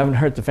you haven't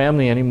hurt the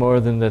family any more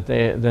than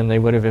they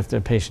would have if the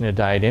patient had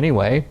died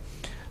anyway.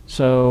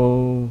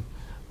 So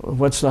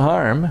what's the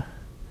harm?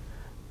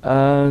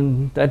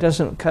 That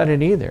doesn't cut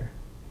it either.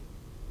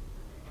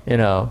 You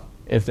know,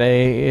 if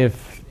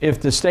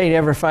the state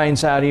ever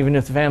finds out, even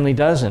if the family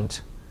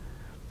doesn't,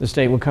 the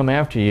state will come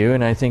after you,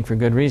 and I think for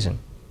good reason.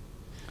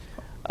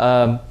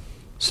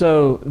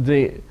 So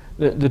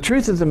the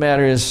truth of the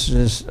matter is,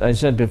 as I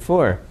said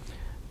before,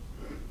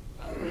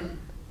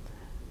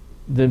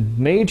 the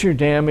major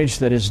damage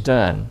that is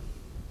done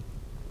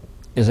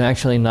is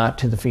actually not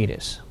to the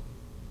fetus.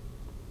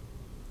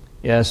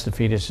 Yes, the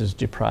fetus is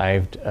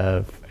deprived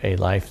of a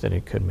life that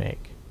it could make.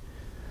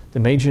 The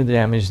major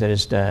damage that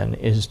is done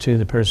is to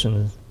the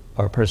person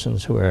or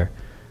persons who are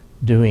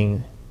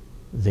doing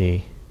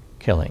the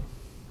killing.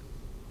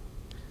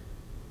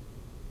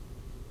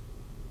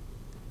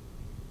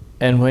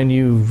 And when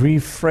you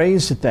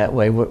rephrase it that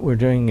way, what we're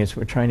doing is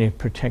we're trying to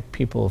protect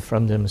people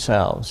from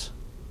themselves.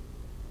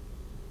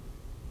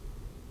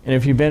 And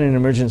if you've been in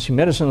emergency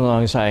medicine as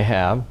long as I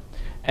have,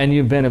 and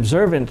you've been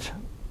observant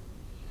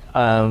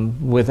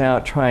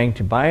without trying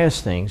to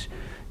bias things,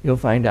 you'll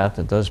find out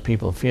that those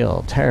people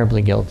feel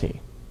terribly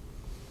guilty.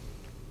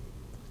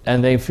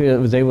 And they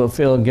will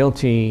feel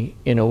guilty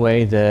in a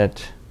way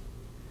that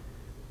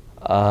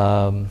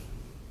comes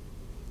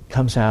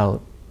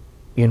out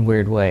in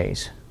weird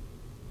ways.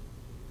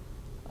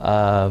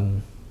 A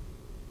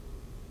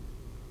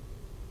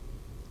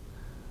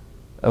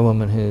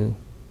woman who,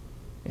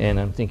 and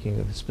I'm thinking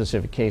of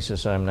specific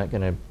cases, so I'm not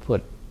going to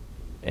put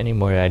any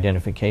more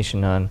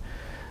identification on,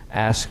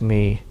 asked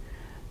me,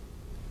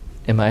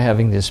 am I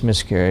having this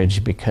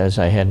miscarriage because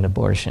I had an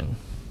abortion?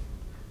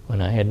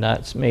 When I had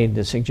not made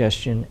the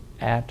suggestion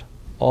at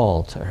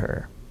all to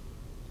her.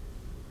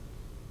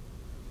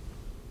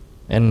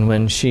 And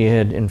when she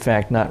had, in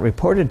fact, not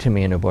reported to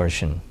me an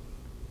abortion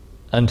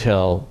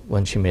until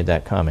when she made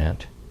that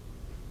comment,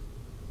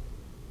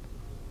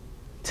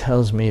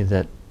 tells me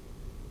that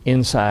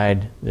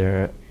inside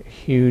there are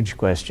huge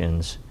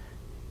questions,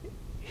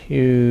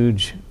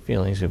 huge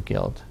feelings of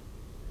guilt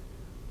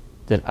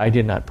that I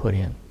did not put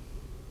in.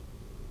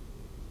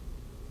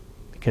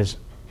 Because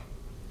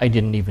I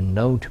didn't even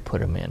know to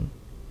put them in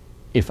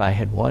if I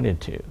had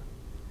wanted to.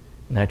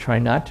 And I try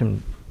not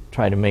to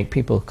make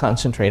people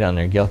concentrate on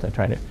their guilt. I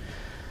try to,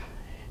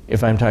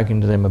 if I'm talking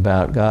to them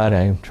about God,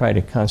 I try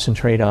to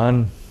concentrate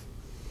on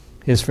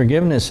His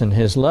forgiveness and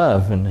His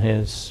love and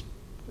His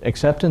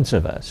acceptance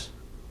of us.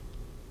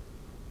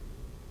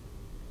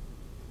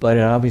 But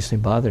it obviously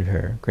bothered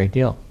her a great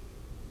deal.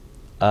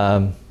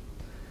 And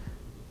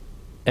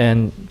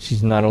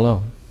she's not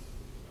alone.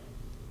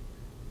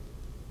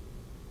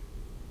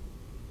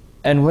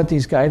 And what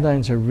these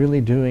guidelines are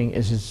really doing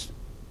is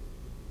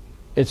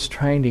it's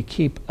trying to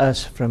keep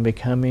us from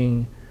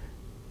becoming,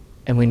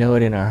 and we know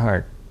it in our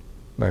heart,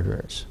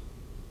 murderers.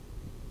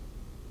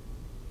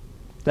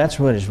 That's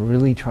what it's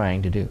really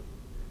trying to do.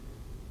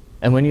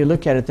 And when you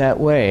look at it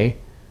that way,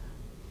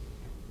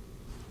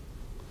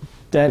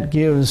 that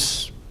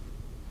gives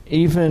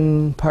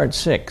even Part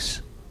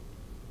 6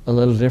 a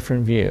little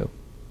different view.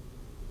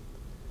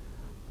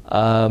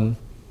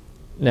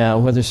 Now,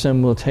 whether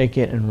some will take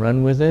it and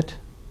run with it,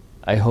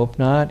 I hope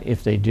not.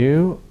 If they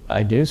do,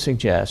 I do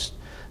suggest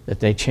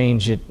that they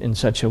change it in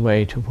such a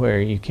way to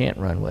where you can't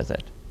run with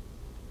it.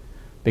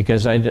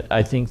 Because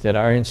I think that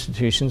our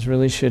institutions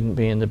really shouldn't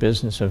be in the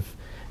business of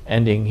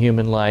ending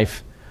human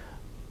life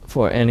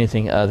for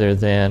anything other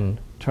than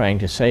trying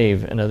to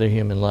save another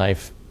human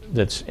life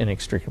that's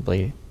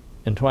inextricably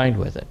entwined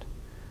with it.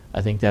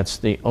 I think that's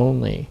the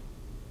only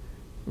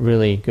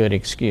really good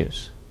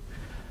excuse.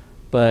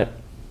 But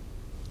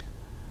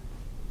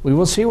we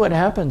will see what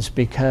happens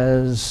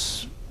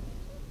because,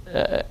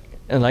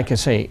 and like I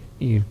say,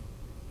 you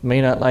may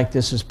not like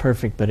this as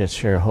perfect, but it's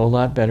sure a whole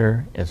lot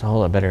better. It's a whole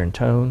lot better in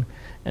tone,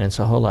 and it's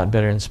a whole lot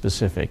better in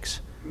specifics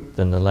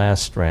than the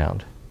last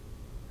round.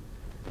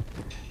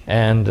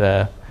 And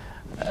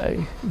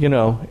you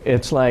know,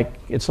 it's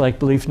like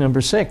belief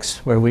number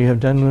 6, where we have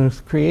done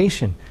with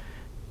creation.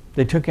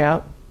 They took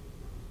out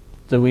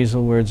the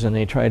weasel words and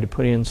they tried to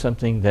put in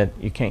something that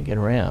you can't get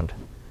around.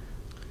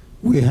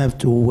 We have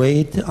to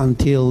wait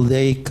until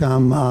they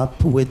come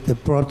up with the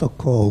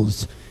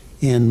protocols.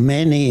 And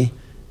many,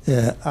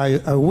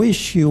 I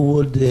wish you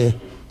would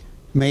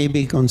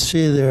maybe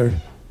consider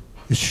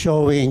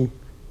showing,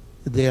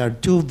 there are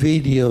 2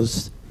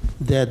 videos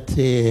that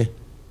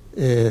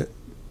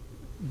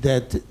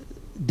that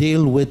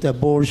deal with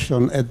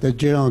abortion at the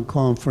General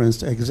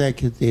Conference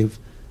Executive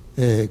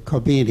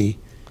Committee.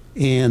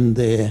 And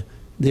there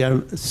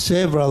are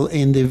several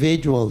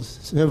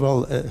individuals,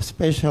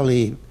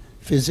 especially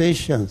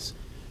physicians,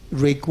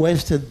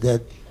 requested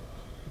that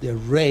the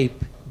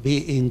rape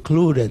be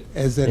included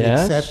as an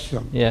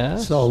exception.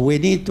 Yes. So we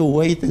need to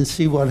wait and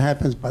see what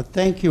happens. But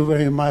thank you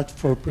very much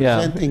for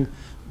presenting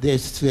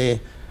this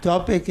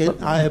topic.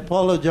 And I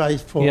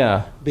apologize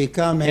for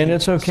becoming... And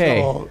it's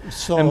okay.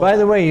 So and by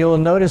the way, you'll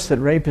notice that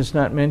rape is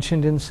not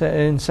mentioned in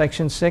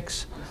Section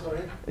 6.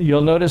 Sorry?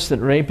 You'll notice that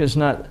rape is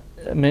not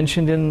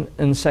mentioned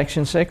in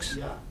Section 6.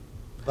 Yeah.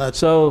 But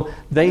so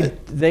they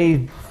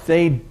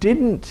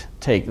didn't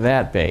take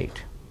that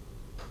bait.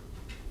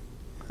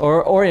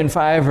 Or in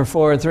 5 or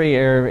 4 or 3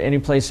 or any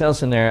place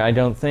else in there, I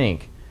don't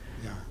think.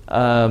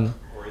 Yeah.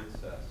 Or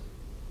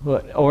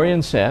incest. Or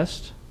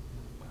incest,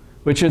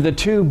 which are the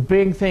 2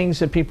 big things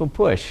that people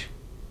push.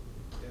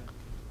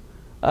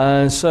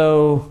 Yeah.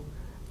 So,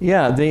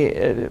 yeah,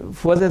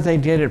 whether they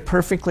did it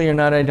perfectly or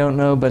not, I don't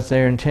know, but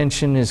their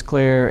intention is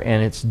clear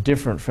and it's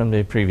different from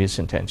the previous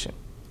intention.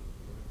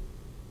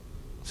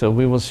 So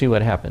we will see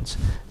what happens.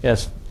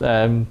 Yes,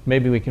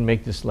 maybe we can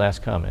make this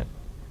last comment.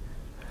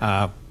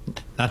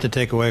 Not to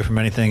take away from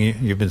anything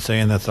you've been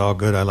saying, that's all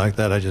good. I like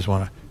that. I just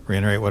want to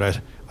reiterate what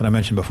I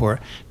mentioned before.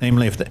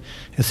 Namely,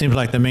 it seems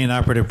like the main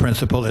operative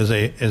principle is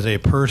a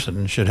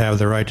person should have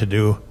the right to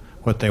do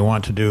what they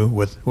want to do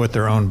with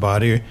their own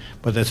body,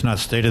 but it's not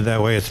stated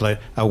that way. It's like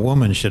a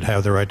woman should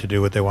have the right to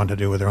do what they want to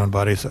do with their own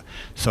body.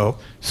 So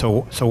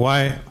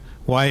why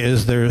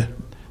is there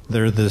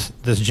this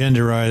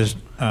genderized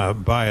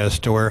bias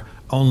to where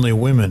only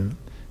women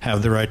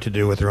have the right to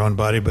do with their own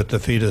body, but the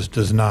fetus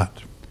does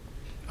not?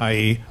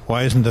 I.e.,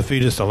 why isn't the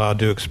fetus allowed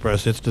to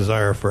express its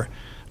desire for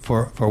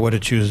what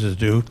it chooses to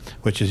do,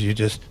 which is you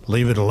just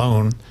leave it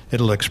alone,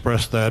 it'll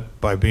express that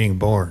by being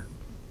born.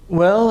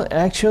 Well,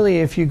 actually,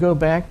 if you go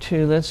back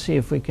to, let's see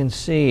if we can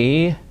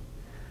see,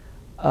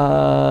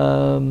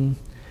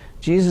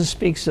 Jesus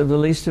speaks of the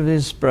least of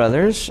his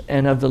brothers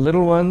and of the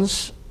little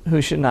ones who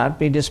should not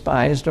be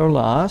despised or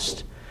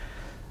lost.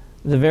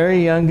 The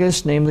very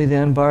youngest, namely the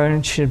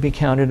unborn, should be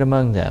counted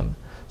among them.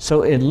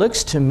 So it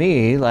looks to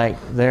me like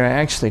they're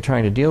actually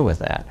trying to deal with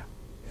that.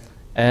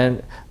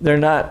 And they're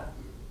not,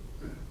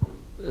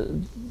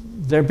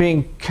 they're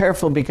being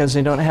careful because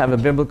they don't have a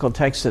biblical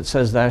text that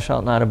says, thou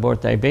shalt not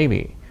abort thy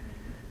baby.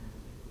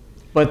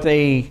 But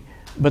they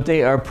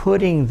are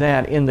putting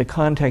that in the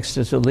context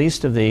as the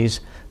least of these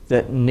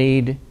that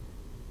need,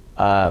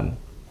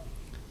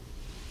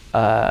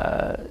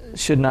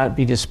 should not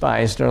be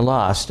despised or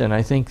lost. And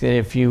I think that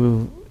if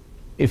you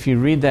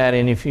read that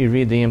and if you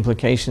read the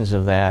implications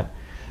of that,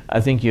 I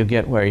think you'll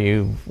get where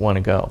you want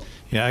to go.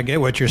 Yeah, I get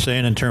what you're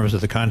saying in terms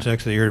of the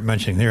context that you're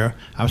mentioning here.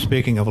 I'm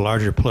speaking of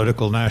larger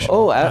political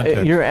national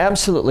context. You're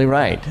absolutely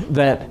right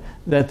that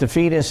the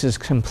fetus is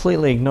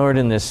completely ignored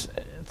in this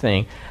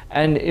thing.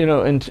 And, you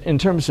know, in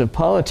terms of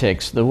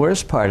politics, the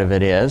worst part of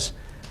it is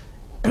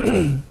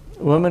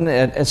woman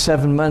at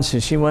 7 months,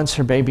 if she wants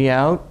her baby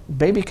out,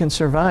 baby can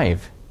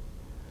survive.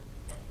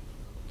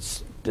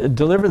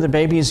 Deliver the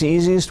baby is the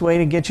easiest way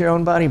to get your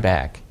own body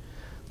back.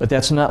 But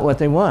that's not what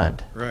they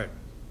want. Right.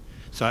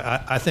 So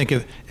I think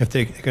if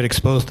they could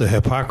expose the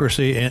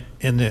hypocrisy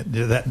in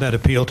that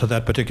appeal to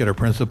that particular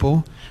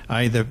principle,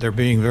 i.e. they're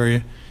being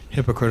very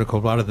hypocritical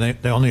about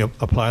it. They only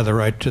apply the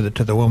right to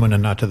the woman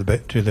and not to the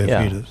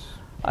fetus.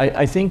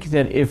 I think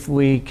that if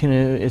we can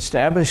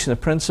establish the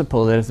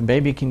principle that if the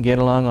baby can get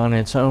along on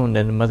its own,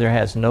 then the mother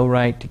has no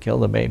right to kill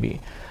the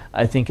baby.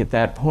 I think at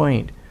that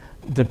point,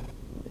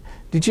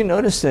 did you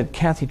notice that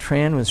Kathy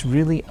Tran was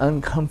really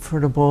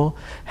uncomfortable,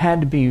 had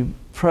to be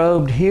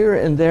probed here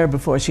and there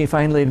before she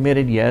finally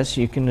admitted, yes,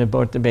 you can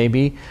abort the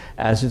baby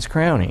as it's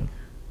crowning?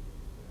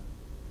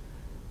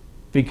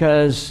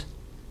 Because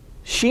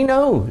she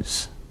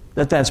knows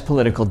that that's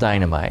political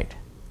dynamite.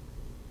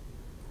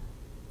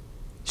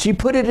 She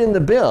put it in the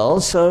bill,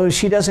 so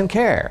she doesn't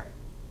care.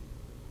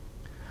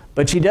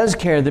 But she does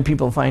care that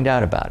people find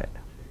out about it.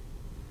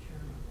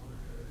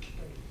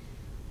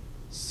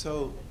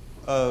 So,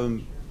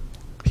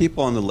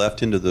 people on the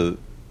left end of the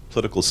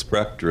political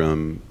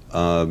spectrum,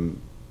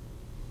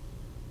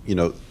 you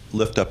know,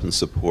 lift up and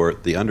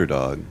support the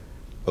underdog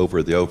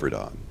over the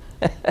overdog.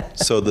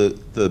 So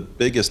the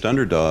biggest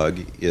underdog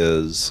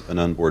is an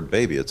unborn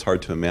baby. It's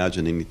hard to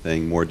imagine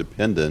anything more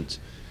dependent.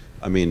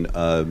 I mean,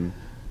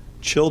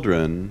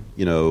 children,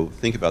 you know,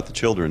 think about the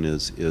children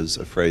is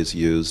a phrase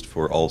used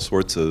for all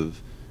sorts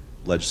of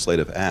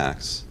legislative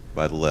acts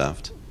by the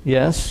left.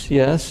 Yes,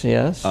 yes,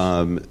 yes.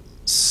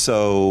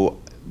 So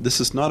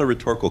this is not a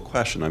rhetorical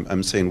question.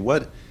 I'm saying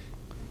what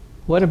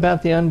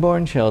about the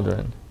unborn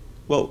children?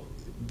 Well,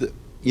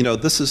 you know,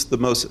 this is the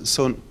most,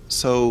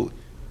 so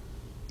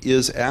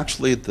is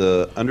actually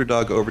the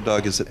underdog,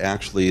 overdog, is it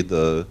actually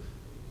the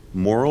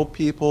moral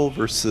people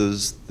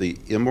versus the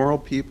immoral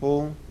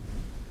people?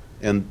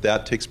 And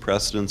that takes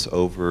precedence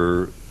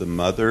over the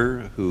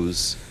mother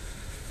who's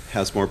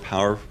has more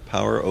power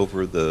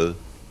over the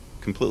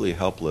completely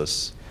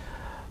helpless.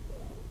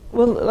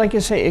 Well, like I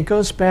say, it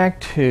goes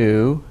back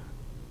to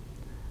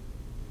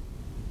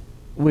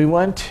we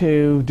want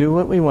to do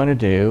what we want to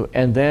do,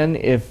 and then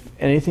if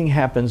anything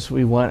happens,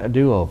 we want a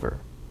do-over.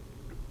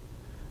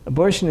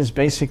 Abortion is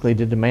basically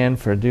the demand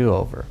for a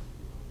do-over.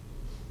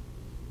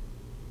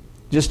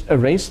 Just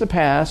erase the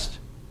past,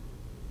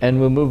 and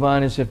we'll move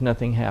on as if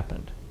nothing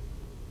happened.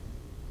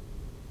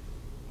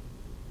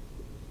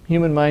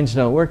 Human minds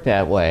don't work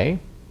that way,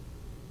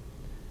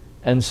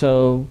 and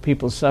so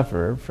people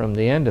suffer from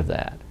the end of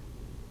that.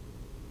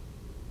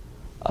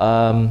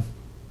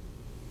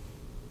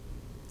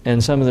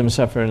 And some of them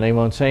suffer and they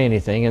won't say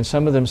anything, and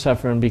some of them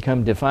suffer and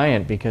become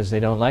defiant because they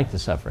don't like the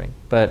suffering.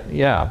 But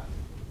yeah.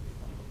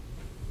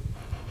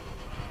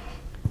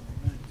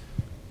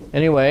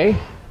 Anyway,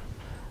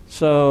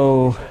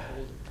 so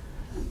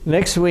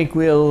next week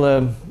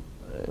we'll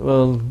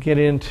get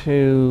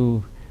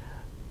into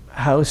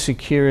how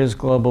secure is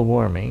global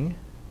warming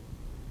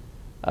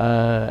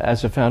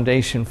as a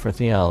foundation for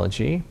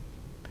theology,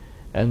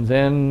 and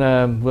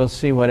then we'll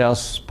see what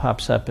else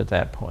pops up at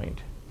that point.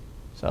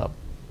 So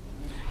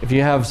if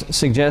you have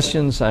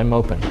suggestions, I'm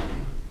open.